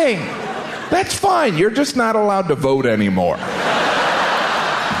dressing. That's fine. You're just not allowed to vote anymore.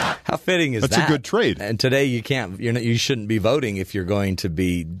 How fitting is that? That's a good trade. And today you shouldn't be voting if you're going to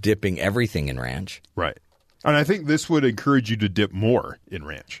be dipping everything in ranch. Right. And I think this would encourage you to dip more in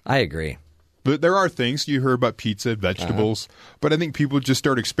ranch. I agree. But there are things you heard about pizza, vegetables, but I think people just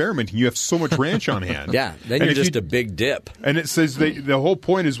start experimenting. You have so much ranch on hand. Yeah, then you're just a big dip. And it says the whole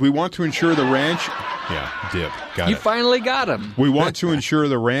point is we want to ensure the ranch. Yeah, dip. Got it. You finally got him. We want to ensure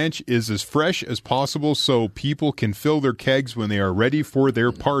the ranch is as fresh as possible so people can fill their kegs when they are ready for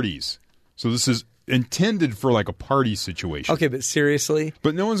their parties. So this is intended for like a party situation. Okay, but seriously?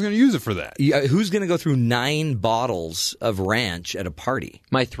 But no one's going to use it for that. Who's going to go through 9 bottles of ranch at a party?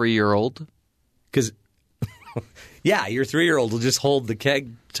 My 3-year-old. Because, yeah, your 3-year-old will just hold the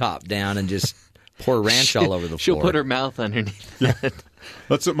keg top down and just pour ranch all over the floor. She'll put her mouth underneath it.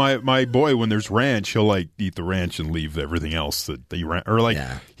 That's what my boy, when there's ranch, he'll like eat the ranch and leave everything else that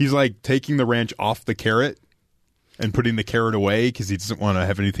he's like taking the ranch off the carrot and putting the carrot away because he doesn't want to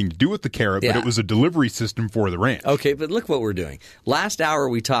have anything to do with the carrot, but it was a delivery system for the ranch. Okay, but look what we're doing. Last hour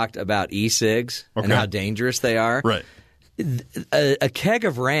we talked about e-cigs and how dangerous they are. Right. A keg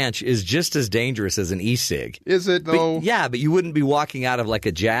of ranch is just as dangerous as an e-cig. Is it, though? But you wouldn't be walking out of like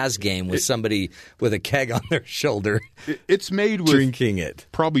a jazz game with somebody with a keg on their shoulder. It's made with drinking it.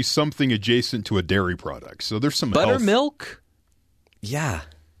 Probably something adjacent to a dairy product. So there's some buttermilk. Yeah.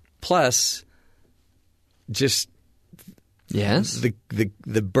 Plus, just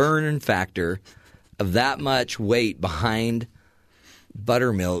the burn factor of that much weight behind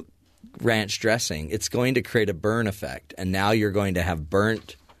buttermilk ranch dressing, it's going to create a burn effect, and now you're going to have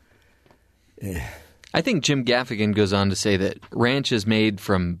burnt. I think Jim Gaffigan goes on to say that ranch is made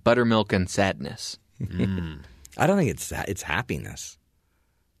from buttermilk and sadness. I don't think it's happiness.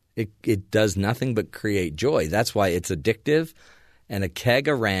 It does nothing but create joy. That's why it's addictive, and a keg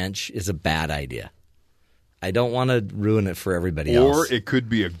of ranch is a bad idea. I don't want to ruin it for everybody else. Or it could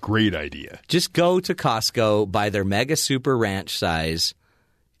be a great idea. Just go to Costco, buy their Mega Super Ranch size,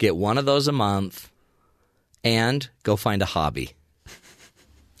 get one of those a month, and go find a hobby.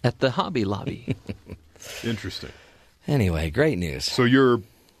 At the Hobby Lobby. Interesting. Anyway, great news. So you're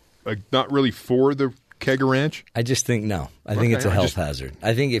not really for the keg of ranch? I just think no. I think it's a health hazard.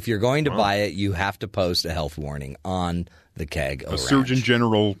 I think if you're going to buy it, you have to post a health warning on the keg of ranch. A Surgeon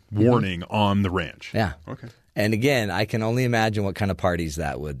General warning on the ranch. Yeah. Okay. And again, I can only imagine what kind of parties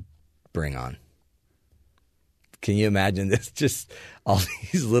that would bring on. Can you imagine this? Just all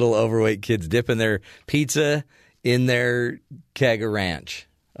these little overweight kids dipping their pizza in their keg of ranch.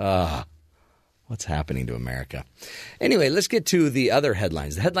 What's happening to America? Anyway, let's get to the other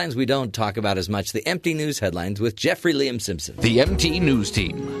headlines. The headlines we don't talk about as much. The empty news headlines with Jeffrey Liam Simpson. The MT News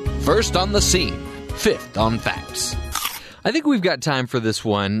Team. First on the scene. Fifth on facts. I think we've got time for this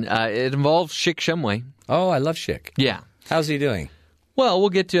one. It involves Schick Shumway. Oh, I love Schick. Yeah. How's he doing? Well, we'll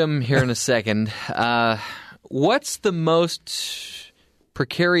get to him here in a second. What's the most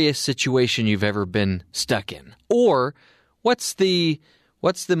precarious situation you've ever been stuck in? Or What's the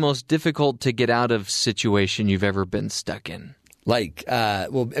most difficult to get out of situation you've ever been stuck in? Like,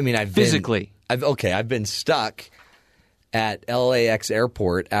 I've physically. I've been stuck at LAX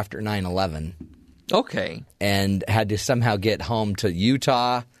airport after 9/11. Okay. And had to somehow get home to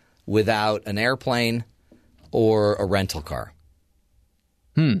Utah without an airplane or a rental car.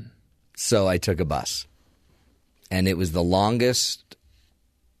 So I took a bus. And it was the longest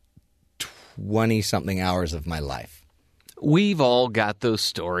 20-something hours of my life. We've all got those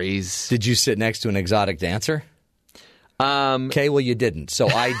stories. Did you sit next to an exotic dancer? Okay, well, you didn't. So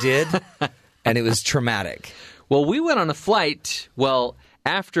I did, and it was traumatic. Well, we went on a flight. Well,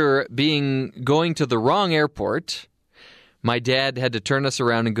 after going to the wrong airport, my dad had to turn us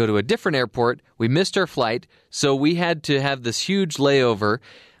around and go to a different airport. We missed our flight, so we had to have this huge layover.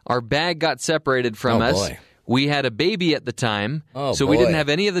 Our bag got separated from us. Boy. We had a baby at the time, so boy. we didn't have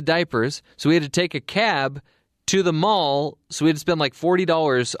any of the diapers. So we had to take a cab to the mall. So we had to spend like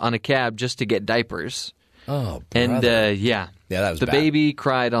 $40 on a cab just to get diapers. Oh, brother. And Yeah, that was the bad. baby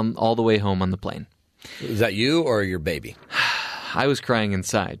cried all the way home on the plane. Is that you or your baby? I was crying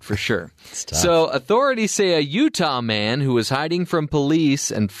inside, for sure. Tough. So authorities say a Utah man who was hiding from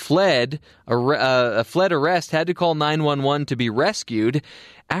police and fled arrest had to call 911 to be rescued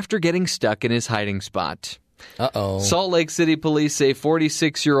after getting stuck in his hiding spot. Uh-oh. Salt Lake City police say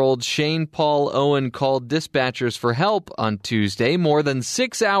 46-year-old Shane Paul Owen called dispatchers for help on Tuesday, more than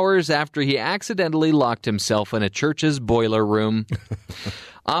 6 hours after he accidentally locked himself in a church's boiler room.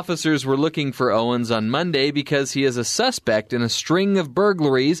 Officers were looking for Owens on Monday because he is a suspect in a string of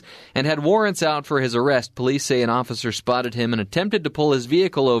burglaries and had warrants out for his arrest. Police say an officer spotted him and attempted to pull his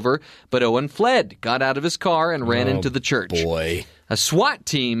vehicle over, but Owen fled, got out of his car, and ran into the church. Boy. A SWAT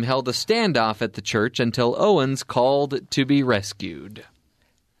team held a standoff at the church until Owens called to be rescued.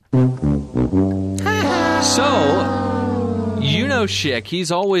 So, Schick, he's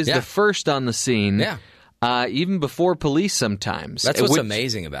always the first on the scene. Yeah. Even before police sometimes. That's what's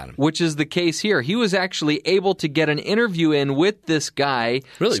amazing about him. Which is the case here. He was actually able to get an interview in with this guy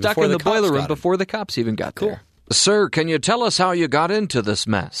stuck in the boiler room before the cops even got there. Sir, can you tell us how you got into this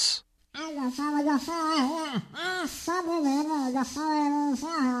mess?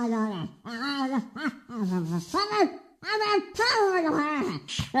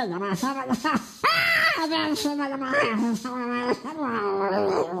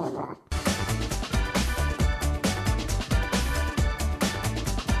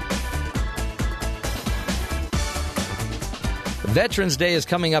 Veterans Day is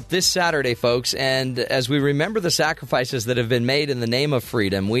coming up this Saturday, folks, and as we remember the sacrifices that have been made in the name of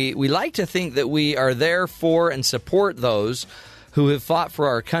freedom, we like to think that we are there for and support those who have fought for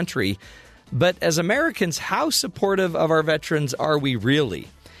our country. But as Americans, how supportive of our veterans are we really?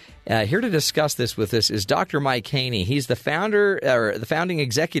 Here to discuss this with us is Dr. Mike Haynie. He's the founding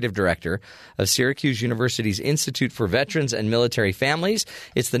executive director of Syracuse University's Institute for Veterans and Military Families.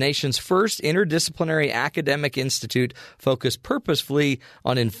 It's the nation's first interdisciplinary academic institute focused purposefully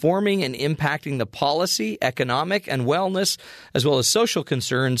on informing and impacting the policy, economic, and wellness, as well as social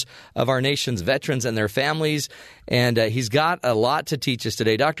concerns of our nation's veterans and their families. And he's got a lot to teach us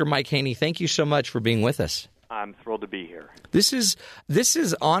today. Dr. Mike Haynie, thank you so much for being with us. I'm thrilled to be here. This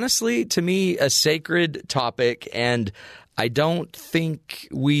is honestly, to me, a sacred topic, and I don't think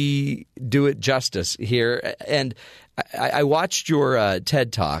we do it justice here. And I watched your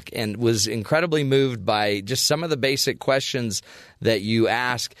TED Talk and was incredibly moved by just some of the basic questions that you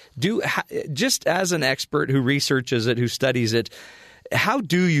ask. Just as an expert who researches it, who studies it, how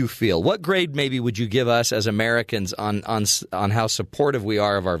do you feel? What grade maybe would you give us as Americans on how supportive we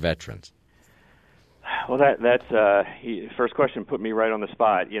are of our veterans? Well, that's first question put me right on the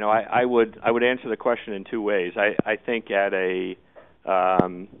spot. You know, I would answer the question in two ways. I think at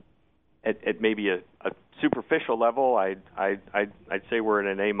maybe a superficial level, I'd say we're at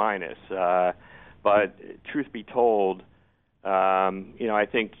an A-. But truth be told, I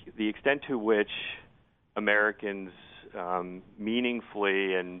think the extent to which Americans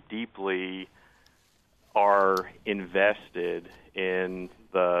meaningfully and deeply are invested in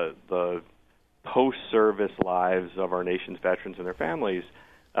the post-service lives of our nation's veterans and their families,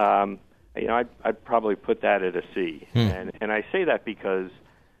 I'd probably put that at a C. And I say that because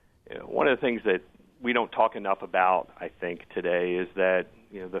one of the things that we don't talk enough about, I think, today is that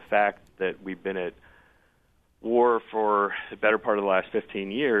the fact that we've been at war for the better part of the last 15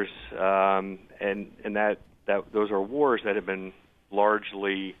 years, and that those are wars that have been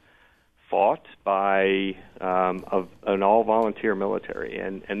largely fought by an all-volunteer military,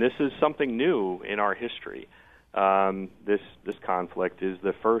 and this is something new in our history. This conflict is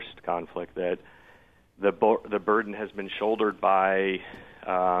the first conflict that the burden has been shouldered by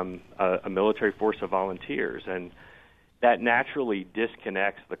a military force of volunteers, and that naturally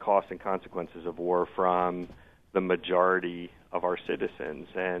disconnects the costs and consequences of war from the majority of our citizens.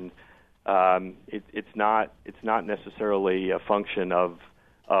 And it's not necessarily a function of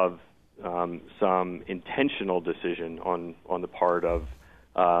some intentional decision on the part of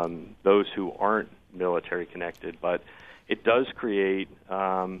those who aren't military connected, but it does create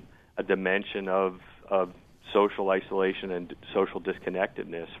a dimension of social isolation and social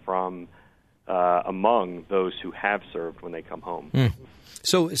disconnectedness from among those who have served when they come home.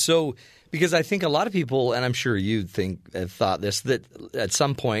 So because I think a lot of people, and I'm sure you have thought this, that at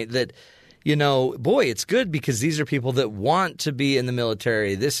some point that, boy, it's good because these are people that want to be in the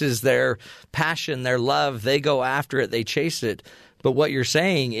military. This is their passion, their love. They go after it. They chase it. But what you're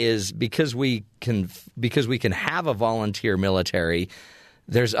saying is because we can have a volunteer military,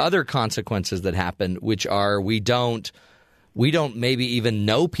 there's other consequences that happen, which are we don't maybe even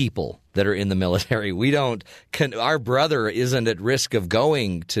know people that are in the military. Our brother isn't at risk of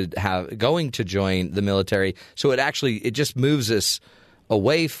going to join the military. So it just moves us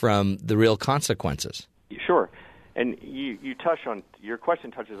away from the real consequences. Sure. And your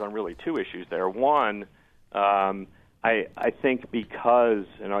question touches on really two issues there. One, I think because,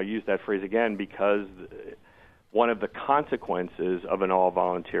 and I'll use that phrase again, because one of the consequences of an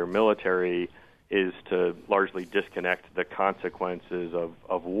all-volunteer military is to largely disconnect the consequences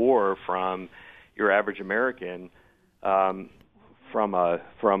of war from your average American. From a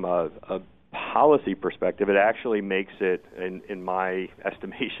policy perspective, it actually makes it, in my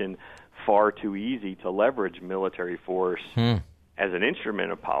estimation, far too easy to leverage military force as an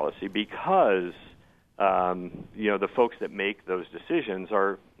instrument of policy because the folks that make those decisions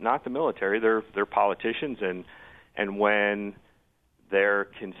are not the military; they're politicians, and when their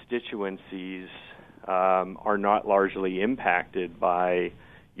constituencies are not largely impacted by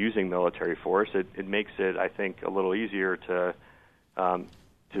using military force, it makes it, I think, a little easier to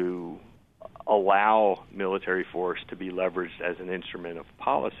allow military force to be leveraged as an instrument of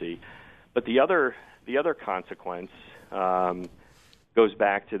policy. But the other consequence goes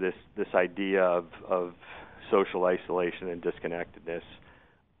back to this idea of social isolation and disconnectedness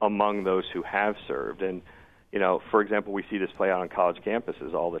among those who have served. And for example, we see this play out on college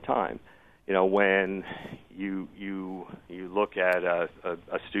campuses all the time. When you look at a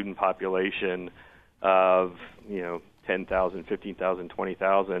student population of 10,000, 15,000,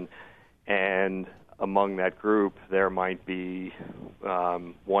 20,000, and among that group there might be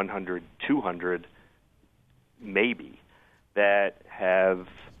 100, 200 maybe that have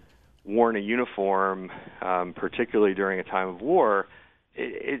worn a uniform, particularly during a time of war.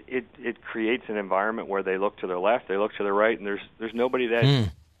 It creates an environment where they look to their left, they look to their right, and there's nobody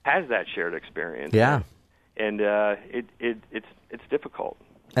that has that shared experience. Yeah, and it's difficult.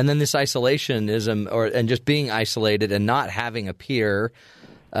 And then this isolationism, and just being isolated and not having a peer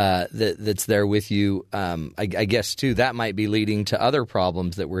that's there with you, I guess too, that might be leading to other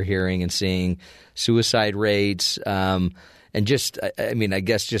problems that we're hearing and seeing, suicide rates, and just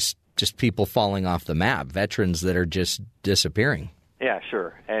people falling off the map, veterans that are just disappearing. Yeah,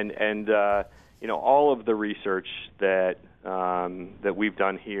 sure, and all of the research that we've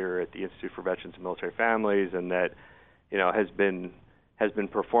done here at the Institute for Veterans and Military Families, and that has been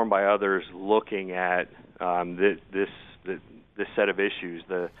performed by others, looking at this set of issues,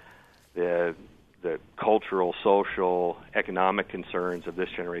 the cultural, social, economic concerns of this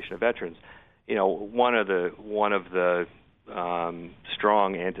generation of veterans. One of the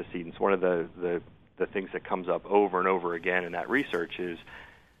strong antecedents, one of the things that comes up over and over again in that research is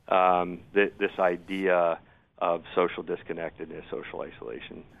this idea of social disconnectedness, social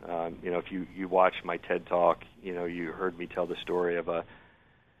isolation. If you watch my TED Talk, you heard me tell the story of a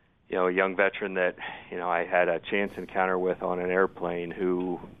young veteran that I had a chance encounter with on an airplane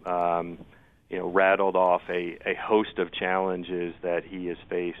who rattled off a host of challenges that he has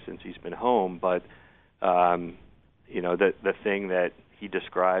faced since he's been home. But the thing that he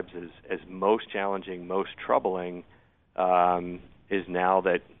describes as most challenging, most troubling, is now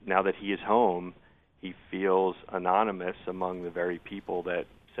that he is home, he feels anonymous among the very people that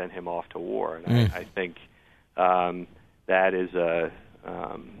sent him off to war. And I think that is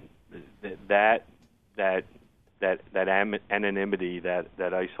that anonymity, that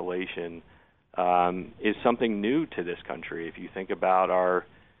isolation, is something new to this country. If you think about our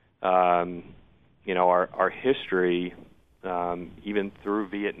history, even through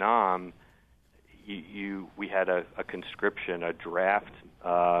Vietnam, we had a conscription, a draft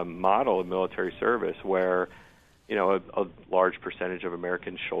model of military service where a large percentage of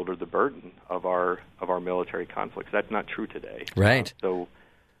Americans shoulder the burden of our military conflicts. That's not true today. Right. So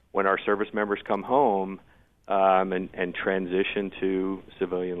when our service members come home and transition to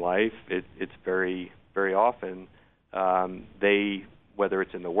civilian life, it's very, very often they, whether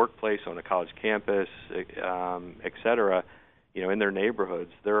it's in the workplace, on a college campus, et cetera, in their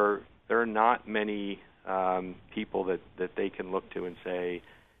neighborhoods, there are not many people that they can look to and say,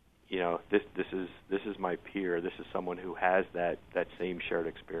 this is my peer. This is someone who has that same shared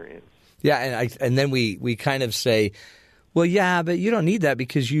experience. Yeah, and then we kind of say, well, yeah, but you don't need that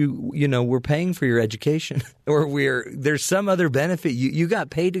because we're paying for your education, or there's some other benefit. You got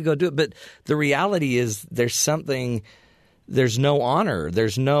paid to go do it, but the reality is there's no honor.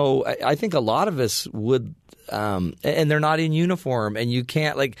 There's no. I think a lot of us would. And they're not in uniform, and you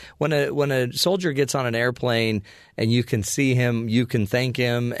can't, like, when a soldier gets on an airplane and you can see him, you can thank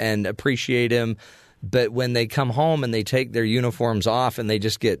him and appreciate him, but when they come home and they take their uniforms off and they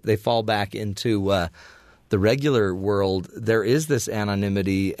fall back into the regular world, there is this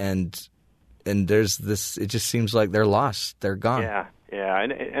anonymity and there's this. It just seems like they're lost, they're gone. Yeah,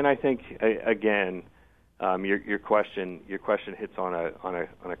 and I think again. Your question hits on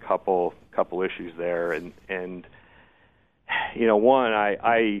a couple issues there, and one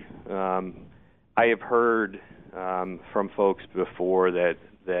I have heard from folks before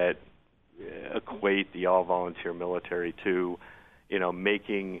that equate the all volunteer military to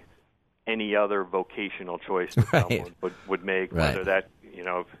making any other vocational choice that someone would make, whether that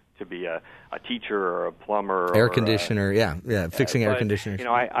to be a teacher or a plumber, air conditioner, fixing air conditioners.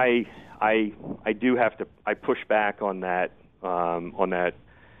 I do have to. I push back on that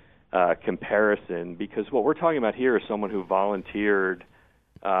comparison, because what we're talking about here is someone who volunteered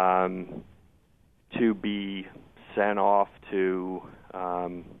to be sent off to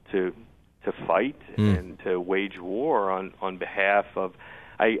fight and to wage war on behalf of.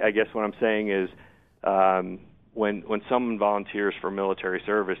 I guess what I'm saying is when someone volunteers for military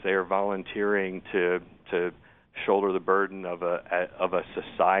service, they are volunteering to shoulder the burden of a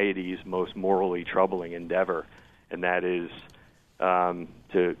society's most morally troubling endeavor, and that is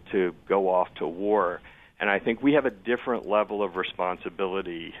to go off to war. And I think we have a different level of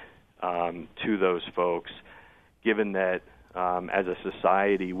responsibility to those folks, given that as a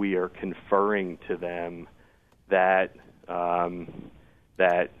society we are conferring to them that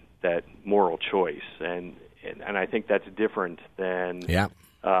moral choice, and I think that's different than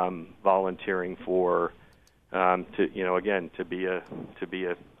volunteering for. To be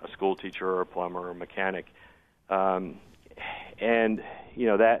a school teacher or a plumber or a mechanic, and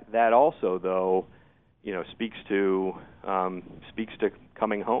that also though speaks to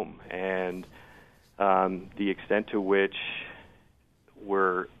coming home and the extent to which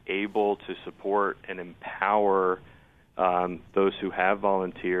we're able to support and empower those who have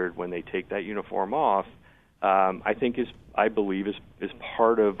volunteered when they take that uniform off. I believe is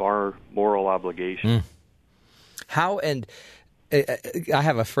part of our moral obligation. How, and I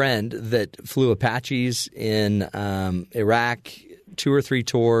have a friend that flew Apaches in Iraq, 2 or 3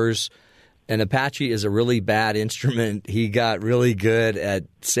 tours, and Apache is a really bad instrument. He got really good at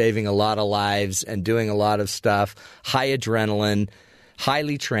saving a lot of lives and doing a lot of stuff, high adrenaline,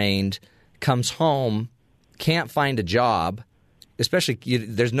 highly trained, comes home, can't find a job, especially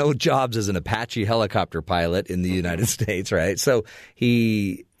there's no jobs as an Apache helicopter pilot in the United States, right? So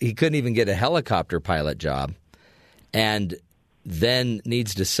he couldn't even get a helicopter pilot job. And then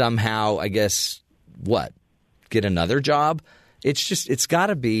needs to somehow, I guess, get another job? It's got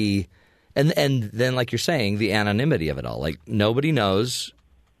to be, and then like you're saying, the anonymity of it all. Like nobody knows.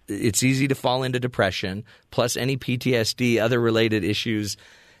 It's easy to fall into depression, plus any PTSD, other related issues.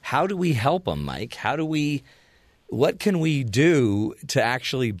 How do we help them, Mike? What can we do to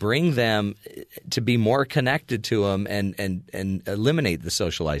actually bring them to be more connected to them and eliminate the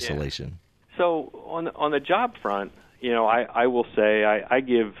social isolation? Yeah. So on the job front, I will say I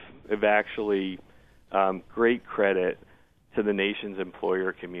give actually great credit to the nation's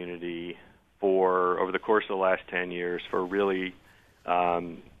employer community for, over the course of the last 10 years, for really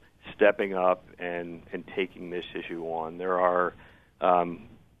stepping up and taking this issue on. There are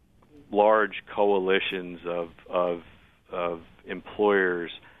large coalitions of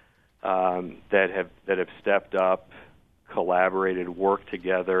employers that have stepped up, collaborated, worked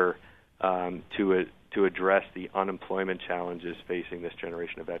together to address the unemployment challenges facing this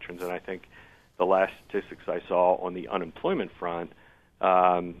generation of veterans. And I think the last statistics I saw on the unemployment front,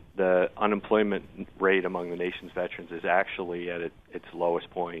 the unemployment rate among the nation's veterans is actually at its lowest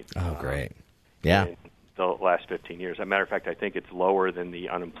point. Oh, great. Yeah. In the last 15 years. As a matter of fact, I think it's lower than the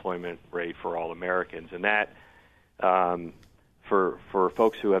unemployment rate for all Americans. And that For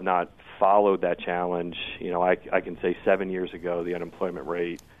folks who have not followed that challenge, I can say 7 years ago the unemployment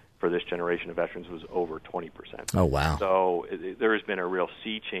rate for this generation of veterans was over 20%. Oh, wow! So there has been a real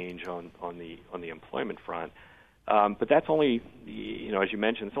sea change on the employment front. But that's only, as you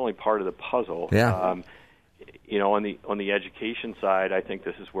mentioned, it's only part of the puzzle. Yeah. On the education side, I think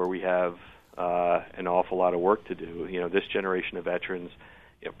this is where we have an awful lot of work to do. This generation of veterans,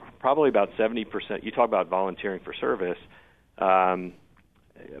 probably about 70%. You talk about volunteering for service.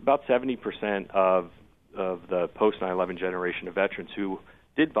 About 70% of the post 9/11 generation of veterans who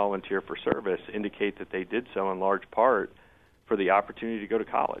did volunteer for service indicate that they did so in large part for the opportunity to go to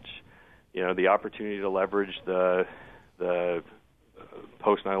college. The opportunity to leverage the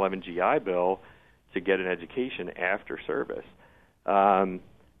post 9/11 GI Bill to get an education after service.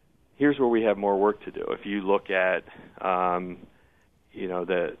 Here's where we have more work to do. If you look at the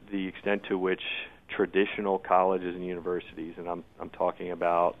extent to which traditional colleges and universities, and I'm talking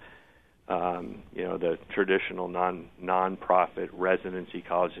about the traditional non-profit residency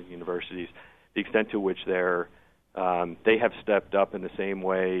colleges and universities, the extent to which they have stepped up in the same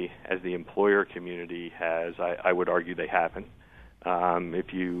way as the employer community has, I would argue they haven't.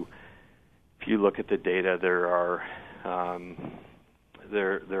 If you look at the data, there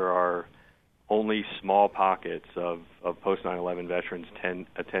are only small pockets of post 9/11 veterans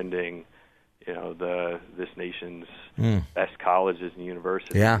attending this nation's best colleges and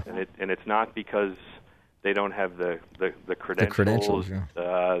universities. Yeah. And it's not because they don't have the credentials,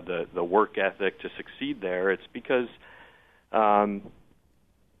 the work ethic to succeed there. It's because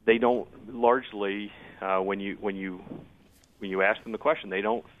they don't largely when you ask them the question, they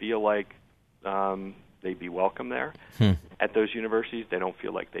don't feel like they'd be welcome there at those universities. They don't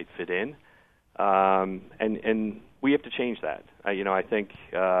feel like they'd fit in, and we have to change that. I think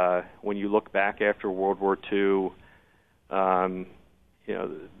when you look back after World War II,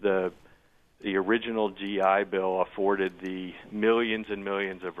 the original GI Bill afforded the millions and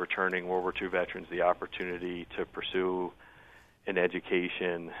millions of returning World War II veterans the opportunity to pursue an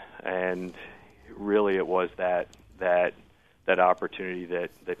education, and really it was that opportunity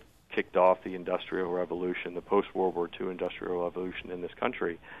that kicked off the Industrial Revolution, the post-World War II Industrial Revolution in this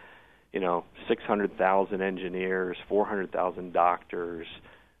country. 600,000 engineers, 400,000 doctors,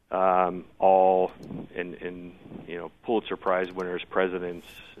 all in Pulitzer Prize winners, presidents,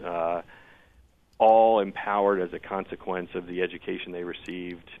 all empowered as a consequence of the education they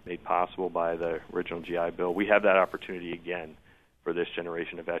received, made possible by the original GI Bill. We have that opportunity again for this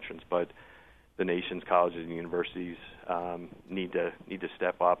generation of veterans, but the nation's colleges and universities need to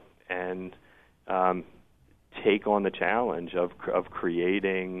step up and take on the challenge of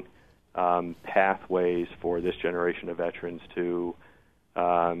creating pathways for this generation of veterans to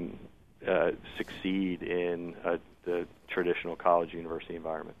succeed in the traditional college university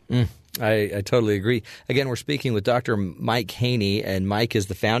environment. I totally agree. Again, we're speaking with Dr. Mike Haynie, and Mike is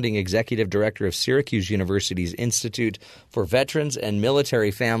the founding executive director of Syracuse University's Institute for Veterans and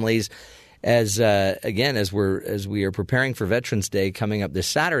Military Families. As we are preparing for Veterans Day coming up this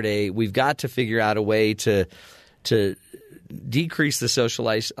Saturday, we've got to figure out a way to decrease the social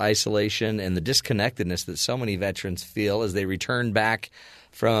isolation and the disconnectedness that so many veterans feel as they return back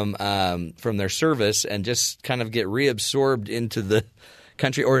from their service and just kind of get reabsorbed into the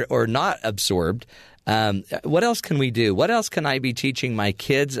country or not absorbed. What else can we do? What else can I be teaching my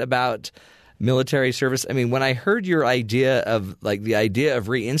kids about military service? I mean, when I heard your idea of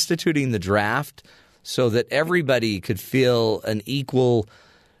reinstituting the draft so that everybody could feel an equal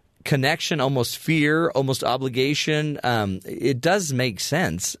connection, almost fear, almost obligation, it does make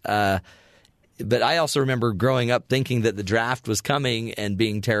sense. But I also remember growing up thinking that the draft was coming and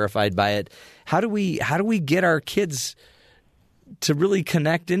being terrified by it. How do we get our kids to really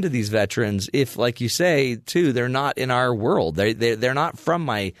connect into these veterans if, like you say, too, they're not in our world? They're not from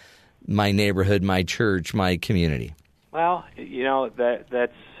my neighborhood, my church, my community. Well,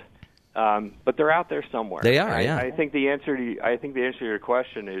 that's but they're out there somewhere. They are, yeah. I think the answer to your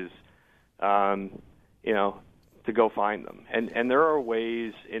question is, to go find them. And there are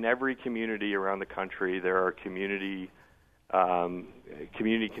ways in every community around the country. There are community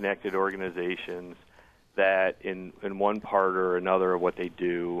connected organizations that in one part or another of what they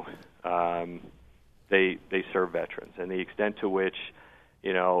do, they serve veterans. And the extent to which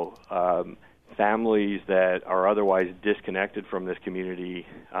families that are otherwise disconnected from this community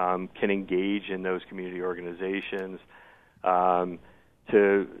can engage in those community organizations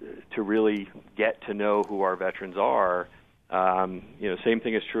to really get to know who our veterans are. Same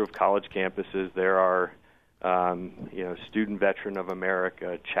thing is true of college campuses. There are Student Veteran of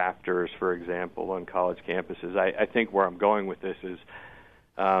America chapters, for example, on college campuses. I think where I'm going with this is,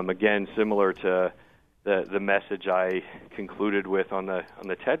 again, similar to the message I concluded with on the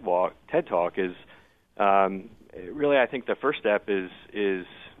TED Talk is really, I think the first step is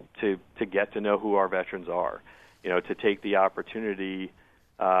to get to know who our veterans are, to take the opportunity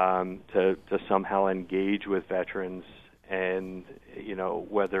to somehow engage with veterans, and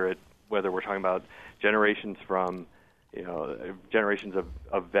whether we're talking about generations from generations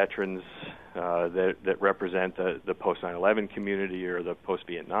of veterans that represent the post 9/11 community or the post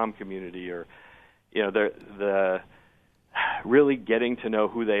Vietnam community, or the really getting to know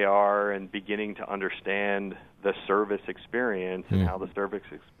who they are and beginning to understand the service experience and how the service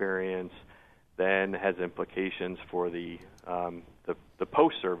experience then has implications for the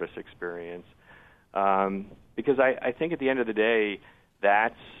post-service experience. Because I think at the end of the day,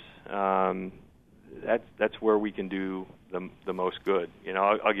 that's where we can do the most good.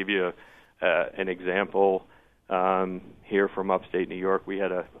 I'll give you an example. Here from upstate New York, we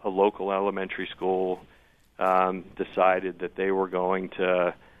had a local elementary school decided that they were going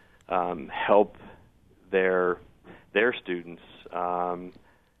to help their students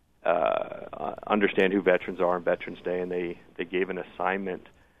understand who veterans are on Veterans Day, and they gave an assignment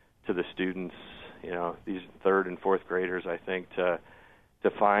to the students, these third and fourth graders, I think, to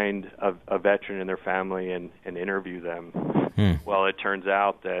find a veteran and their family and interview them. Well, it turns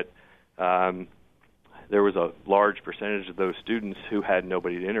out that there was a large percentage of those students who had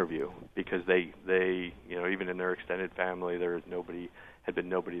nobody to interview, because they even in their extended family, had been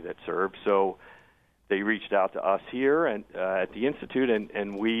nobody that served. So they reached out to us here and at the Institute,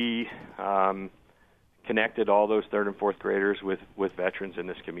 and we connected all those third and fourth graders with veterans in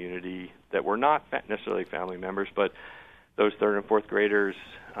this community that were not necessarily family members, but those third and fourth graders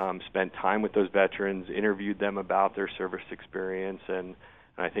spent time with those veterans, interviewed them about their service experience, and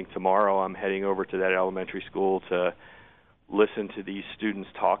I think tomorrow I'm heading over to that elementary school to listen to these students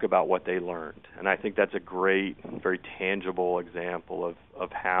talk about what they learned. And I think that's a great, very tangible example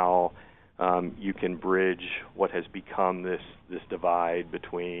of how you can bridge what has become this divide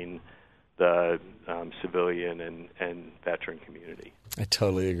between the civilian and veteran community. I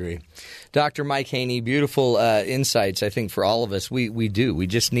totally agree. Dr. Mike Haynie, beautiful insights, I think, for all of us. We do. We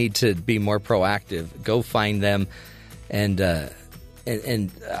just need to be more proactive. Go find them. And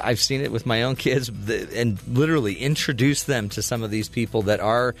I've seen it with my own kids, and literally introduce them to some of these people that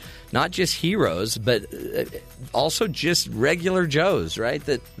are not just heroes, but also just regular Joes, right,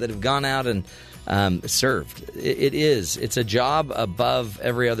 that have gone out and served. It's a job above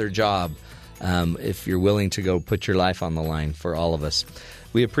every other job, if you're willing to go put your life on the line for all of us.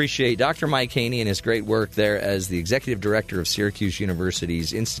 We appreciate Dr. Mike Haynie and his great work there as the Executive Director of Syracuse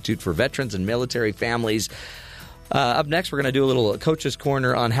University's Institute for Veterans and Military Families. Up next, we're going to do a little Coach's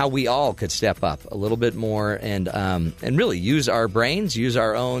Corner on how we all could step up a little bit more and really use our brains, use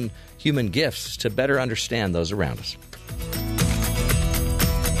our own human gifts to better understand those around us.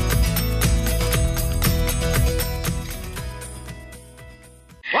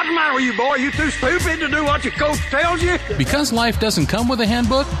 What's the matter with you, boy? You too stupid to do what your coach tells you? Because life doesn't come with a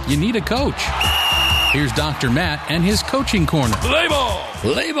handbook, you need a coach. Here's Dr. Matt and his Coaching Corner. Play ball!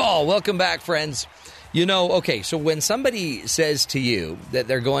 Play ball! Welcome back, friends. So when somebody says to you that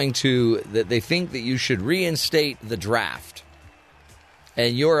that they think that you should reinstate the draft,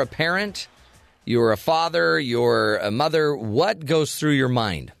 and you're a parent, you're a father, you're a mother, what goes through your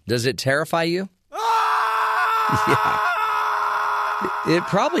mind? Does it terrify you? Yeah. It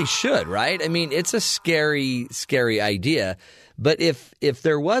probably should, right? I mean, it's a scary, scary idea. But if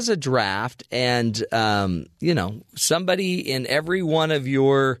there was a draft and, somebody in every one of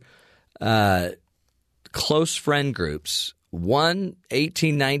your close friend groups, one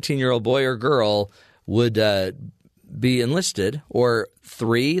 18, 19-year-old boy or girl would be enlisted, or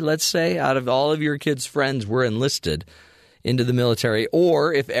three, let's say, out of all of your kids' friends were enlisted into the military,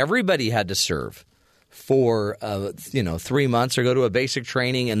 or if everybody had to serve for 3 months or go to a basic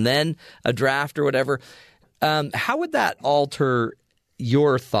training and then a draft or whatever, how would that alter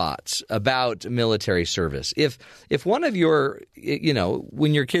your thoughts about military service? If one of your,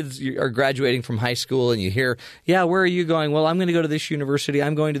 when your kids are graduating from high school and you hear, yeah, where are you going? Well, I'm going to go to this university.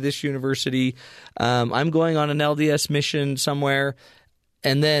 I'm going to this university. I'm going on an LDS mission somewhere.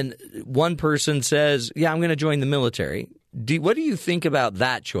 And then one person says, yeah, I'm going to join the military. What do you think about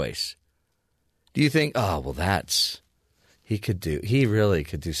that choice? Do you think, he really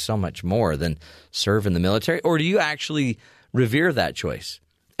could do so much more than serve in the military? Or do you actually revere that choice?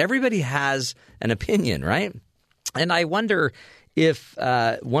 Everybody has an opinion, right? And I wonder if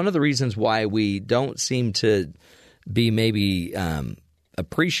one of the reasons why we don't seem to be maybe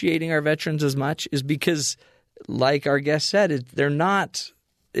appreciating our veterans as much is because, like our guest said, the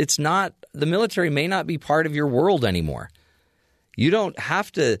military may not be part of your world anymore. You don't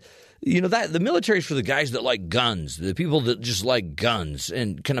have to, that the military is for the guys that like guns, the people that just like guns,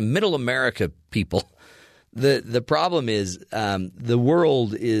 and kind of middle America people. The problem is the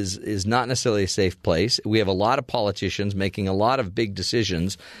world is not necessarily a safe place. We have a lot of politicians making a lot of big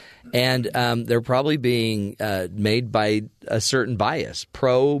decisions, and they're probably being made by a certain bias,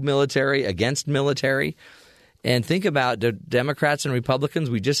 pro-military, against military. And think about the Democrats and Republicans.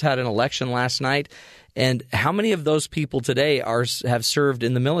 We just had an election last night, and how many of those people today have served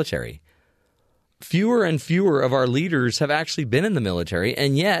in the military? Fewer and fewer of our leaders have actually been in the military,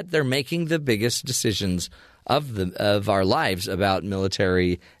 and yet they're making the biggest decisions of our lives about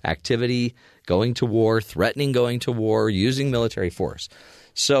military activity, going to war, threatening going to war, using military force.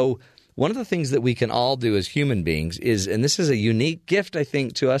 So one of the things that we can all do as human beings is, and this is a unique gift, I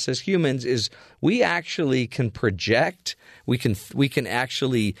think, to us as humans, is we actually can project, we can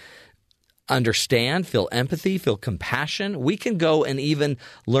actually understand, feel empathy, feel compassion. We can go and even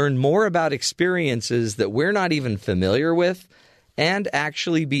learn more about experiences that we're not even familiar with and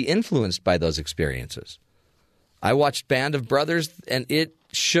actually be influenced by those experiences. I watched Band of Brothers, and it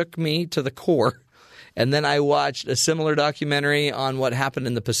shook me to the core. And then I watched a similar documentary on what happened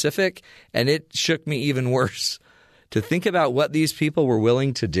in the Pacific, and it shook me even worse. To think about what these people were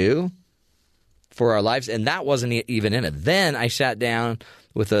willing to do for our lives, and that wasn't even in it. Then I sat down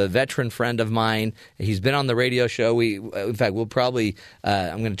with a veteran friend of mine. He's been on the radio show. In fact, we'll probably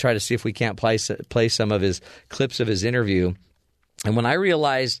I'm going to try to see if we can't play some of his clips of his interview. And when I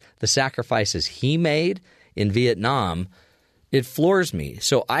realized the sacrifices he made in Vietnam, it floors me.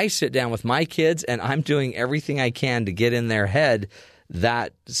 So I sit down with my kids, and I'm doing everything I can to get in their head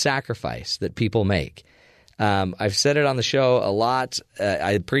that sacrifice that people make. I've said it on the show a lot.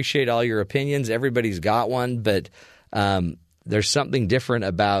 I appreciate all your opinions. Everybody's got one, but there's something different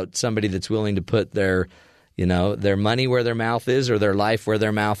about somebody that's willing to put their money where their mouth is, or their life where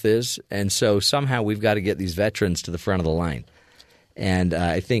their mouth is. And so somehow we've got to get these veterans to the front of the line. And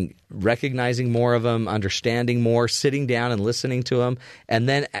I think recognizing more of them, understanding more, sitting down and listening to them, and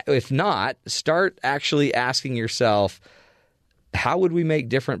then if not, start actually asking yourself, how would we make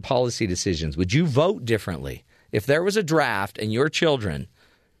different policy decisions? Would you vote differently? If there was a draft and your children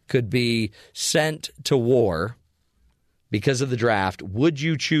could be sent to war because of the draft, would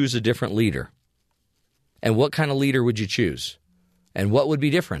you choose a different leader? And what kind of leader would you choose? And what would be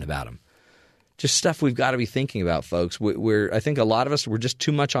different about him? Just stuff we've got to be thinking about, folks. I think a lot of us, we're just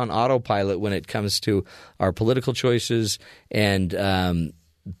too much on autopilot when it comes to our political choices,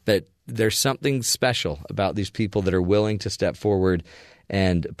 but there's something special about these people that are willing to step forward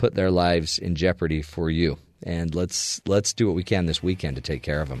and put their lives in jeopardy for you. And let's do what we can this weekend to take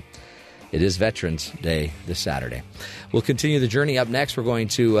care of them. It is Veterans Day this Saturday. We'll continue the journey. Up next, we're going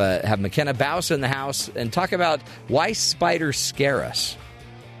to have McKenna Bouse in the house and talk about why spiders scare us.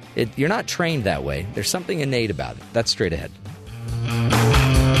 You're not trained that way. There's something innate about it. That's straight ahead.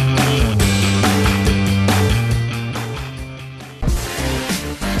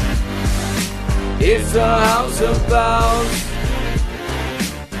 It's the House of Bouse.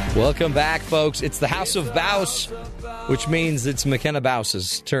 Welcome back, folks. It's the House of Bouse, which means it's McKenna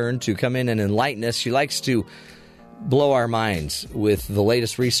Bouse's turn to come in and enlighten us. She likes to blow our minds with the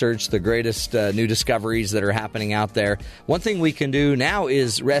latest research, the greatest new discoveries that are happening out there. One thing we can do now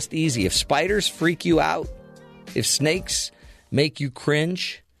is rest easy. If spiders freak you out, if snakes make you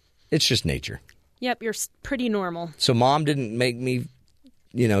cringe, it's just nature. Yep, you're pretty normal. So Mom didn't make me,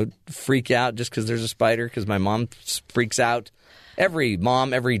 freak out just because there's a spider, because my mom freaks out. Every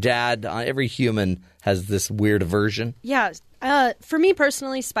mom, every dad, every human has this weird aversion. Yeah. For me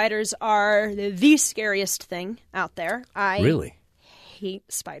personally, spiders are the scariest thing out there. I really hate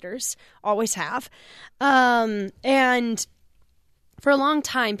spiders. Always have. And for a long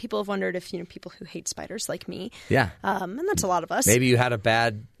time, people have wondered if, people who hate spiders like me. Yeah. And that's a lot of us. Maybe you had a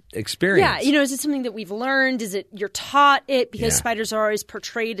bad experience. Yeah. Is it something that we've learned? Is it you're taught it? Because spiders are always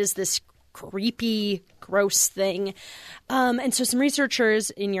portrayed as this creepy, gross thing. And so some researchers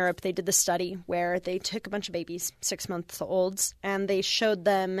in Europe, they did this study where they took a bunch of babies, 6-month-olds, and they showed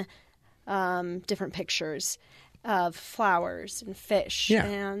them different pictures of flowers and fish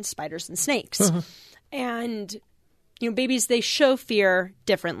and spiders and snakes. And, babies, they show fear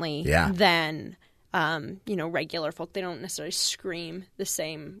differently than regular folk. They don't necessarily scream the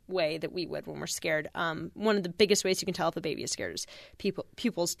same way that we would when we're scared. One of the biggest ways you can tell if a baby is scared is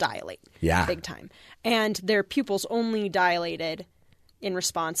pupils dilate big time. And their pupils only dilated in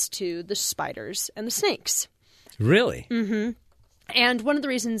response to the spiders and the snakes. Really? Mm-hmm. And one of the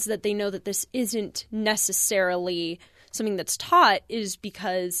reasons that they know that this isn't necessarily something that's taught is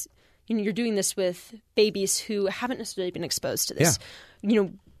because you're doing this with babies who haven't necessarily been exposed to this. Yeah.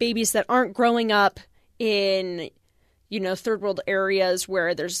 Babies that aren't growing up in, third world areas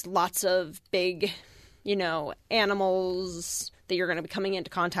where there's lots of big, animals that you're going to be coming into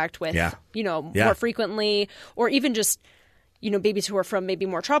contact with, more frequently, or even just, babies who are from maybe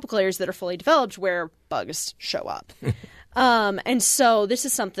more tropical areas that are fully developed where bugs show up. And so this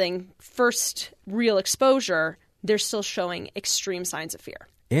is something, first real exposure, they're still showing extreme signs of fear.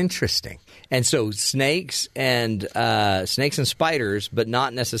 Interesting. And so snakes and spiders, but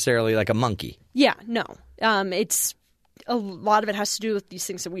not necessarily like a monkey. Yeah, no. It's a lot of it has to do with these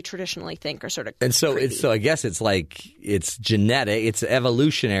things that we traditionally think are sort of and so creepy. So I guess it's genetic, it's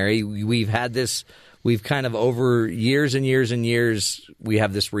evolutionary. We've had this. We've kind of over years and years and years, we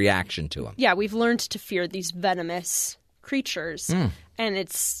have this reaction to them. Yeah, we've learned to fear these venomous creatures, and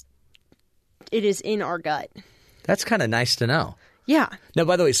it is in our gut. That's kind of nice to know. Yeah. Now,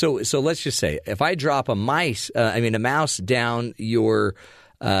 by the way, so let's just say if I drop a mouse down your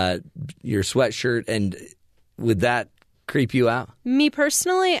sweatshirt, and would that creep you out? Me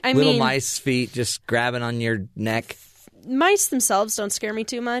personally, little mice feet just grabbing on your neck. Mice themselves don't scare me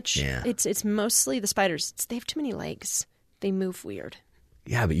too much. Yeah. It's mostly the spiders. They have too many legs. They move weird.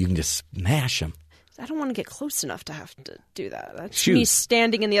 Yeah, but you can just smash them. I don't want to get close enough to have to do that. That's me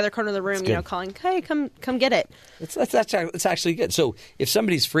standing in the other corner of the room, calling, "Hey, come get it." It's actually good. So if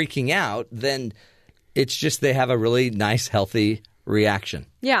somebody's freaking out, then it's just they have a really nice, healthy reaction.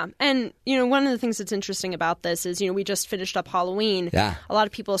 Yeah, and one of the things that's interesting about this is we just finished up Halloween. Yeah. A lot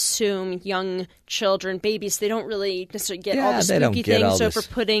of people assume young children, babies, they don't really necessarily get all the spooky things. So if we're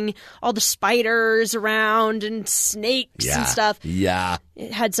putting all the spiders around and snakes and stuff,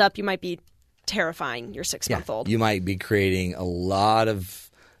 heads up, you might be terrifying your 6-month-old. You might be creating a lot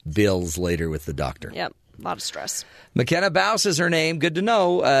of bills later with the doctor. Yep, a lot of stress. McKenna Baus is her name. Good to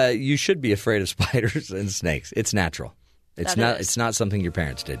know. You should be afraid of spiders and snakes. It's natural. It's not something your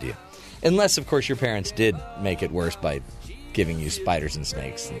parents did to you. Unless, of course, your parents did make it worse by giving you spiders and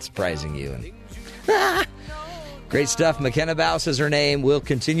snakes and surprising you. Great stuff. McKenna Baus is her name. We'll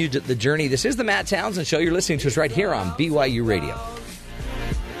continue the journey. This is the Matt Townsend Show. You're listening to us right here on BYU Radio.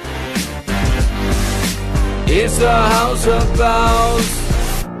 It's the House of Baus.